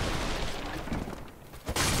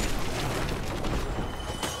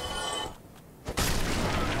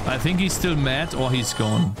 I think he's still mad or he's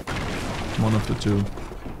gone. One of the two.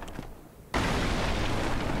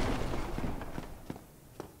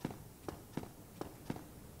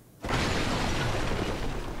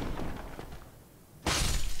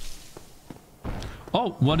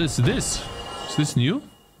 Oh, what is this? Is this new?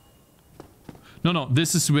 No, no,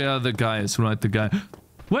 this is where the guy is, right? The guy.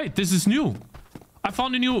 Wait, this is new. I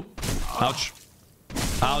found a new... Ouch.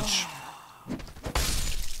 Ouch.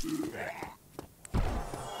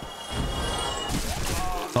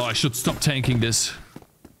 Oh, I should stop tanking this.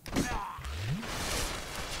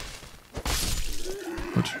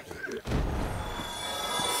 What?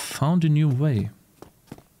 Found a new way.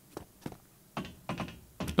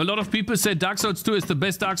 A lot of people say Dark Souls 2 is the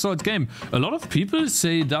best Dark Souls game. A lot of people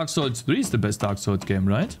say Dark Souls 3 is the best Dark Souls game,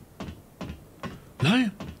 right? No.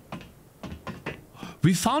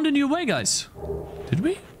 We found a new way, guys. Did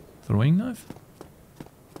we? Throwing knife?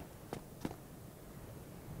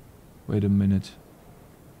 Wait a minute.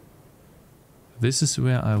 This is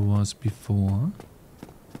where I was before.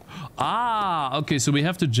 Ah, okay, so we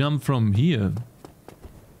have to jump from here.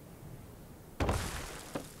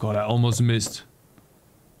 God, I almost missed.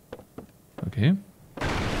 Okay.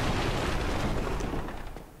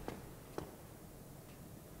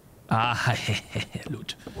 Ah,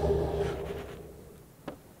 loot.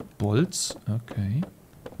 Bolts, okay.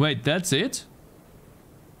 Wait, that's it?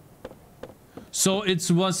 So it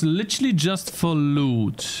was literally just for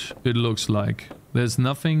loot, it looks like. There's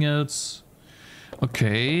nothing else.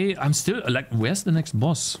 Okay, I'm still, like, where's the next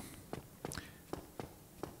boss?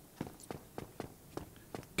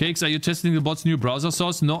 Cakez, are you testing the bot's new browser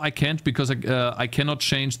source? No, I can't because I cannot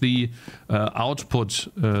change the output,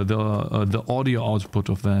 the audio output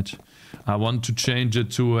of that. I want to change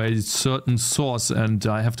it to a certain source and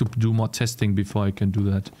I have to do more testing before I can do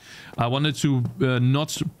that. I wanted to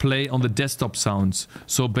not play on the desktop sounds.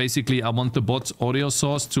 So basically I want the bot's audio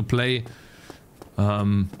source to play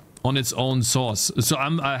on its own source. So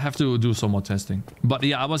I have to do some more testing. But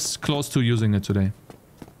yeah, I was close to using it today.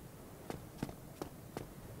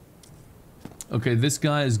 Okay, this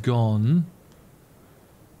guy is gone.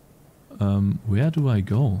 Where do I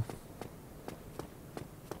go?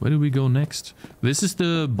 Where do we go next? This is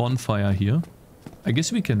the bonfire here. I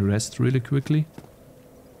guess we can rest really quickly.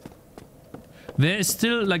 There is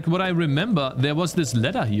still, like what I remember, there was this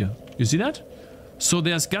ladder here. You see that? So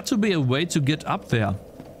there's got to be a way to get up there.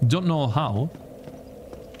 Don't know how.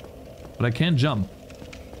 But I can't jump.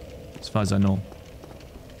 As far as I know.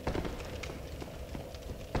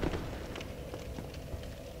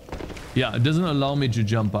 Yeah, it doesn't allow me to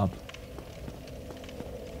jump up.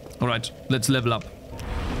 Alright, let's level up.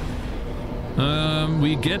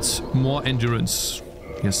 We get more endurance.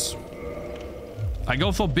 Yes. I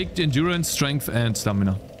go for big endurance, strength, and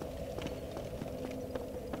stamina.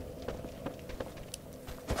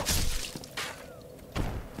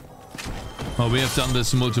 Oh, we have done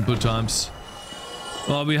this multiple times.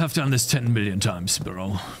 Oh, we have done this 10 million times,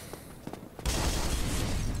 bro.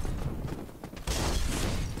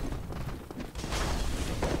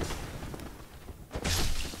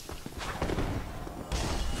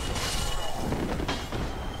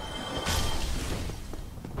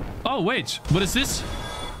 Oh, wait. What is this?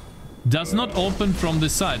 Does not open from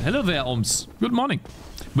this side. Hello there, Ohms. Good morning.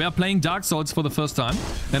 We are playing Dark Souls for the first time.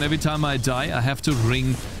 And every time I die, I have to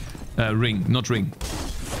not ring.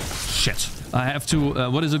 Shit. I have to,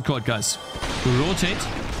 what is it called, guys? Rotate.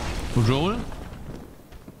 Roll.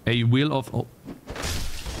 A wheel of... Oh.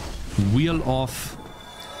 Wheel of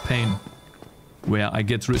pain. Where I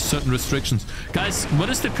get certain restrictions. Guys, what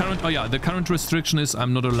is the current... Oh yeah, the current restriction is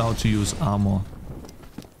I'm not allowed to use armor.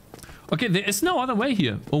 Okay, there is no other way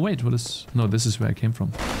here. Oh wait, what is... No, this is where I came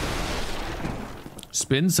from.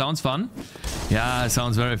 Spin, sounds fun. Yeah, it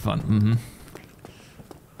sounds very fun. Mm-hmm.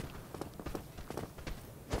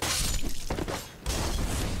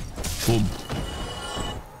 Boom.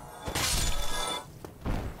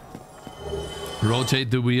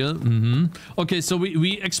 Rotate the wheel. Mm-hmm. Okay, so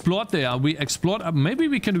we explored there. We explored up. Maybe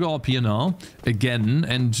we can go up here now. Again,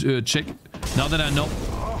 and check. Now that I know...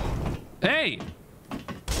 Hey!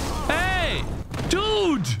 Hey!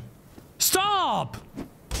 Dude! Stop!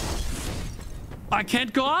 I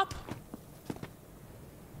can't go up?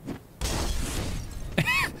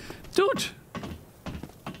 Dude!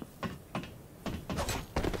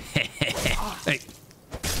 Hey.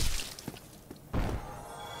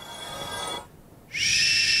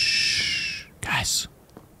 Shh. Guys.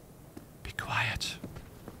 Be quiet.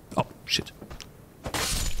 Oh, shit.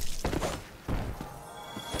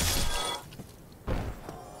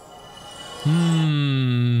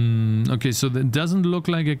 Okay, so it doesn't look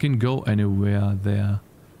like I can go anywhere there.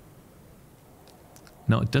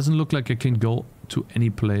 No, it doesn't look like I can go to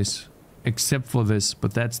any place except for this,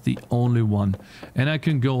 but that's the only one. And I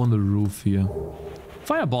can go on the roof here.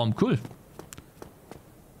 Firebomb, cool.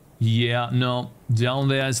 Yeah, no, down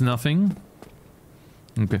there is nothing.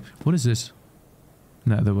 Okay, what is this?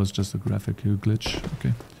 No, that was just a graphical glitch.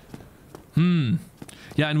 Okay.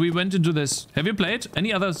 Yeah, and we went into this. Have you played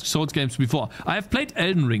any other Souls games before? I have played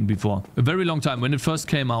Elden Ring before, a very long time, when it first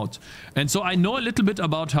came out. And so I know a little bit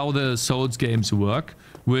about how the Souls games work,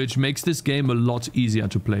 which makes this game a lot easier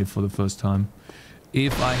to play for the first time.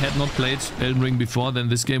 If I had not played Elden Ring before, then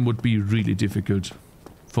this game would be really difficult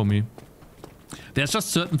for me. There's just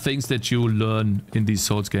certain things that you learn in these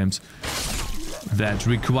Souls games that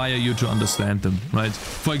require you to understand them, right?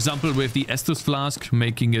 For example, with the Estus Flask,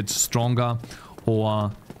 making it stronger,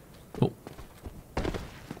 or... Oh.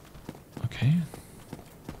 Okay.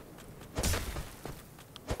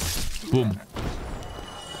 Boom.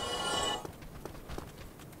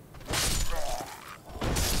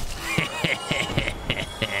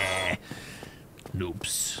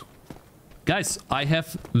 Noobs. Guys, I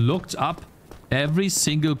have looked up every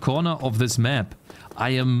single corner of this map. I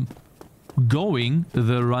am going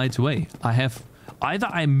the right way. I have... Either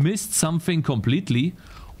I missed something completely,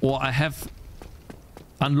 or I have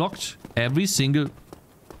unlocked every single...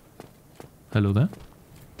 Hello there?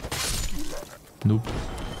 Nope.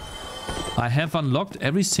 I have unlocked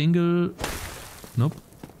every single... Nope.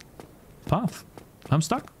 Path. I'm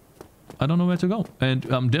stuck. I don't know where to go. And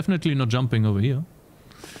I'm definitely not jumping over here.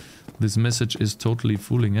 This message is totally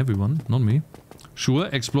fooling everyone, not me. Sure,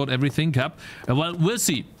 explored everything, Cap. Well, we'll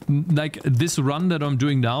see. Like, this run that I'm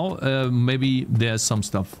doing now, maybe there's some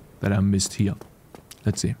stuff that I missed here.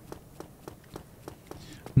 Let's see.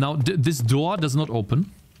 Now, this door does not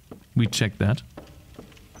open. We checked that.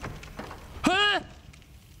 Huh?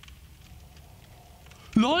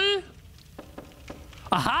 LOL?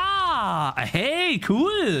 Aha! Hey,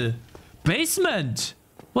 cool! Basement!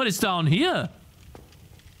 What is down here?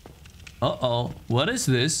 Uh-oh. What is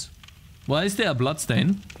this? Why is there a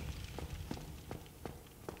bloodstain?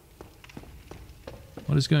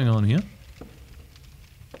 What is going on here?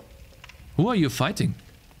 Who are you fighting?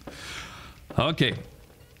 Okay.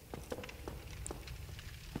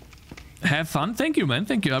 Have fun. Thank you, man.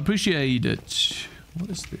 Thank you. I appreciate it.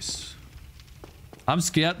 What is this? I'm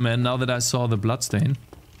scared, man, now that I saw the bloodstain.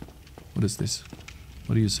 What is this?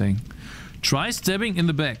 What are you saying? Try stabbing in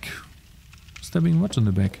the back. Stabbing what in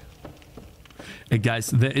the back? Hey, guys,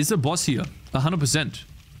 there is a boss here. 100%.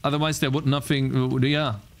 Otherwise, there would nothing...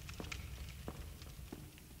 yeah.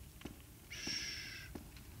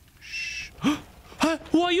 Shh. Huh?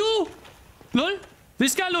 Who are you? Lol?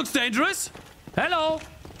 This guy looks dangerous. Hello.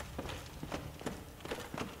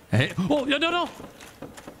 Hey. Oh, yeah, no.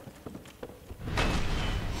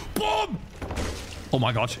 Boom! Oh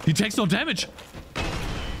my god, he takes no damage.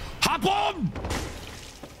 Ha, boom!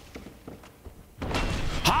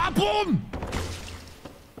 Ha, boom!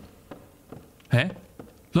 Hä?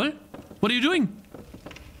 Lol? What are you doing?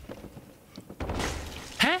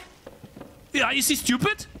 Hä? Yeah, is he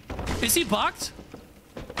stupid? Is he bugged?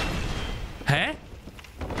 Hä?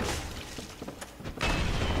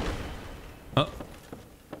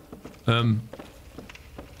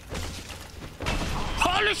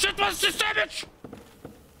 Holy shit, what's this damage?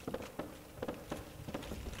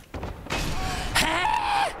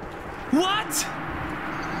 Hä? What?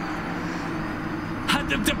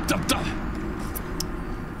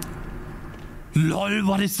 LOL,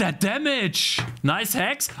 what is that damage? Nice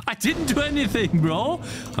hacks. I didn't do anything, bro.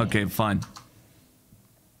 Okay, fine.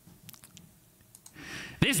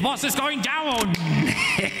 This boss is going down.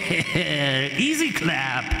 Easy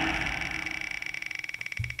clap.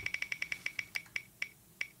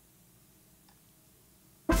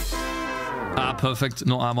 Ah, perfect.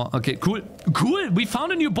 No armor. Okay, cool. Cool. We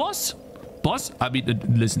found a new boss. Boss? I mean,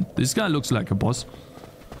 listen. This guy looks like a boss.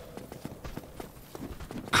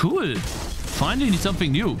 Cool. Finally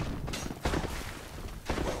something new.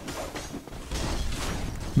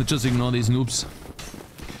 Let's just ignore these noobs.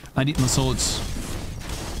 I need my swords.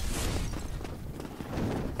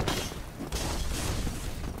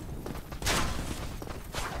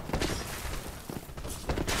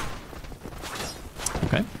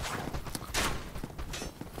 Okay.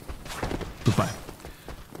 Goodbye.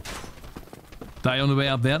 Die on the way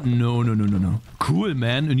up there? No. Cool,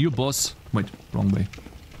 man. A new boss. Wait, wrong way.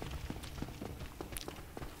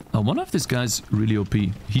 I wonder if this guy's really OP.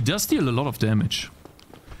 He does deal a lot of damage.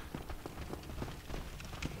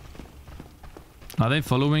 Are they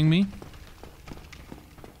following me?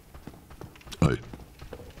 Hey.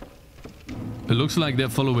 It looks like they're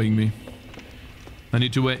following me. I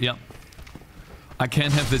need to wait. Yeah. I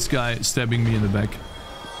can't have this guy stabbing me in the back.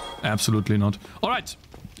 Absolutely not. Alright.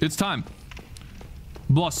 It's time.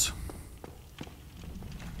 Boss.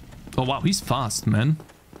 Oh wow, he's fast, man.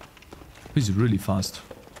 He's really fast.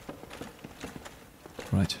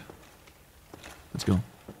 Right. Let's go.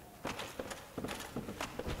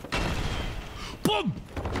 Boom!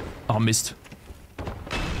 Oh, missed.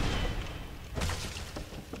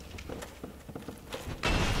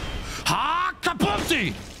 Ha!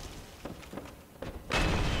 Kaputti!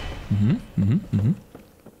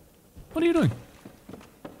 What are you doing?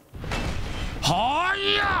 Ha!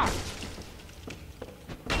 Yeah!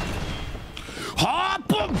 Ha!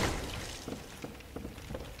 Boom!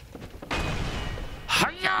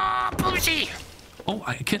 Hiya, Boozy! Oh,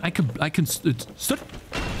 I can stood.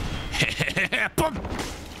 Boom!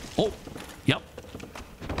 Oh, yep.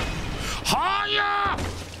 Hiya!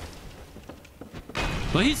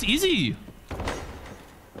 Well, he's easy.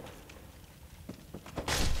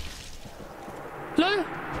 Lol.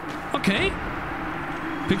 Okay.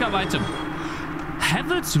 Pick up item.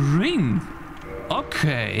 Havel's ring.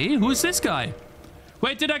 Okay, who is this guy?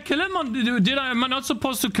 Wait, did I kill him? Or am I not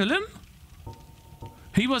supposed to kill him?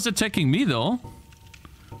 He was attacking me though.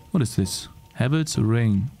 What is this? Havel's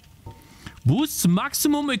ring. Boosts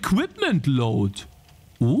maximum equipment load.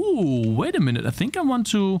 Ooh, wait a minute. I think I want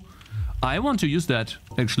to use that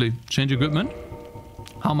actually. Change equipment.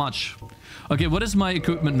 How much? Okay, what is my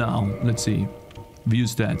equipment now? Let's see. View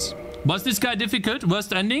stats. Was this guy difficult?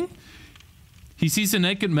 Worst ending? He sees a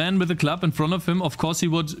naked man with a club in front of him. Of course he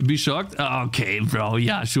would be shocked. Okay, bro.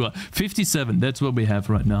 Yeah, sure. 57. That's what we have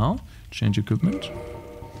right now. Change equipment.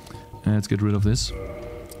 Let's get rid of this.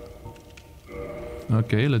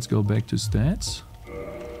 Okay, let's go back to stats.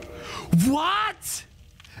 What?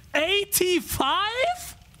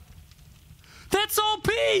 85? That's OP!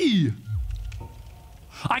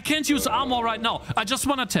 I can't use armor right now. I just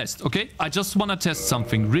want to test, okay? I just want to test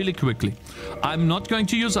something really quickly. I'm not going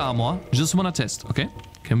to use armor. Just want to test, okay?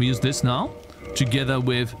 Can we use this now? Together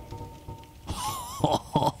with...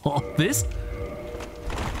 this?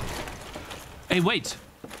 Hey, wait.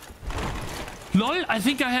 LOL, I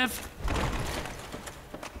think I have...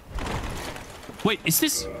 Wait, is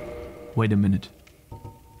this... Wait a minute.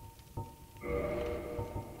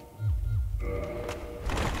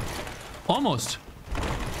 Almost.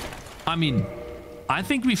 I mean, I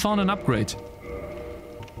think we found an upgrade.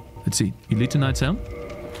 Let's see. Elite Knight's Helm?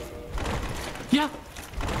 Yeah.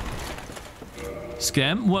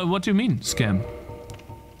 Scam? What do you mean, scam?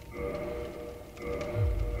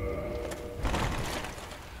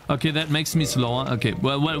 Okay, that makes me slower. Okay,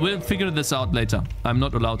 well, we'll figure this out later. I'm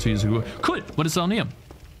not allowed to use it. Cool. What is down here?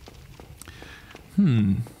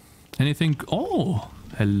 Anything? Oh,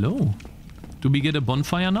 hello. Do we get a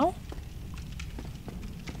bonfire now?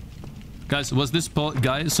 Guys, was this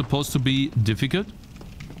guy supposed to be difficult?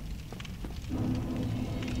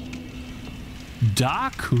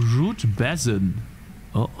 Dark root basin.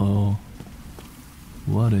 Uh-oh.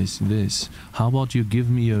 What is this? How about you give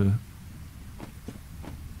me a...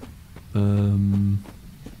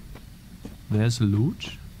 There's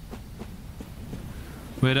loot.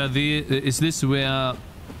 Where are the... Is this where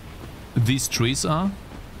these trees are?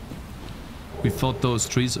 We fought those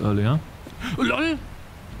trees earlier. LOL!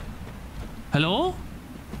 Hello?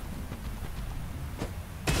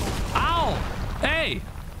 Ow! Hey!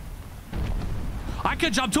 I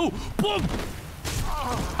can jump too! Boom!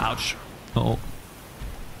 Ouch. Uh-oh.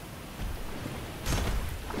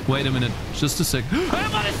 Wait a minute. Just a sec. Hey,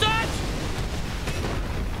 what is that?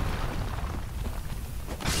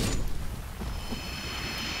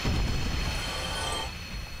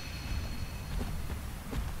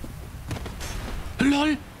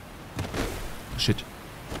 LOL! Shit.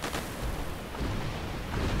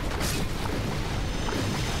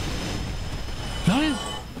 LOL!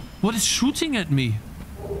 What is shooting at me?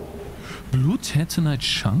 Blue Tatanite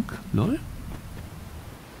chunk? LOL?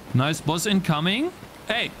 Nice boss incoming.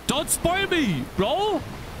 Hey, don't spoil me, bro!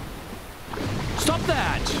 Stop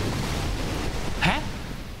that! Huh?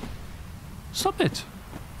 Stop it.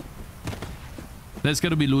 There's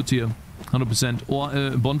gotta be loot here. 100%. Or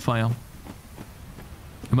a bonfire.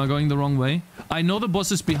 Am I going the wrong way? I know the boss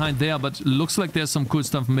is behind there, but looks like there's some cool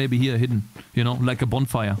stuff maybe here hidden. You know, like a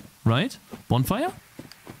bonfire. Right? Bonfire?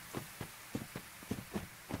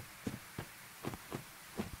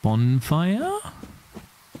 Bonfire?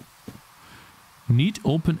 Neat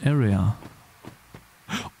open area.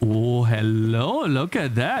 Oh, hello. Look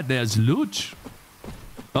at that. There's loot.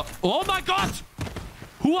 Oh my god!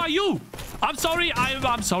 Who are you? I'm sorry.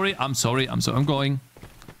 I'm sorry. I'm sorry. I'm going.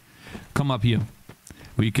 Come up here.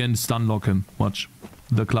 We can stun lock him. Watch.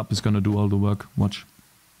 The club is gonna do all the work. Watch.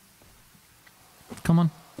 Come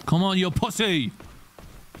on. Come on, you pussy!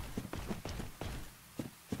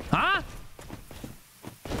 Huh?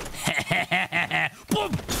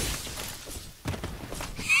 Boom!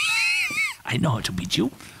 I know how to beat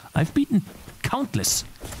you. I've beaten countless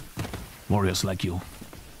warriors like you.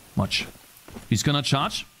 Watch. He's gonna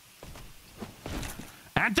charge.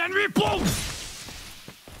 And then we boom!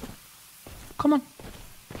 Come on.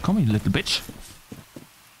 Come on, you little bitch.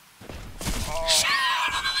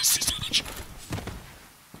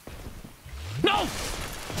 No!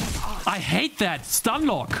 I hate that stun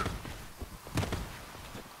lock.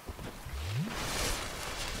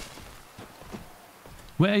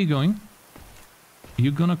 Where are you going? Are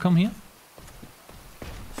you gonna come here?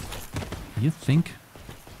 You think?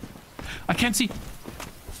 I can't see.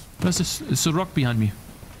 There's this, it's a rock behind me.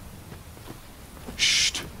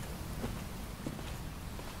 Shh.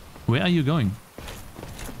 Where are you going?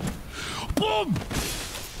 Boom!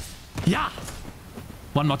 Yeah!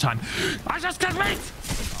 One more time. I just can't wait!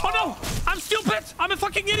 Oh no! I'm stupid! I'm a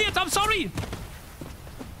fucking idiot! I'm sorry!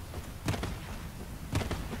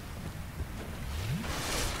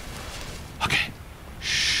 Okay.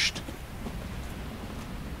 Shh.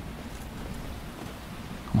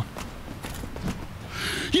 Come on.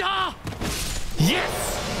 Yeah! Yes!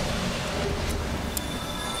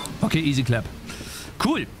 Okay, easy clap.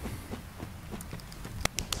 Cool.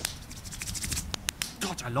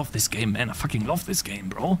 God, I love this game, man. I fucking love this game,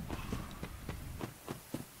 bro.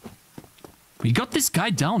 We got this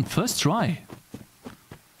guy down first try.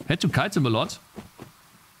 Had to kite him a lot.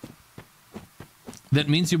 That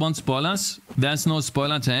means you want spoilers. There's no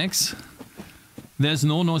spoiler tags. There's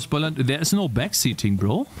no spoiler. There's no backseating,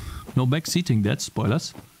 bro. No backseating. That's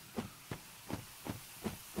spoilers.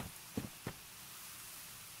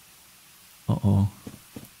 Uh-oh.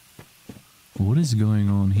 What is going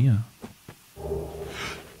on here?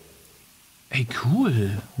 Hey, cool.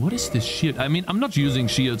 What is this shield? I mean, I'm not using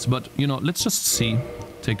shields, but, you know, let's just see.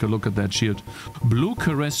 Take a look at that shield. Blue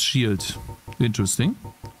Caress shield. Interesting.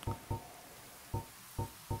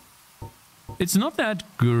 It's not that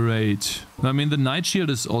great. I mean, the night shield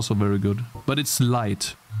is also very good, but it's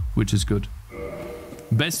light, which is good.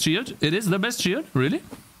 Best shield? It is the best shield? Really?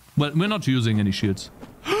 Well, we're not using any shields.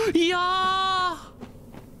 Yeah!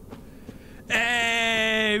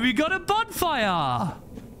 Hey, we got a bonfire!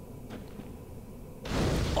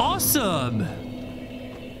 Awesome!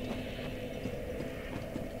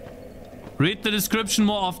 Read the description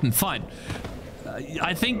more often. Fine.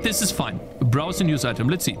 I think this is fine. Browse and use item.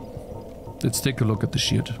 Let's see. Let's take a look at the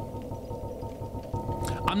shield.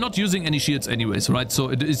 I'm not using any shields anyways, right? So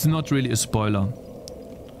it is not really a spoiler.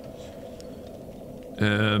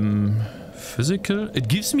 Physical. It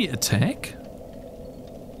gives me attack?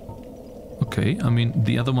 Okay, I mean,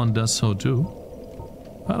 the other one does so too.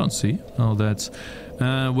 I don't see how that's...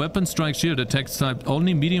 weapon strike shield, attacks type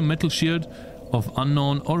only medium metal shield of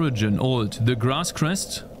unknown origin. Old. The grass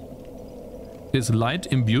crest is light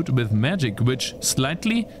imbued with magic, which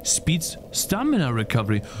slightly speeds stamina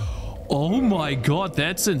recovery. Oh my god,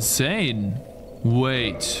 that's insane.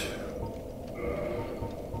 Wait.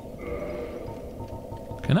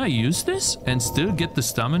 Can I use this and still get the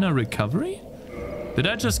stamina recovery? Did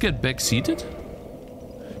I just get back-seated?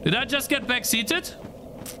 Did I just get back-seated?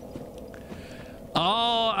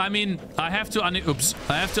 Oh, I mean, I have to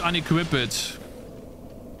unequip it.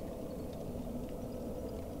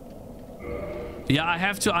 Yeah, I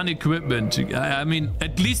have to unequip it. I mean,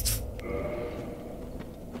 at least...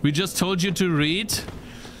 We just told you to read.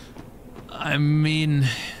 I mean...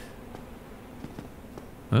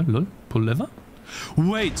 Lol, pull lever?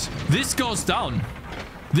 Wait, this goes down.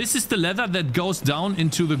 This is the lever that goes down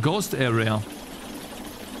into the ghost area.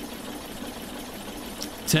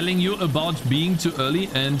 Telling you about being too early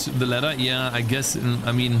and the ladder. Yeah, I guess,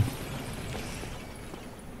 I mean...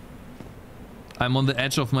 I'm on the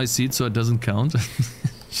edge of my seat, so it doesn't count.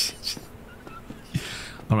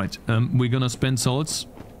 Alright, we're gonna spend souls.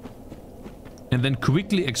 And then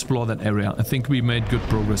quickly explore that area. I think we made good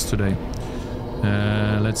progress today.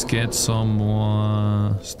 Let's get some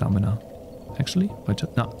more stamina. Actually, wait,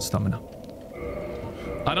 no, stamina.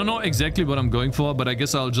 I don't know exactly what I'm going for, but I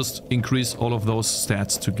guess I'll just increase all of those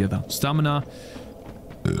stats together. Stamina.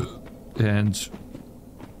 And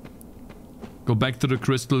go back to the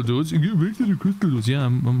crystal dudes. Go back to the crystal dudes. Yeah,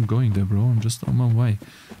 I'm going there, bro. I'm just on my way.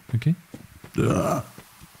 Okay.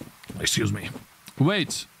 Excuse me.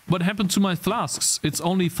 Wait, what happened to my flasks? It's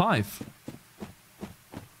only 5.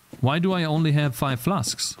 Why do I only have 5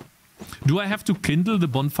 flasks? Do I have to kindle the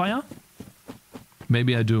bonfire?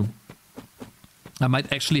 Maybe I do. I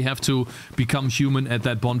might actually have to become human at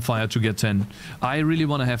that bonfire to get 10. I really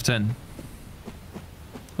want to have 10.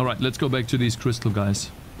 Alright, let's go back to these crystal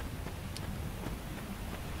guys.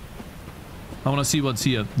 I want to see what's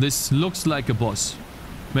here. This looks like a boss.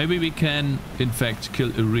 Maybe we can, in fact,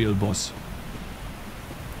 kill a real boss.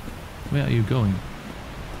 Where are you going?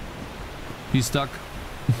 He's stuck.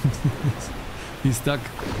 He's stuck.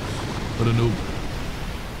 What a noob.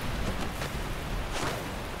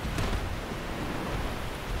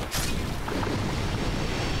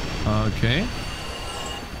 Okay.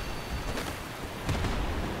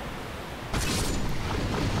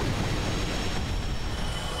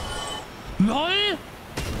 LOL!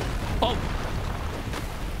 Oh!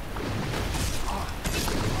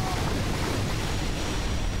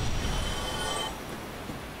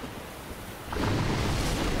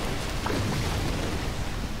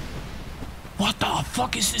 What the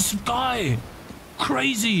fuck is this guy?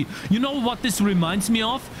 Crazy! You know what this reminds me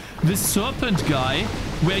of? This serpent guy,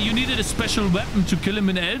 where you needed a special weapon to kill him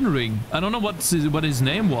in Elden Ring. I don't know what his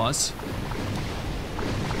name was.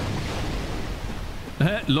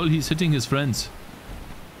 Lol, he's hitting his friends.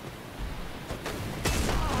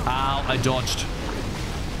 Ow, I dodged.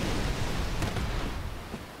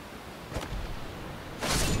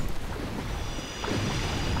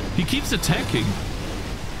 He keeps attacking.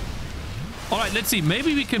 Alright, let's see.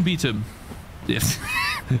 Maybe we can beat him. Yes.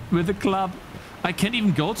 With a club. I can't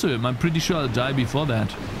even go to him. I'm pretty sure I'll die before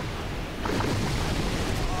that.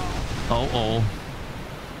 Oh.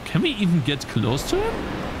 Can we even get close to him?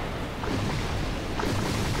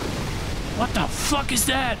 What the fuck is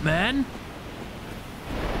that, man?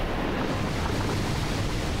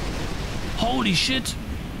 Holy shit.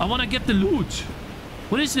 I want to get the loot.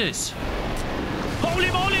 What is this? Holy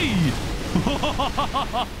moly!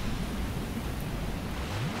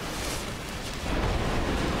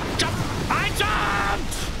 Jump! I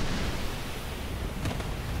jumped!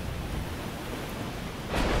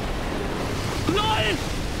 LOL!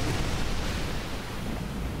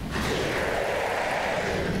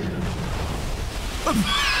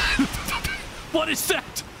 What is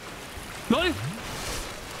that? LOL?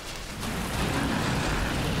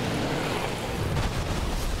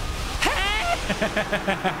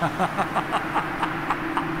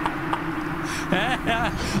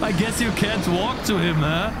 I guess you can't walk to him,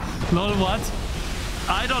 huh? Lol, what?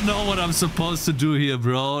 I don't know what I'm supposed to do here,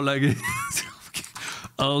 bro. Like,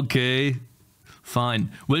 okay, fine.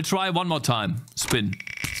 We'll try one more time. Spin.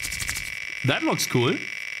 That looks cool.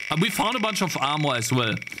 We found a bunch of armor as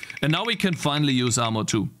well. And now we can finally use armor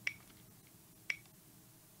too.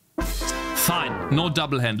 Fine. No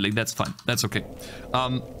double handling. That's fine. That's okay.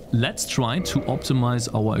 let's try to optimize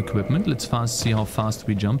our equipment. Let's see how fast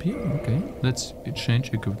we jump here. Okay, let's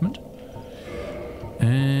change equipment.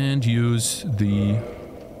 And use the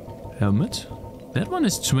helmet. That one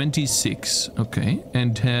is 26. Okay,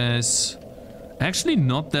 and has actually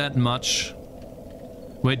not that much.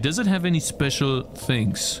 Wait, does it have any special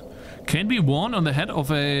things? Can be worn on the head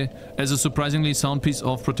of as a surprisingly sound piece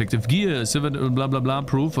of protective gear. Silver blah blah blah,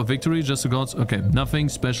 proof of victory, just the gods. Okay, nothing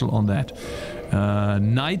special on that.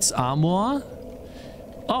 Knight's armor.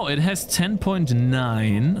 Oh, it has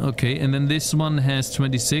 10.9. Okay, and then this one has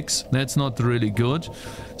 26. That's not really good.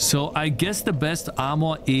 So I guess the best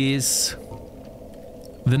armor is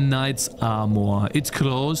the knight's armor. It's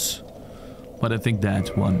close, but I think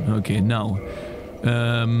that one. Okay, now.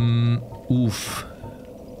 Oof.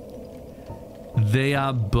 They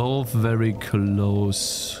are both very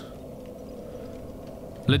close.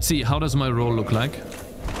 Let's see, how does my roll look like?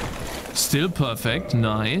 Still perfect,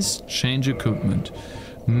 nice. Change equipment.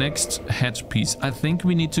 Next headpiece. I think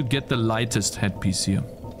we need to get the lightest headpiece here.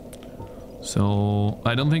 So,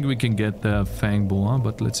 I don't think we can get the fang boa,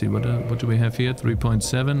 but let's see, what do we have here?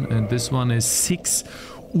 3.7, and this one is 6.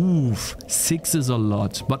 Oof, 6 is a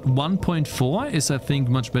lot. But 1.4 is, I think,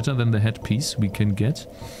 much better than the headpiece we can get.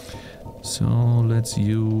 So let's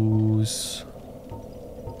use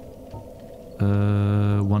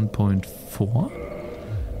 1.4.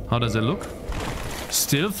 How does it look?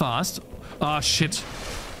 Still fast. Ah, shit.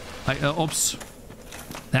 Oops.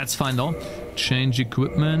 That's fine though. Change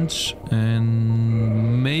equipment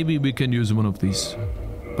and maybe we can use one of these.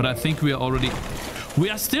 But I think we are already...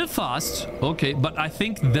 We are still fast. Okay, but I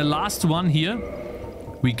think the last one here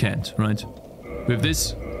we can't, right? With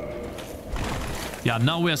this... Yeah,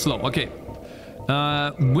 now we are slow. Okay.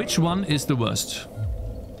 Which one is the worst?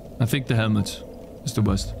 I think the helmet is the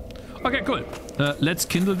worst. Okay, cool. Let's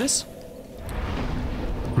kindle this.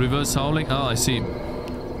 Reverse howling. Oh, I see.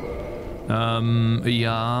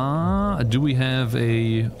 Yeah. Do we have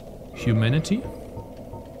a humanity?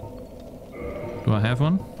 Do I have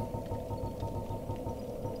one?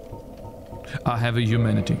 I have a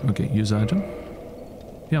humanity. Okay, use item.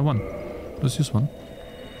 Yeah, one. Let's use one.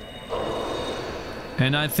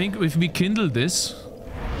 And I think if we kindle this...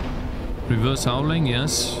 Reverse howling,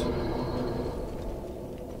 yes.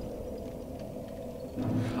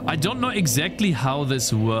 I don't know exactly how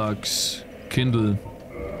this works. Kindle.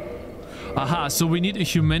 Aha, so we need a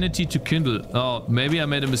humanity to kindle. Oh, maybe I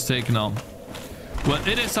made a mistake now. Well,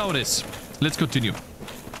 it is how it is. Let's continue.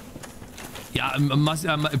 Yeah,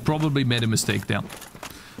 I probably made a mistake there.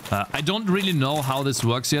 I don't really know how this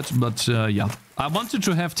works yet, but yeah. I wanted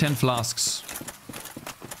to have 10 flasks.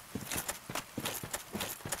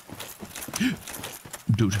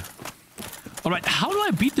 Dude. Alright, how do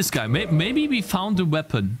I beat this guy? Maybe we found a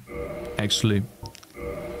weapon, actually.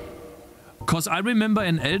 Because I remember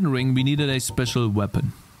in Elden Ring we needed a special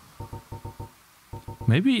weapon.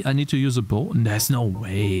 Maybe I need to use a bow? There's no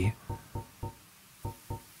way.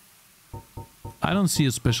 I don't see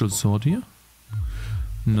a special sword here.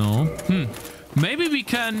 No. Maybe we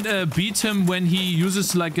can beat him when he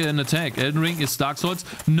uses like an attack. Elden Ring is Dark Souls.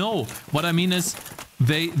 No, what I mean is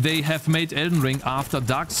they have made Elden Ring after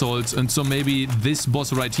Dark Souls, and so maybe this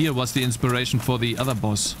boss right here was the inspiration for the other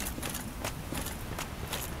boss.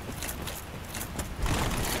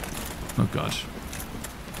 Oh gosh.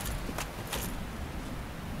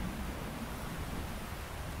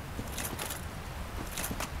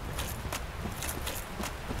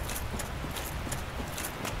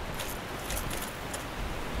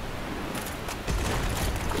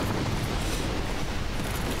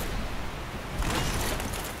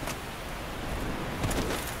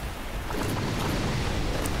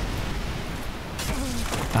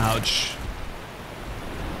 Ouch.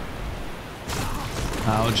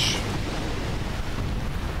 Ouch.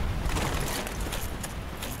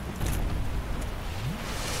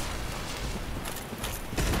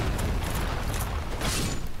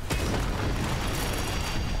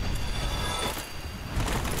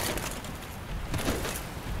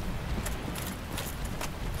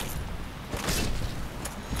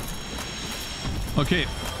 Okay.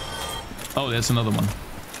 Oh, there's another one.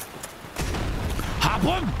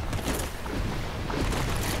 Harpoon!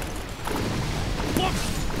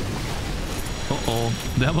 Uh-oh,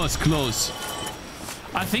 that was close.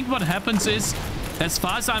 I think what happens is, as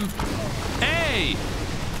far as I'm... Hey!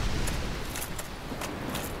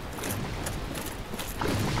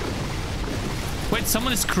 Wait,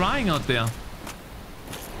 someone is crying out there.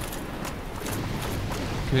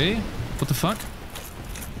 Okay, what the fuck?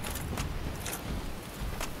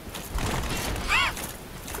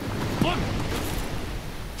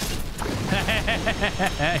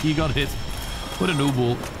 He got hit. What a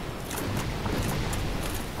noob.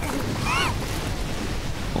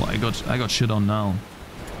 Oh, I got shit on now.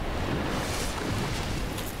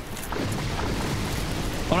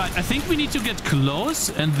 Alright, I think we need to get close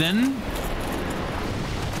and then...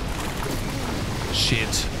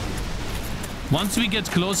 Shit. Once we get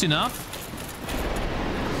close enough...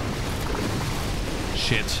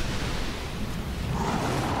 Shit.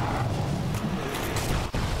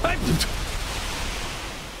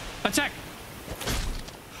 Attack!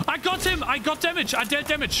 I got him! I got damage! I dealt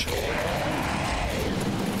damage!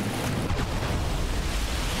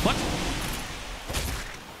 What?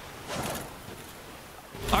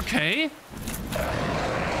 Okay.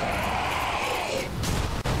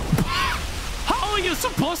 How are you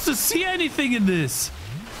supposed to see anything in this?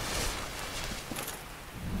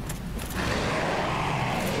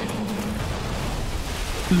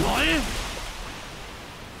 LOL?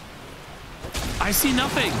 I see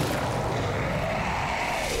nothing.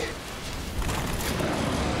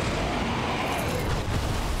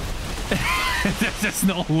 There's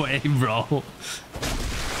no way, bro.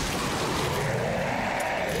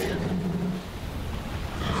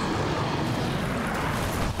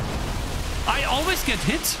 I always get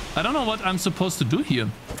hit. I don't know what I'm supposed to do here.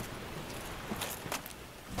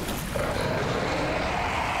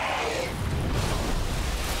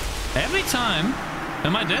 Every time.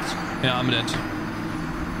 Am I dead? Yeah, I'm dead.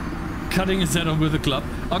 Cutting his head off with a club.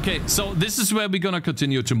 Okay, so this is where we're gonna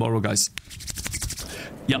continue tomorrow, guys.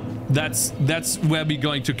 Yeah, that's where we're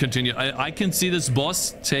going to continue. I can see this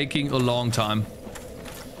boss taking a long time.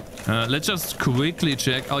 Let's just quickly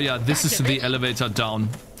check. Oh yeah, this is the elevator down.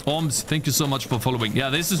 Orms, thank you so much for following. Yeah,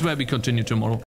 this is where we continue tomorrow.